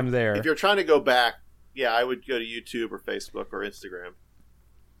limited time there. If you're trying to go back, I would go to YouTube or Facebook or Instagram.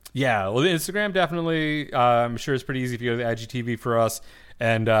 Yeah, well, the Instagram definitely, I'm sure it's pretty easy if you go to the IGTV for us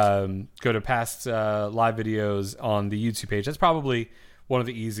and go to past live videos on the YouTube page. That's probably one of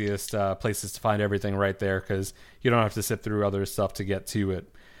the easiest places to find everything right there, because you don't have to sift through other stuff to get to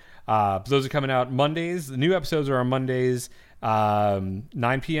it. Those are coming out Mondays. The new episodes are on Mondays,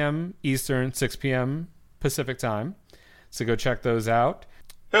 9 p.m. Eastern, 6 p.m. Pacific time. So go check those out.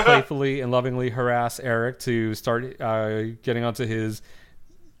 Playfully and lovingly harass Eric to start getting onto his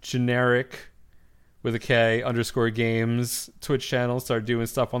generic with a K _games Twitch channel. Start doing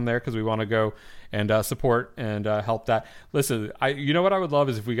stuff on there, because we want to go and support and help that. Listen, you know what I would love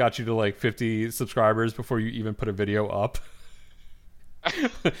is if we got you to like 50 subscribers before you even put a video up.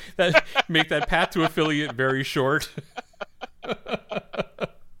 That make that path to affiliate very short.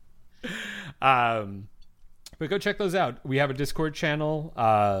 But go check those out. We have a Discord channel,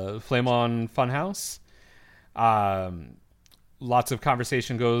 Flame On Funhouse. Lots of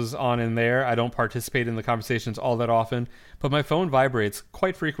conversation goes on in there. I don't participate in the conversations all that often, but my phone vibrates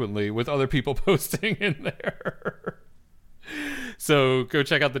quite frequently with other people posting in there. So go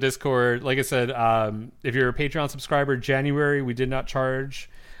check out the Discord. Like I said, if you're a Patreon subscriber, January, we did not charge.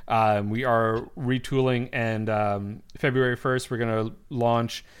 We are retooling, and February 1st, we're going to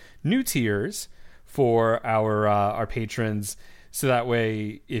launch new tiers for our patrons. So that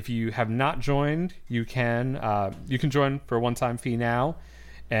way, if you have not joined, you can join for a one-time fee now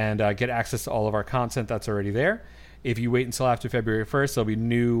and get access to all of our content that's already there. If you wait until after February 1st, there'll be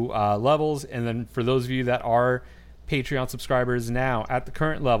new levels. And then for those of you that are Patreon subscribers now at the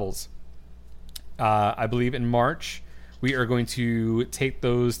current levels, I believe in March, we are going to take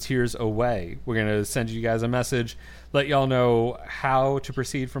those tiers away. We're going to send you guys a message, let y'all know how to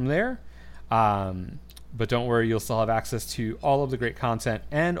proceed from there. But don't worry, you'll still have access to all of the great content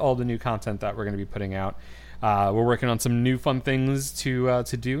and all the new content that we're going to be putting out. We're working on some new fun things to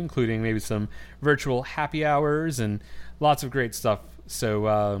do, including maybe some virtual happy hours and lots of great stuff.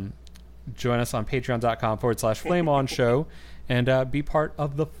 So join us on patreon.com/flameonshow and be part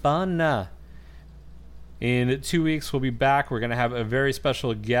of the fun. In 2 weeks, we'll be back. We're going to have a very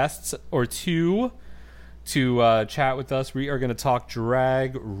special guest or two to chat with us. We are going to talk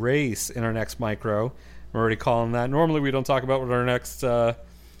Drag Race in our next micro. I'm already calling that. Normally, we don't talk about what our next on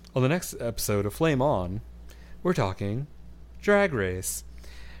the next episode of Flame On. We're talking Drag Race.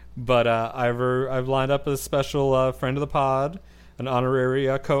 But I've lined up a special friend of the pod, an honorary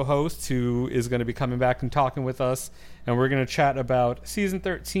co-host who is going to be coming back and talking with us. And we're going to chat about Season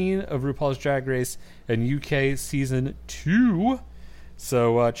 13 of RuPaul's Drag Race and UK Season 2.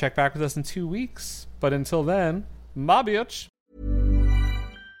 So check back with us in 2 weeks. But until then, ma bitch.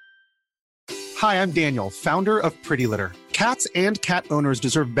 Hi, I'm Daniel, founder of Pretty Litter. Cats and cat owners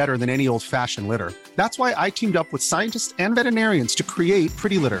deserve better than any old-fashioned litter. That's why I teamed up with scientists and veterinarians to create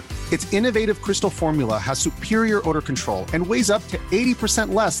Pretty Litter. Its innovative crystal formula has superior odor control and weighs up to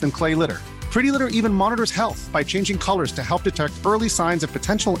 80% less than clay litter. Pretty Litter even monitors health by changing colors to help detect early signs of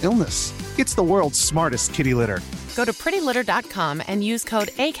potential illness. It's the world's smartest kitty litter. Go to prettylitter.com and use code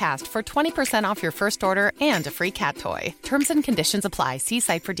ACAST for 20% off your first order and a free cat toy. Terms and conditions apply. See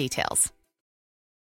site for details.